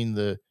between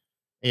the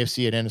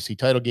AFC and NFC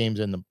title games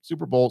and the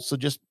Super Bowl. So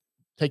just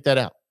take that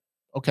out.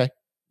 Okay.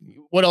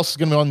 What else is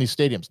going to be on these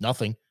stadiums?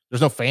 Nothing.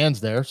 There's no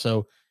fans there.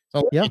 So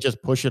you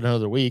just push it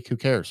another week. Who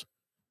cares?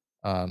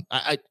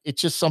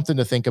 It's just something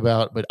to think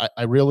about, but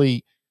I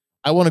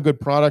want a good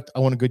product. I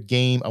want a good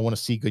game. I want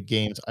to see good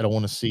games. I don't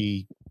want to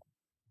see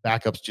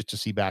backups just to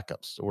see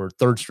backups or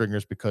third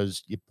stringers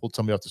because you pulled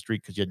somebody off the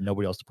street because you had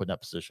nobody else to put in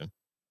that position.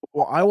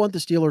 Well, I want the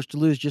Steelers to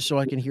lose just so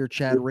I can hear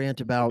Chad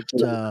rant about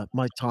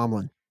Mike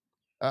Tomlin.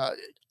 I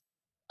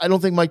don't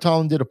think Mike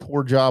Tomlin did a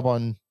poor job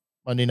on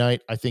Monday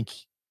night. I think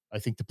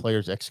the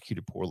players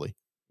executed poorly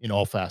in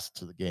all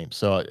facets of the game.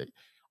 So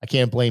I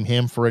can't blame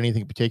him for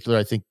anything in particular.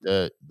 I think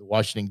the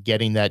Washington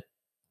getting that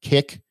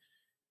kick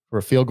for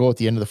a field goal at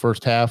the end of the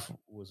first half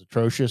was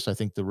atrocious. I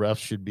think the refs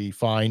should be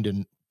fined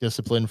and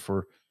disciplined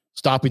for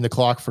stopping the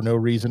clock for no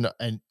reason.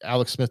 And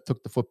Alex Smith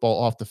took the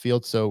football off the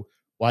field. So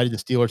why did the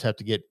Steelers have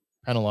to get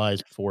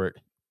penalized for it?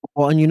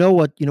 Well, and you know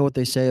what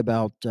they say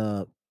about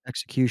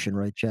execution,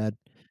 right, Chad?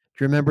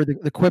 Do you remember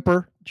the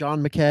quipper,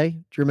 John McKay? Do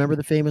you remember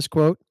the famous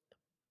quote?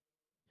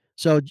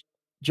 So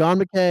John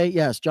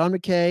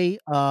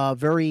McKay,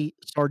 very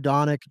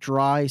sardonic,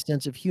 dry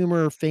sense of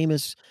humor,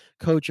 famous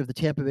coach of the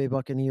Tampa Bay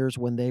Buccaneers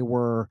when they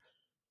were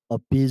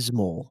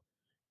abysmal.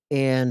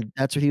 And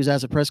that's what he was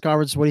asked at press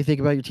conference. What do you think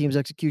about your team's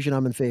execution?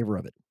 I'm in favor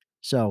of it.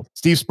 So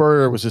Steve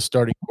Spurrier was his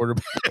starting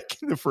quarterback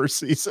in the first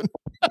season.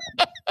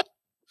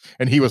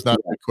 And he was not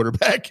a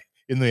quarterback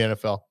in the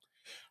NFL.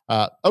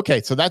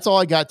 Okay, so that's all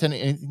I got.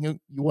 Anything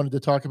you wanted to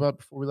talk about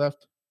before we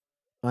left?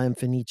 I am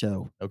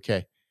finito.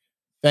 Okay.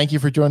 Thank you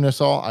for joining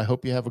us all. I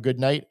hope you have a good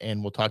night,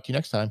 and we'll talk to you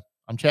next time.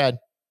 I'm Chad.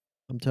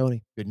 I'm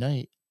Tony. Good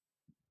night.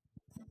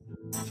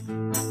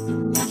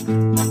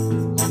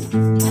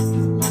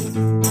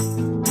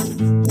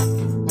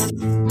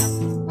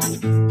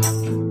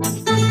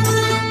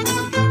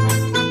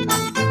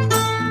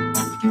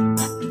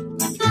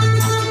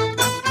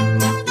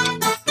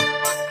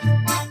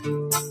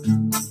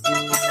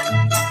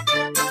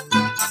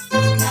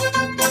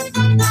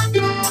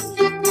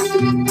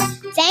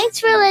 Thanks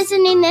for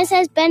listening. This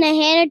has been a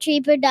Hannah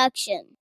Tree production.